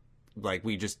 80-4. Like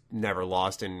we just never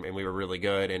lost and we were really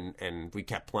good and we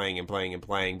kept playing and playing and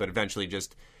playing, but eventually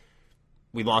just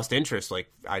we lost interest. Like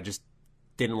I just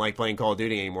didn't like playing Call of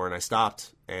Duty anymore, and I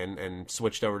stopped and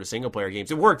switched over to single-player games.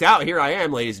 It worked out. Here I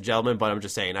am, ladies and gentlemen, but I'm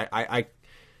just saying, I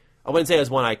wouldn't say it's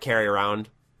one I carry around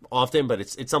often, but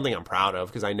it's something I'm proud of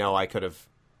because I know I could have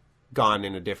gone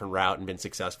in a different route and been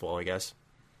successful, I guess.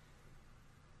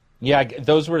 Yeah,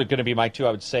 those were going to be my two.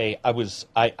 I would say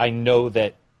I know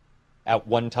that at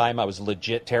one time I was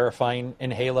legit terrifying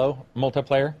in Halo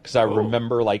multiplayer because I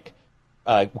remember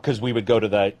because we would go to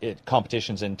the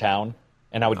competitions in town,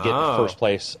 and I would get first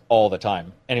place all the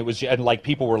time. And it was like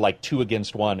people were like 2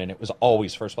 against 1, and it was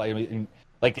always first place. I mean,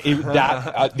 like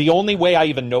the only way I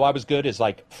even know I was good is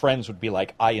like friends would be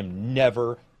like, I am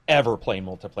never ever playing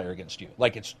multiplayer against you.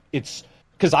 Like it's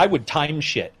because I would time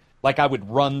shit. Like I would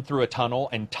run through a tunnel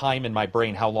and time in my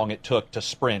brain how long it took to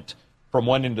sprint from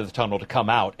one end of the tunnel to come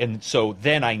out. And so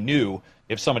then I knew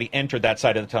if somebody entered that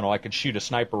side of the tunnel, I could shoot a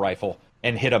sniper rifle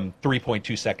and hit them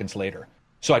 3.2 seconds later.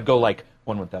 So I'd go like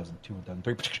 1,000, 2,000,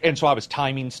 3, and so I was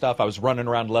timing stuff. I was running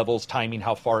around levels, timing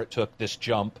how far it took this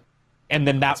jump, and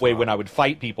then that way when I would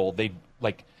fight people, they'd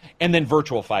like. And then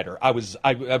Virtual Fighter, I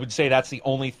would say that's the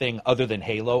only thing other than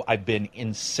Halo I've been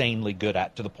insanely good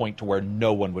at to the point to where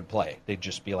no one would play. They'd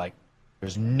just be like,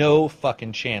 "There's no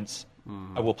fucking chance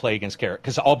I will play against character,"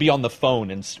 because I'll be on the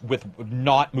phone and with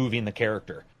not moving the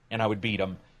character, and I would beat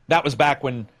them. That was back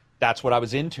when that's what I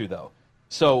was into, though.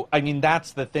 So, I mean,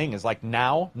 that's the thing, is like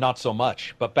now, not so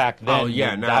much. But back then,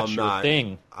 that's your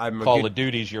thing. Call of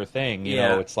Duty's your thing. You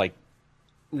know, it's like...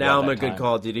 Now I'm a good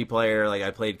Call of Duty player. Like,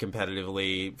 I played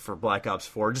competitively for Black Ops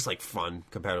 4. Just, like, fun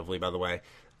competitively, by the way.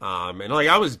 And, like,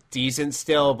 I was decent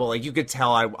still, but, like, you could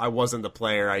tell I wasn't the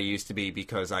player I used to be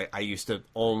because I used to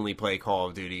only play Call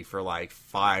of Duty for, like,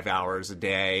 5 hours a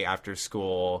day after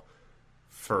school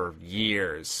for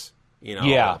years. You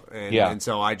know, and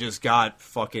so I just got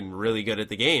fucking really good at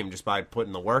the game just by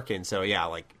putting the work in. So yeah,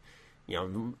 like, you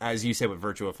know, as you said with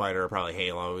Virtua Fighter or probably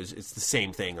Halo, it's the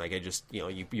same thing. Like I just, you know,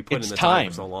 you put in the time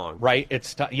for so long, right?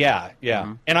 It's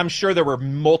and I'm sure there were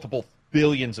multiple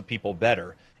billions of people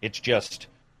better. It's just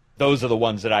those are the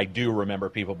ones that I do remember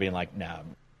people being like, nah,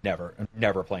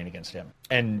 never playing against him.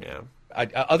 And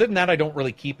other than that, I don't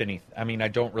really keep any. I mean, I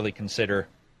don't really consider.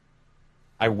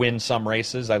 I win some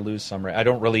races, I lose some races. I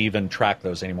don't really even track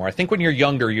those anymore. I think when you're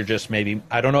younger, you're just maybe,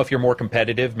 I don't know if you're more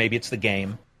competitive, maybe it's the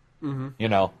game, you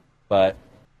know, but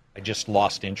I just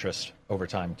lost interest over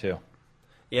time too.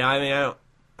 Yeah, I mean,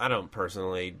 I don't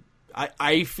personally,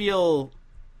 I feel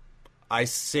I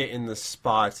sit in the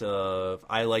spot of,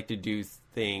 I like to do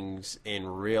things in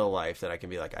real life that I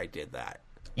can be like, I did that.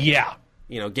 Yeah.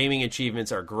 You know, gaming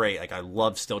achievements are great. Like, I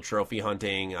love still trophy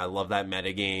hunting. I love that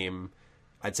metagame.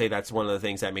 I'd say that's one of the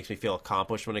things that makes me feel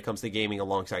accomplished when it comes to gaming,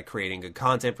 alongside creating good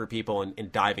content for people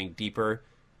and diving deeper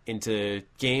into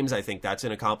games. I think that's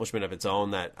an accomplishment of its own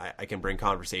that I can bring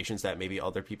conversations that maybe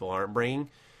other people aren't bringing.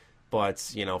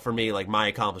 But, you know, for me, like, my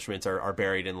accomplishments are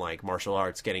buried in, like, martial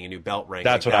arts, getting a new belt rank.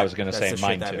 That's like what I was going to say. That's the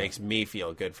mine shit that too. makes me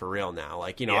feel good for real now.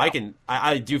 Like, you know,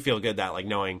 I do feel good that, like,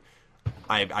 knowing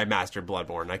I mastered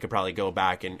Bloodborne. I could probably go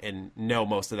back and know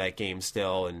most of that game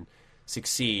still and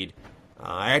succeed.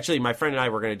 My friend and I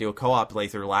were going to do a co-op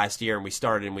playthrough last year, and we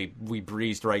started and we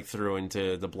breezed right through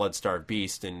into the Bloodstarved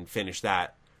Beast and finished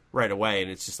that right away, and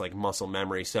it's just like muscle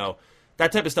memory. So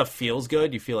that type of stuff feels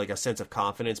good. You feel like a sense of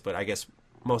confidence, but I guess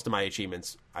most of my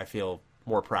achievements I feel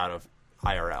more proud of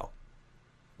IRL.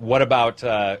 What about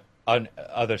on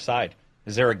other side?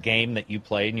 Is there a game that you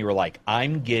played and you were like,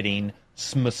 I'm getting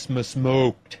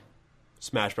smoked?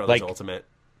 Smash Brothers Ultimate.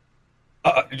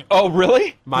 Oh,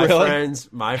 really? My friends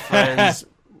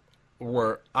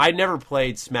I never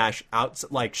played Smash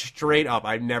like straight up.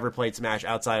 I've never played Smash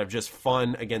outside of just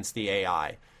fun against the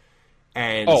AI.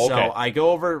 And so I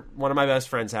go over one of my best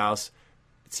friend's house.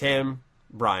 It's him,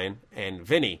 Brian, and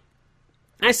Vinny.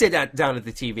 And I sit down at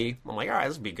the TV. I'm like, all right,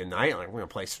 this will be a good night. Like, we're going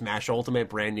to play Smash Ultimate,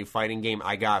 brand new fighting game.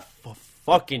 I got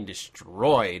fucking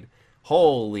destroyed.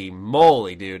 Holy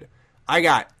moly, dude. I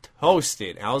got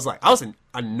toasted. I was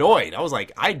annoyed. I was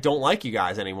like, I don't like you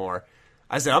guys anymore.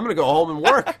 I said, I'm going to go home and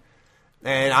work.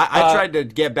 And I tried to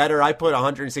get better. I put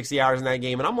 160 hours in that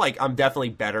game, and I'm definitely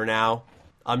better now.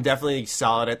 I'm definitely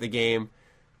solid at the game.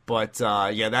 But,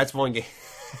 yeah, that's one game.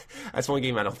 That's one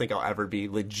game I don't think I'll ever be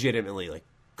legitimately, like,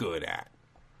 good at.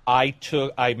 I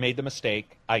made the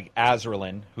mistake.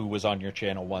 Azraelin, who was on your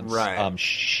channel once, right.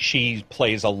 She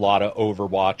plays a lot of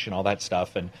Overwatch and all that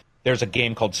stuff, and there's a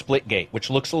game called Splitgate, which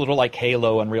looks a little like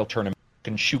Halo Unreal Tournament.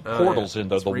 You can shoot portals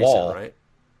into the wall. Right?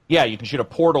 Yeah, you can shoot a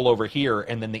portal over here,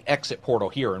 and then the exit portal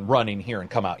here, and run in here and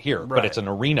come out here. Right. But it's an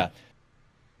arena.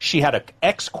 She had an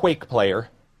ex-Quake player,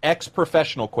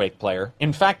 ex-professional Quake player.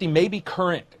 In fact, he may be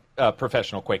current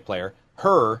professional Quake player.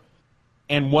 Her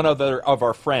and one other of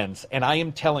our friends, and I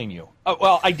am telling you,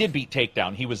 well, I did beat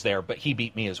Takedown. He was there, but he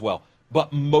beat me as well.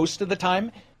 But most of the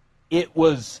time, it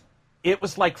was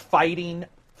like fighting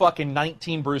fucking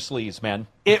 19 Bruce Lees, man.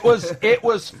 I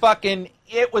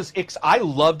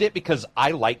loved it because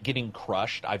I like getting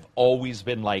crushed. I've always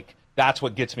been like, that's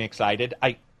what gets me excited.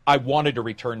 I wanted to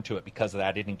return to it because of that.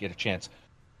 I didn't get a chance.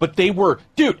 But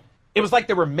it was like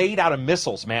they were made out of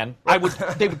missiles, man. They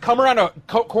would come around a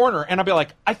corner, and I'd be like,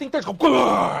 I think there's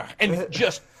and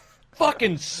just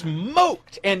fucking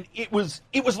smoked. And it was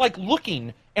like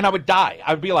looking, and I would die.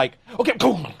 I would be like, okay,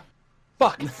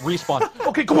 fuck, respawn.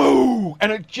 Okay,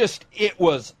 and it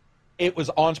was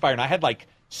awe-inspiring. I had like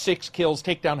 6 kills.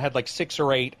 Takedown had like 6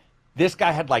 or 8. This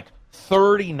guy had like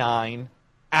 39.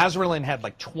 Azraelin had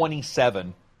like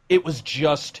 27. It was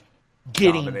just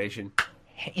getting domination.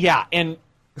 Yeah, and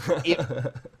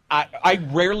I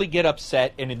rarely get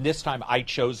upset, and in this time I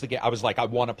chose the game. I was like, I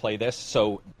want to play this,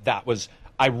 so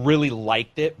I really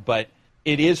liked it, but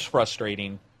it is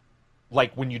frustrating,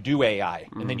 like when you do AI,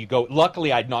 and then you go,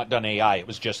 luckily I'd not done AI, it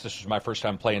was just, this was my first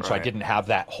time playing, so I didn't have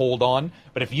that hold on,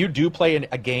 but if you do play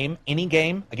a game, any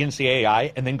game, against the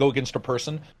AI, and then go against a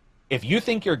person, if you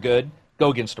think you're good, go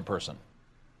against a person.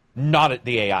 Not at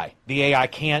the AI. The AI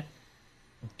can't,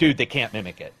 they can't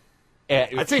mimic it.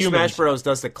 I'd say Smash Bros.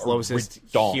 Does the closest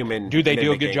human. Do they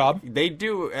do a good mimicking. job? They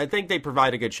do. I think they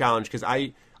provide a good challenge because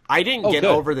I didn't get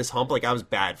over this hump. Like, I was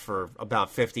bad for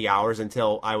about 50 hours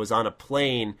until I was on a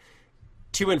plane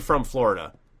to and from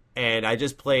Florida, and I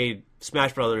just played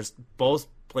Smash Brothers, both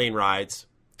plane rides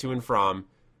to and from.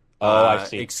 I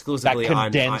see. Exclusively that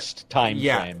condensed time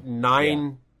frame.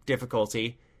 9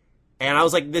 difficulty, and I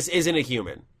was like, this isn't a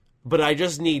human. But I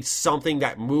just need something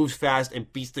that moves fast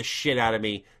and beats the shit out of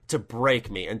me to break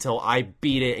me until I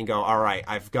beat it and go, all right,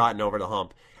 I've gotten over the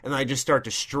hump. And then I just start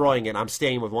destroying it. I'm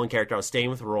staying with one character. I was staying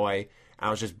with Roy. And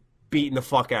I was just beating the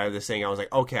fuck out of this thing. I was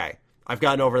like, okay, I've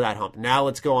gotten over that hump. Now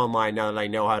let's go online now that I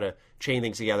know how to chain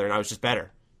things together. And I was just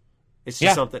better. It's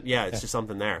just something. Yeah, it's just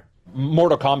something there.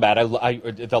 Mortal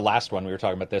Kombat, the last one we were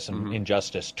talking about this in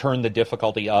Injustice, turn the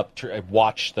difficulty up,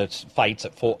 watch the fights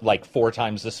at 4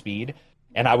 times the speed.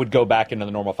 And I would go back into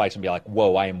the normal fights and be like,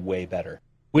 whoa, I am way better.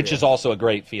 Which is also a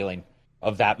great feeling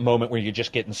of that moment where you're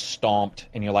just getting stomped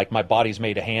and you're like, my body's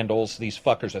made of handles. These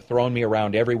fuckers are throwing me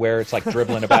around everywhere. It's like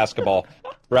dribbling a basketball,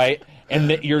 right? And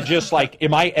you're just like,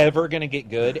 am I ever going to get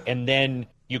good? And then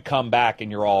you come back and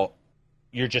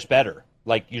you're just better.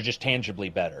 Like, you're just tangibly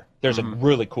better. There's a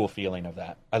really cool feeling of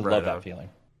that. I love that feeling.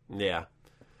 Yeah.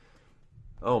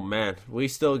 Oh, man. We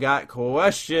still got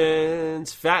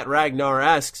questions. Fat Ragnar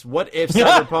asks, what if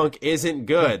Cyberpunk isn't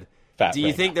good? Do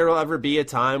you think there will ever be a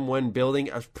time when building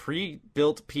a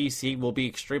pre-built PC will be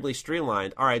extremely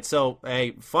streamlined? All right, so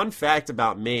a fun fact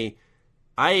about me,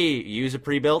 I use a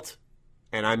pre-built,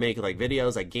 and I make like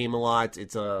videos. I game a lot.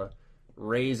 It's a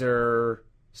Razer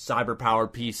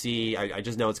cyber-powered PC. I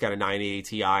just know it's got a 980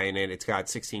 Ti in it. It's got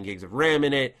 16 gigs of RAM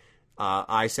in it.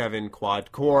 i7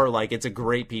 quad core, like, it's a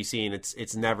great PC, and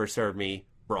it's never served me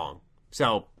wrong.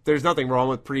 So there's nothing wrong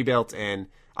with pre-built, and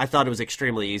I thought it was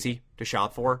extremely easy to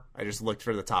shop for. I just looked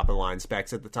for the top of the line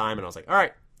specs at the time, and I was like, all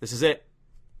right, this is it,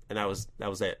 and that was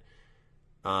it.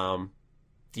 Am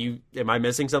I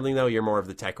missing something though? You're more of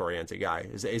the tech oriented guy.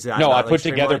 Is that no? I like put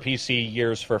together PC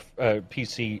years for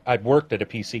PC. I worked at a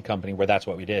PC company where that's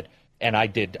what we did, and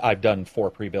I've done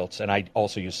 4 pre-builts, and I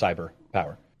also use cyber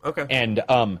power. Okay, and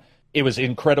It was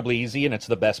incredibly easy, and it's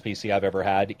the best PC I've ever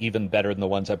had, even better than the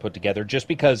ones I put together, just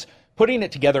because putting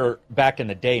it together back in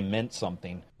the day meant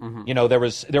something. You know, there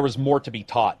was more to be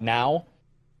taught. Now,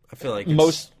 I feel like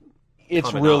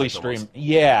it's really streamed.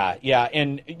 Yeah.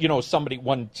 And, you know,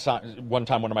 one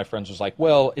time one of my friends was like,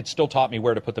 well, it still taught me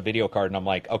where to put the video card. And I'm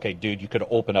like, okay, dude, you could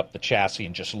open up the chassis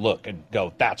and just look and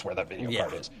go, that's where the video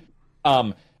card is.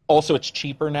 Also, it's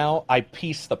cheaper now. I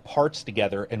pieced the parts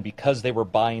together, and because they were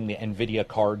buying the NVIDIA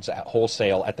cards at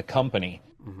wholesale at the company,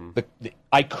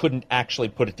 I couldn't actually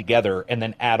put it together and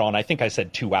then add on, I think I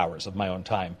said 2 hours of my own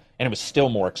time, and it was still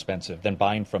more expensive than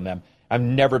buying from them. I've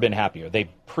never been happier. They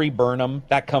pre-burn them,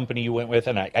 that company you went with,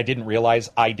 and I didn't realize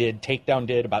I did. Takedown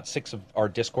did, about 6 of our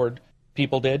Discord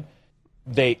people did.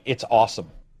 It's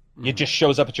awesome. It just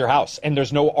shows up at your house, and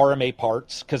there's no RMA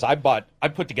parts, because I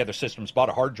put together systems, bought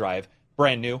a hard drive,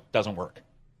 brand new, doesn't work.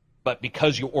 But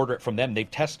because you order it from them,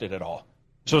 they've tested it all.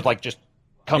 So it's like just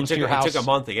comes to your house. It took a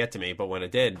month to get to me, but when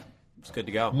it did, it's good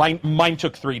to go. Mine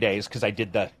took 3 days because I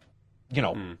did the,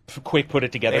 quick put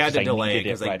it together. They had to delay it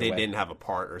because they didn't have a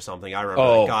part or something. I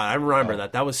remember. I remember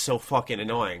that. That was so fucking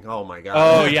annoying. Oh my god.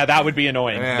 Oh yeah, that would be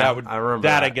annoying. Yeah, I remember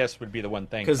that. I guess would be the one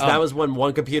thing, because that was when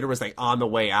one computer was like on the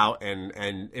way out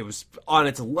and it was on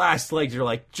its last legs. You're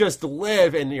like, just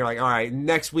live, and you're like, all right,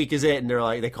 next week is it? And they're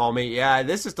like, they call me, yeah,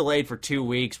 this is delayed for 2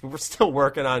 weeks, but we're still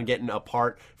working on getting a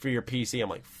part for your PC. I'm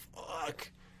like, fuck.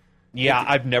 Yeah,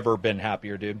 I've never been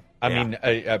happier, dude. I mean,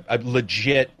 I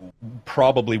legit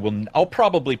I'll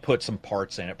probably put some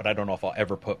parts in it, but I don't know if I'll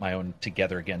ever put my own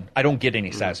together again. I don't get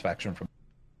any satisfaction from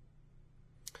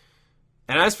it.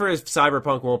 And as for if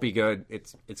Cyberpunk won't be good,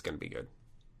 it's going to be good.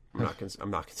 I'm not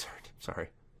concerned.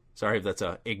 Sorry if that's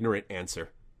an ignorant answer.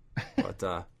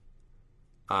 But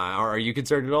are you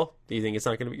concerned at all? Do you think it's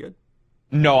not going to be good?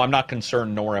 No, I'm not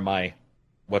concerned, nor am I.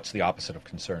 What's the opposite of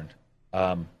concerned?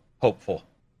 Hopeful.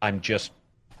 I'm just.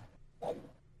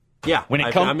 Yeah, when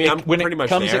it comes, I'm pretty much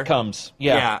there. It comes.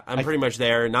 Yeah, I'm pretty much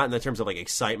there. Not in the terms of like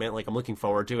excitement. Like I'm looking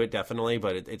forward to it definitely,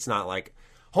 but it's not like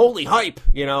holy hype.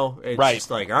 You know, it's just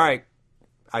like all right.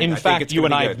 In fact, you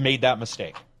and I have made that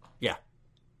mistake. Yeah,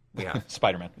 yeah.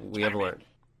 Spider-Man. We have learned.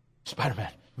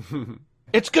 Spider-Man.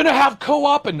 It's gonna have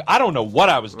co-op, and I don't know what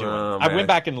I was doing. Oh, I went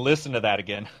back and listened to that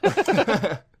again.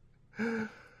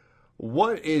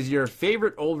 What is your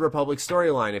favorite Old Republic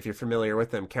storyline, if you're familiar with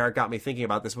them? Carrot got me thinking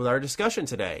about this with our discussion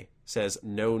today. Says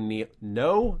No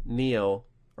Neil,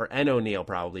 or N. O'Neill,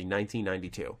 probably,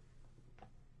 1992.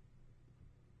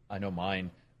 I know mine,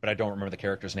 but I don't remember the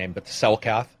character's name. But the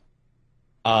Selkath.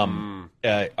 On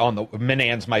the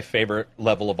Minan's my favorite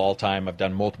level of all time. I've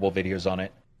done multiple videos on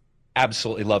it.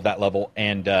 Absolutely love that level.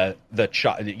 And the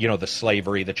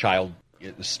slavery, the child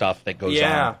stuff that goes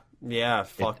on. Yeah,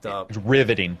 fucked up. It's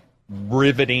riveting,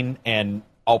 and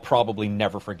I'll probably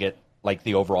never forget like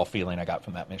the overall feeling I got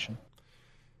from that mission.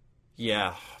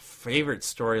 Yeah, favorite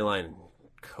storyline,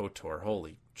 KOTOR.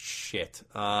 Holy shit.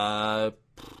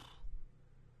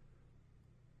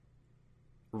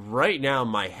 Right now,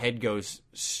 my head goes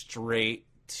straight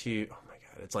to. Oh my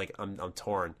god, it's like I'm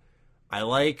torn. I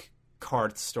like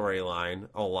Karth's storyline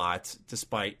a lot,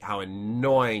 despite how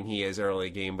annoying he is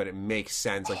early game. But it makes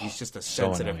sense. Like he's just a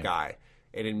sensitive guy.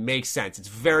 And it makes sense. It's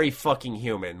very fucking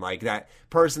human. Like, that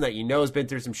person that you know has been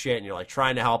through some shit, and you're, like,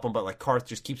 trying to help him, but, like, Karth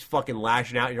just keeps fucking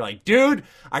lashing out, and you're like, dude,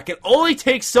 I can only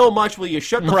take so much. Will you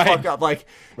shut the fuck up? Like,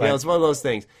 you know, it's one of those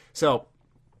things. So,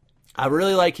 I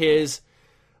really like his.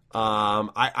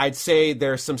 I'd say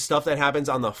there's some stuff that happens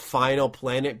on the final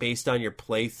planet based on your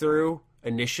playthrough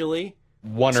initially.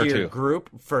 One or two? Group.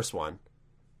 First one.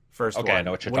 Okay, I know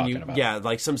what you're talking about. Yeah,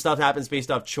 like some stuff happens based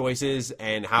off choices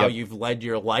and how you've led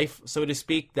your life, so to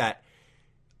speak, that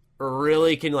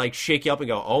really can like shake you up and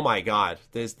go, oh my god,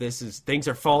 this is things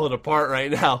are falling apart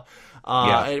right now.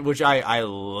 Which I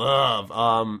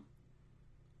love.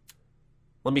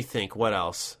 Let me think, what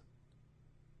else?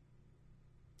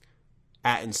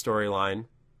 Atton storyline,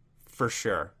 for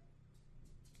sure.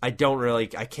 I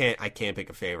can't pick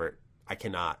a favorite. I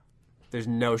cannot. There's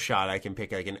no shot I can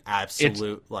pick like an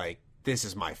absolute, this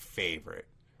is my favorite.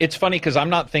 It's funny because I'm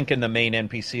not thinking the main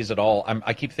NPCs at all.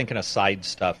 I keep thinking of side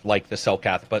stuff like the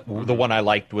Selkath, but the one I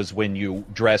liked was when you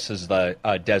dress as the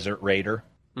Desert Raider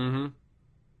in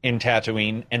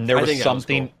Tatooine, and there was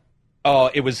something... Cool.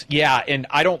 Oh, it was, and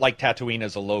I don't like Tatooine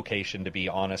as a location, to be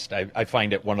honest. I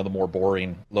find it one of the more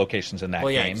boring locations in that game.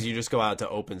 Well, yeah, because you just go out to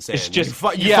open sand. It's just,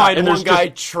 you find one guy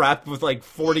trapped with like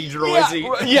 40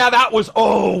 droids. Yeah, that was,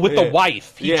 with the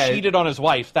wife. He cheated on his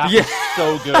wife. That was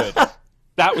so good.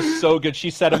 That was so good. She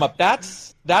set him up.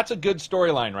 That's a good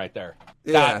storyline right there.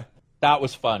 Yeah. That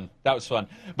was fun.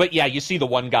 But yeah, you see the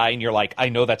one guy and you're like, I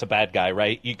know that's a bad guy,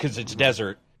 right? Because it's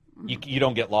desert. You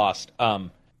don't get lost.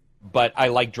 But I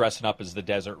like dressing up as the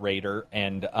Desert Raider,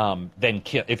 and then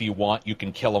if you want, you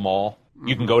can kill them all.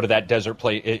 You can go to that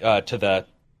to the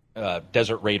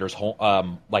Desert Raiders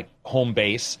home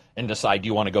base and decide, do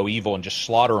you want to go evil and just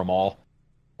slaughter them all,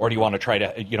 or do you want to try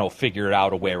to figure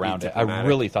out a way around it? I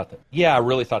really thought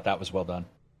that was well done.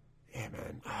 Yeah,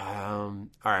 man.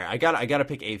 All right, I gotta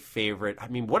pick a favorite. I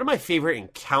mean, one of my favorite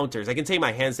encounters, I can say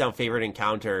my hands down favorite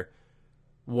encounter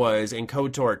was in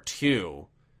KOTOR 2.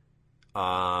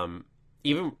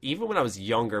 Even when I was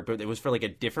younger, but it was for like a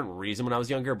different reason when I was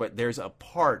younger. But there's a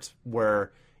part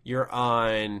where you're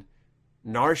on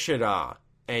Nar Shaddaa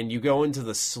and you go into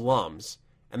the slums,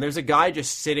 and there's a guy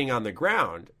just sitting on the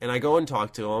ground, and I go and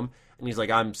talk to him, and he's like,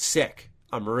 "I'm sick.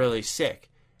 I'm really sick."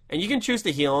 And you can choose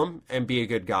to heal him and be a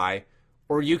good guy,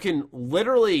 or you can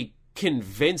literally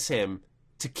convince him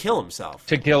to kill himself.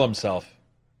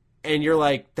 And you're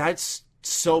like, that's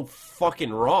so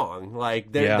fucking wrong.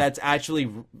 Like, that's actually,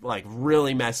 like,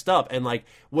 really messed up. And, like,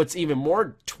 what's even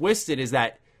more twisted is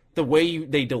that the way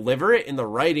they deliver it in the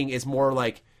writing is more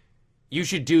like, you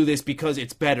should do this because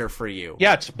it's better for you.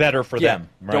 Yeah, it's better for them.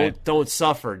 Right? Don't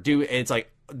suffer. And it's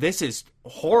like, this is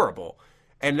horrible.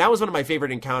 And that was one of my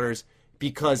favorite encounters,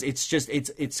 because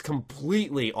it's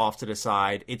completely off to the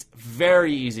side. It's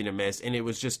very easy to miss, and it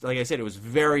was just, like I said, it was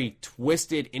very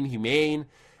twisted, inhumane,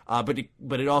 but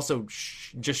it also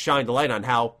just shined a light on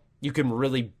how you can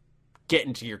really get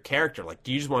into your character. Like,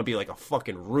 do you just want to be like a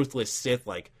fucking ruthless Sith,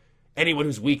 like anyone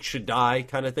who's weak should die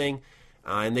kind of thing?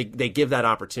 And they give that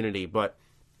opportunity, but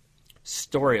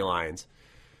storylines.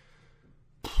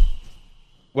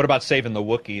 What about saving the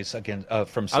Wookiees again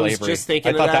from slavery? I was just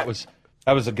thinking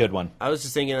that was a good one. I was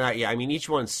just thinking of that. Yeah, I mean, each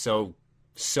one's so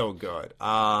good.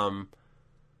 I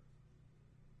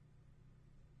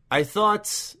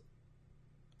thought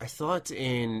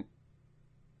in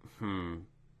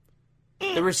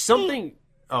there was something.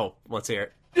 Oh, let's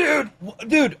hear it,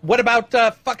 dude. What about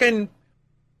fucking?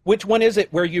 Which one is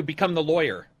it where you become the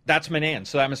lawyer? That's Manan,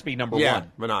 so that must be number one. Yeah,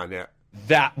 Manan. Yeah.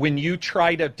 That when you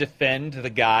try to defend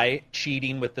the guy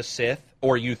cheating with the Sith,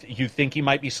 or you think he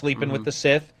might be sleeping with the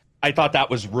Sith. I thought that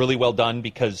was really well done,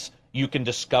 because you can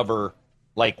discover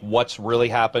like what's really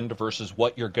happened versus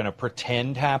what you're going to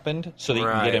pretend happened, so that you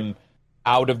can get him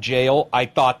out of jail. I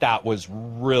thought that was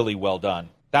really well done.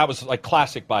 That was like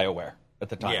classic BioWare at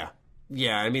the time.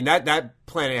 Yeah. I mean, that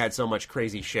planet had so much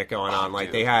crazy shit going on.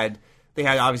 Like, they had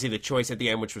obviously the choice at the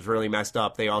end, which was really messed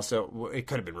up. It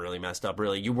could have been really messed up.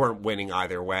 Really, you weren't winning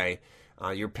either way.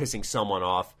 You're pissing someone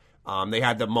off. They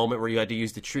had the moment where you had to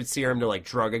use the truth serum to like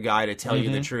drug a guy to tell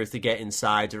you the truth to get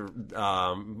inside, to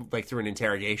like through an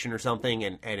interrogation or something.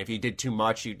 And if you did too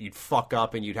much, you'd fuck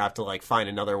up and you'd have to like find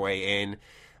another way in,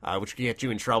 which could get you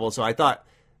in trouble. So I thought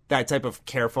that type of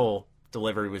careful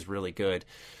delivery was really good.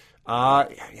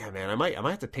 Yeah, man, I might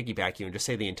have to piggyback you and just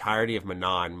say the entirety of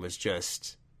Manan was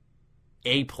just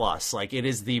A+. Like, it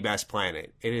is the best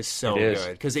planet. It is so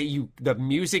good, because the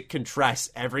music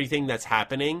contrasts everything that's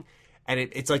happening. And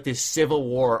it's like this civil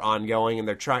war ongoing, and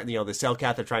they're trying, the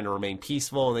Selkath are trying to remain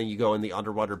peaceful, and then you go in the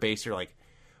underwater base, you're like,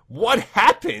 what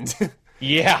happened?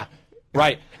 Yeah,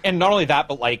 right. And not only that,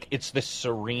 but like, it's this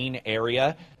serene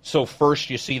area. So first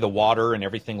you see the water and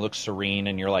everything looks serene,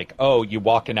 and you're like, oh, you're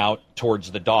walking out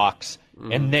towards the docks,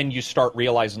 and then you start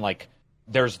realizing like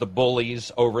there's the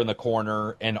bullies over in the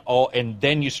corner, and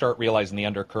then you start realizing the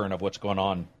undercurrent of what's going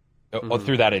on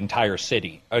through that entire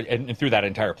city and through that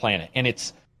entire planet. And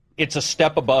it's a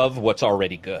step above what's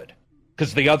already good,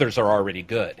 because the others are already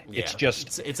good. Yeah.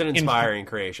 It's an inspiring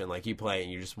creation. Like, you play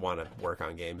and you just want to work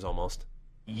on games almost.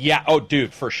 Yeah. Oh,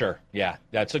 dude, for sure. Yeah,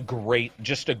 that's a great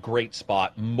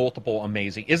spot. Multiple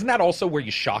amazing. Isn't that also where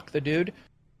you shock the dude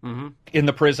in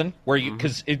the prison? Where you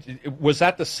because was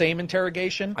that the same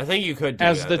interrogation? I think you could do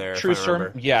as that the there, truth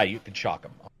serum. Yeah, you could shock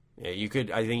him. Yeah, you could.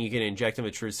 I think you can inject him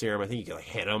with truth serum. I think you could like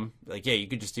hit him. Like, yeah, you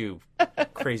could just do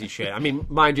crazy shit. I mean,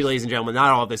 mind you, ladies and gentlemen, not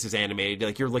all of this is animated.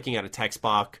 Like, you're looking at a text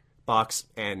box,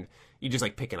 and you just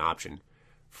like pick an option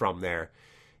from there.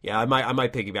 Yeah, I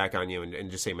might piggyback on you and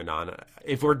just say Manan.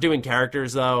 If we're doing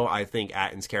characters, though, I think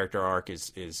Atton's character arc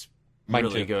is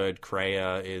really good.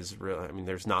 Kreia is really. I mean,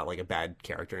 there's not like a bad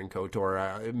character in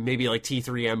KOTOR. Maybe like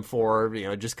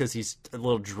T3M4, just because he's a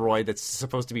little droid that's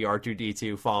supposed to be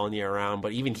R2D2 following you around,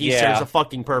 but even he serves a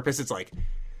fucking purpose. It's like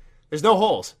there's no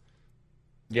holes.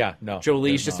 Yeah, no.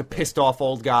 Jolee's just a pissed off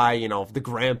old guy. The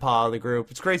grandpa of the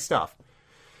group. It's great stuff.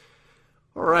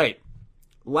 All right,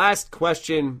 last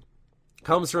question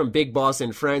comes from Big Boss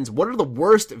and Friends. What are the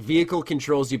worst vehicle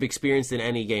controls you've experienced in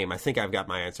any game? I think I've got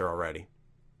my answer already.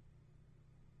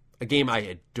 A game I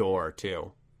adore,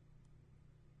 too.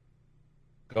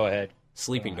 Go ahead.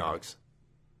 Sleeping Dogs.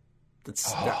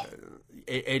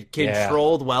 It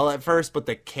controlled well at first, but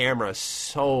the camera's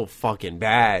so fucking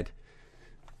bad.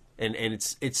 And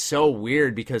it's so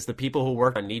weird because the people who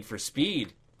work on Need for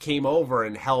Speed came over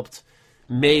and helped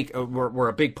were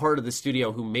a big part of the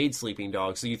studio who made Sleeping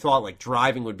Dogs. So you thought like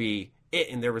driving would be it,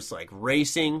 and there was like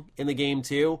racing in the game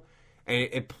too. And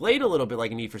it played a little bit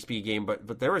like a Need for Speed game,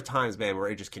 but there were times, man, where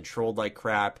it just controlled like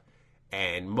crap.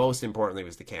 And most importantly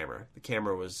was the camera. The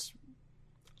camera was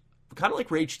kind of like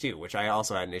Rage 2, which I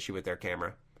also had an issue with their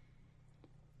camera.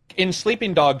 In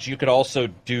Sleeping Dogs, you could also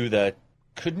do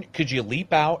could you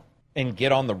leap out and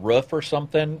get on the roof or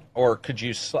something? Or could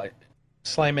you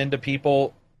slam into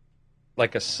people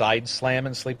like a side slam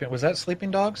in Sleeping? Was that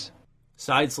Sleeping Dogs?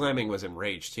 Side slamming was in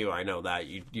Rage 2. I know that.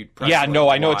 You'd press I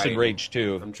know it's in Y. Rage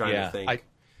 2. I'm trying to think.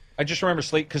 I just remember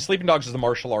because Sleeping Dogs is the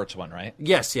martial arts one, right?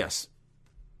 Yes.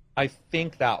 I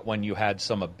think that one you had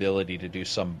some ability to do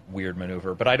some weird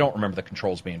maneuver, but I don't remember the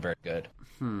controls being very good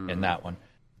in that one.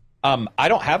 I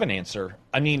don't have an answer.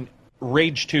 I mean,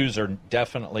 Rage 2s are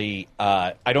definitely...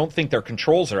 I don't think their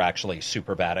controls are actually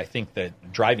super bad. I think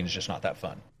that driving is just not that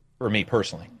fun, for me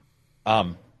personally.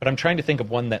 But I'm trying to think of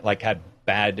one that like had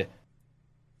bad...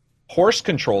 Horse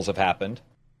controls have happened.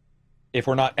 If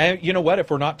we're not... you know what? If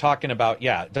we're not talking about...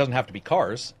 Yeah, it doesn't have to be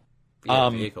cars.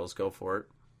 Vehicles, go for it.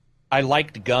 I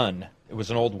liked Gun. It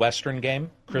was an old Western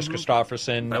game. Chris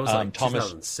Christopherson. That was like Thomas,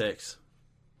 2006.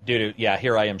 Dude, yeah,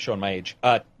 here I am showing my age.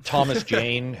 Thomas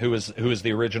Jane, who is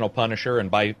the original Punisher,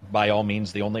 and by all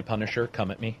means the only Punisher.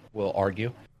 Come at me, we'll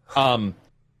argue.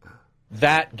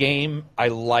 That game I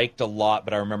liked a lot,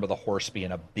 but I remember the horse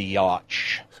being a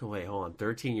biatch. So wait, hold on.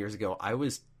 13 years ago, I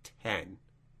was 10.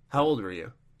 How old were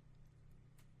you?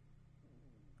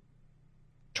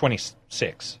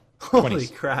 26. Holy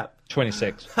crap.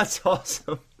 26. That's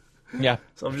awesome. Yeah.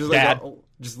 So I'm just Dad. like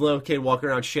just a little kid walking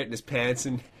around shitting his pants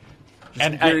and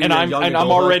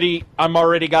I'm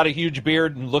already got a huge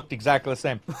beard and looked exactly the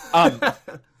same.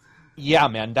 Yeah,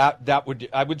 man, that would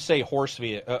I would say horse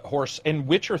and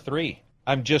Witcher 3.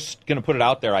 I'm just gonna put it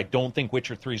out there. I don't think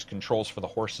Witcher 3's controls for the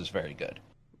horse is very good.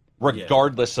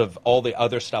 Regardless of all the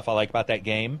other stuff I like about that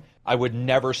game, I would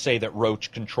never say that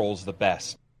Roach controls the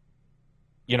best.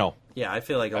 You know. Yeah, I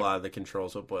feel like a lot of the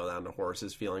controls will boil down to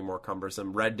horses feeling more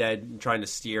cumbersome. Red Dead trying to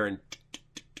steer and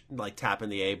like tapping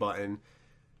the A button.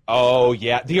 Oh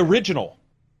yeah, the original.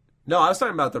 No, I was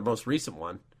talking about the most recent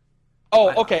one.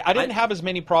 Oh, okay. I didn't have as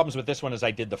many problems with this one as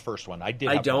I did the first one. I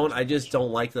just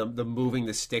don't like the moving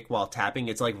the stick while tapping.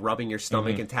 It's like rubbing your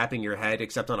stomach and tapping your head,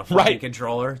 except on a fucking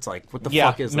controller. It's like, what the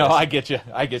fuck is this? No, I get you.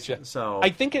 So I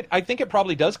think it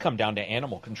probably does come down to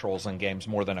animal controls in games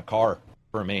more than a car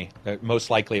for me. Most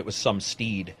likely it was some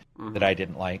steed that I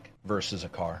didn't like versus a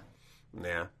car.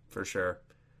 Yeah, for sure.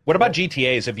 What about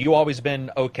GTAs? Have you always been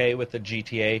okay with the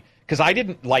GTA? Because I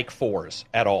didn't like 4s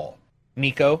at all.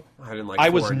 Nico? I didn't like 4 I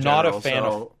was in not general, a fan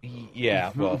so... of...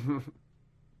 Yeah, well...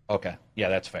 Okay. Yeah,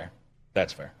 that's fair.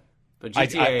 But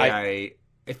GTA,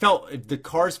 the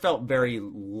cars felt very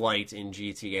light in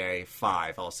GTA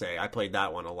 5, I'll say. I played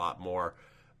that one a lot more.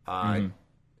 I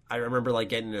remember like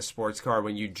getting in a sports car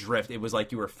when you drift, it was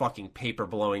like you were fucking paper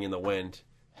blowing in the wind.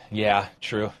 Yeah,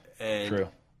 true. True.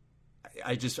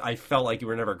 I felt like you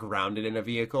were never grounded in a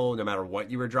vehicle, no matter what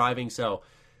you were driving, so...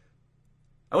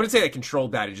 I wouldn't say I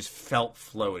controlled that. It just felt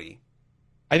floaty.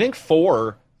 I think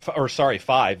 5,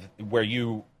 where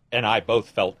you and I both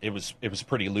felt it was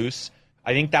pretty loose.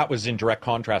 I think that was in direct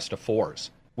contrast to 4s,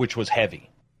 which was heavy.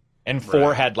 And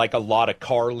 4 had like a lot of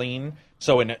car lean.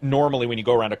 So normally when you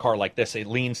go around a car like this, it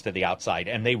leans to the outside.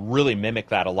 And they really mimic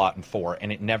that a lot in 4,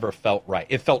 and it never felt right.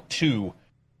 It felt too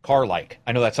car-like.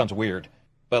 I know that sounds weird,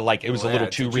 but like it was a little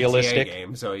too realistic. GTA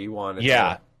game, so you wanted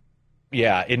to...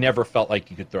 Yeah, it never felt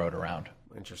like you could throw it around.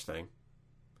 Interesting.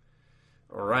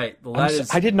 All right.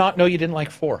 I did not know you didn't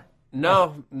like 4.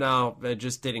 No, it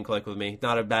just didn't click with me.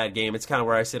 Not a bad game. It's kind of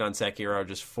where I sit on Sekiro.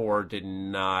 Just 4 did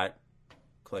not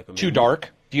click with me. Too dark,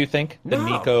 do you think? The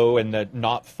Nico and the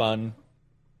not fun.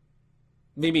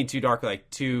 Maybe too dark, like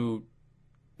too...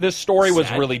 The story sad?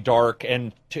 was really dark,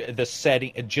 and the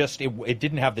setting, it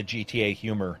didn't have the GTA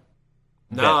humor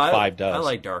that 5 does. I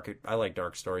like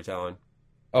dark storytelling.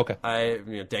 Okay.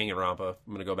 Danganronpa.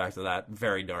 I'm going to go back to that.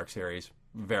 Very dark series.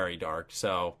 Very dark.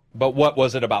 So. But what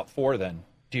was it about 4 then?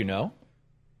 Do you know?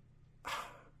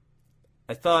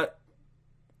 I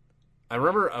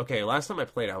remember, last time I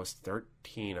played, I was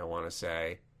 13, I want to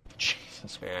say.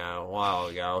 Jesus. Yeah, a while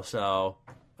ago. So,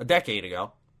 a decade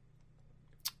ago.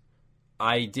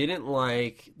 I didn't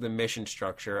like the mission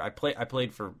structure. I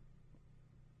played for,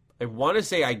 I want to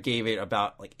say I gave it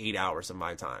about like 8 hours of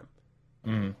my time.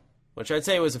 Mm-hmm. which I'd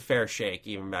say was a fair shake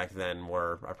even back then,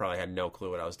 where I probably had no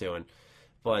clue what I was doing.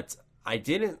 But I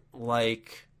didn't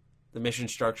like the mission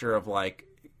structure of like,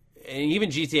 and even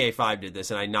GTA 5 did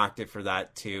this, and I knocked it for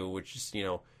that too, which is,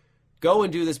 go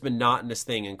and do this monotonous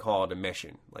thing and call it a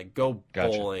mission. Like, go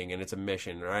bowling and it's a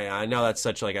mission, right? I know that's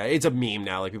such like it's a meme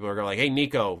now. Like, people are going like,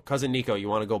 hey, cousin Nico, you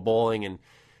want to go bowling? And,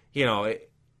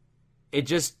 it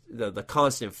just, the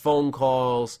constant phone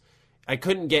calls. I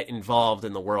couldn't get involved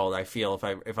in the world, I feel,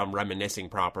 if I'm reminiscing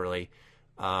properly.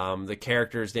 The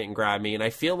characters didn't grab me, and I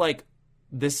feel like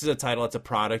this is a title that's a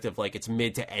product of, like, its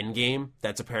mid to end game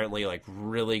that's apparently, like,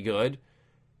 really good,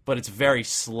 but it's very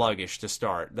sluggish to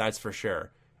start, that's for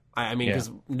sure. I mean, because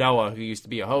Noah, who used to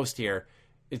be a host here,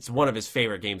 it's one of his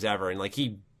favorite games ever, and, like,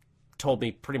 he told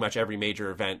me pretty much every major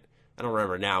event, I don't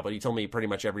remember now, but he told me pretty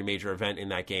much every major event in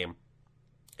that game.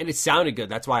 And it sounded good,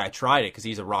 that's why I tried it, because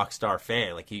he's a Rockstar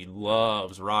fan, like, he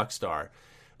loves Rockstar.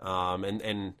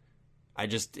 And I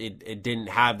just, it didn't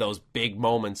have those big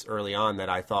moments early on that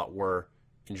I thought were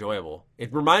enjoyable.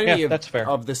 It reminded me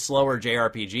of the slower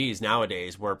JRPGs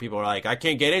nowadays, where people are like, I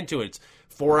can't get into it. It's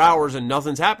 4 hours and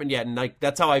nothing's happened yet. And like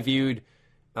that's how I viewed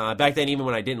back then, even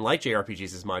when I didn't like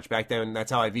JRPGs as much. Back then,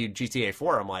 that's how I viewed GTA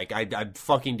 4. I'm like, I'm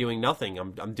fucking doing nothing.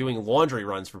 I'm doing laundry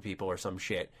runs for people or some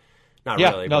shit. Not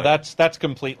really. No, that's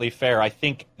completely fair. I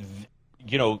think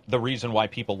the reason why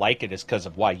people like it is because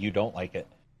of why you don't like it.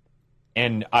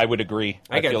 And I would agree.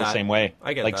 I feel the same way.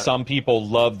 I get like that. Some people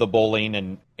love the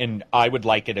bowling, and I would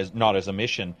like it as not as a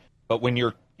mission, but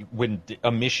when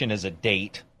a mission is a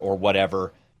date or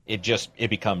whatever, it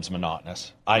becomes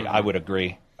monotonous. I would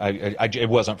agree. It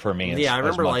wasn't for me. I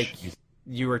remember like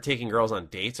you were taking girls on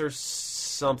dates or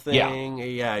something.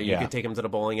 Yeah, you could take them to the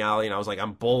bowling alley, and I was like,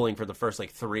 I'm bowling for the first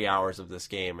like 3 hours of this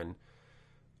game, and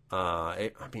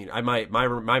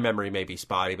my memory may be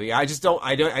spotty, but I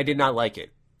did not like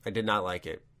it. I did not like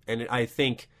it. And I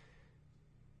think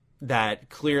that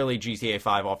clearly GTA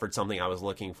 5 offered something I was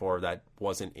looking for that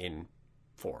wasn't in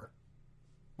 4.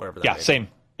 Whatever that is. Same.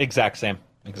 Exact same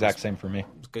for me. It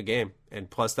was a good game. And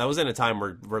plus, that was in a time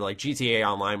where like GTA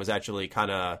Online was actually kind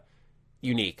of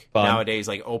unique. Fun. Nowadays,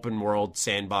 like open world,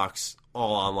 sandbox,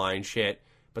 all online shit.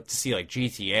 But to see like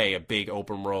GTA, a big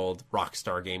open world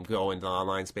Rockstar game, go into the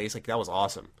online space, like that was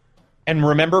awesome. And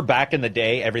remember, back in the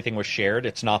day, everything was shared.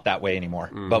 It's not that way anymore.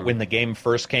 Mm-hmm. But when the game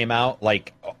first came out,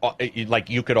 like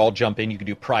you could all jump in. You could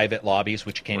do private lobbies,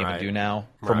 which you can't even do now,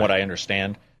 from what I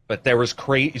understand. But there was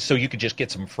crazy, so you could just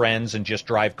get some friends and just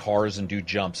drive cars and do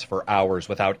jumps for hours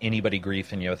without anybody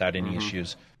griefing you, without any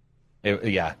issues. It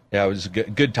was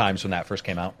good times when that first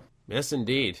came out. Yes,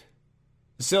 indeed.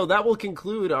 So that will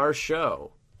conclude our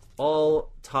show. All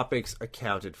topics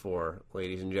accounted for,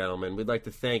 ladies and gentlemen. We'd like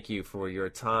to thank you for your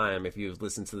time. If you've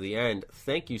listened to the end,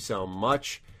 thank you so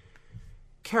much.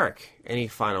 Carrick, any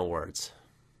final words?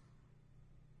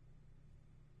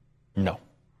 No.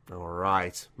 All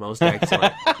right. Most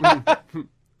excellent.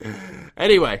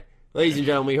 Anyway, ladies and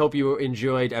gentlemen, we hope you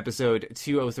enjoyed episode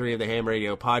 203 of the Ham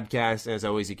Radio Podcast. As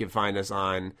always, you can find us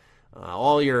on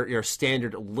all your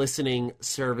standard listening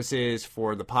services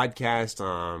for the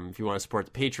podcast. If you want to support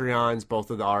the Patreons,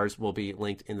 both of ours will be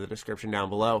linked in the description down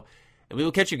below. And we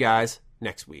will catch you guys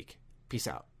next week. Peace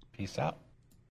out. Peace out.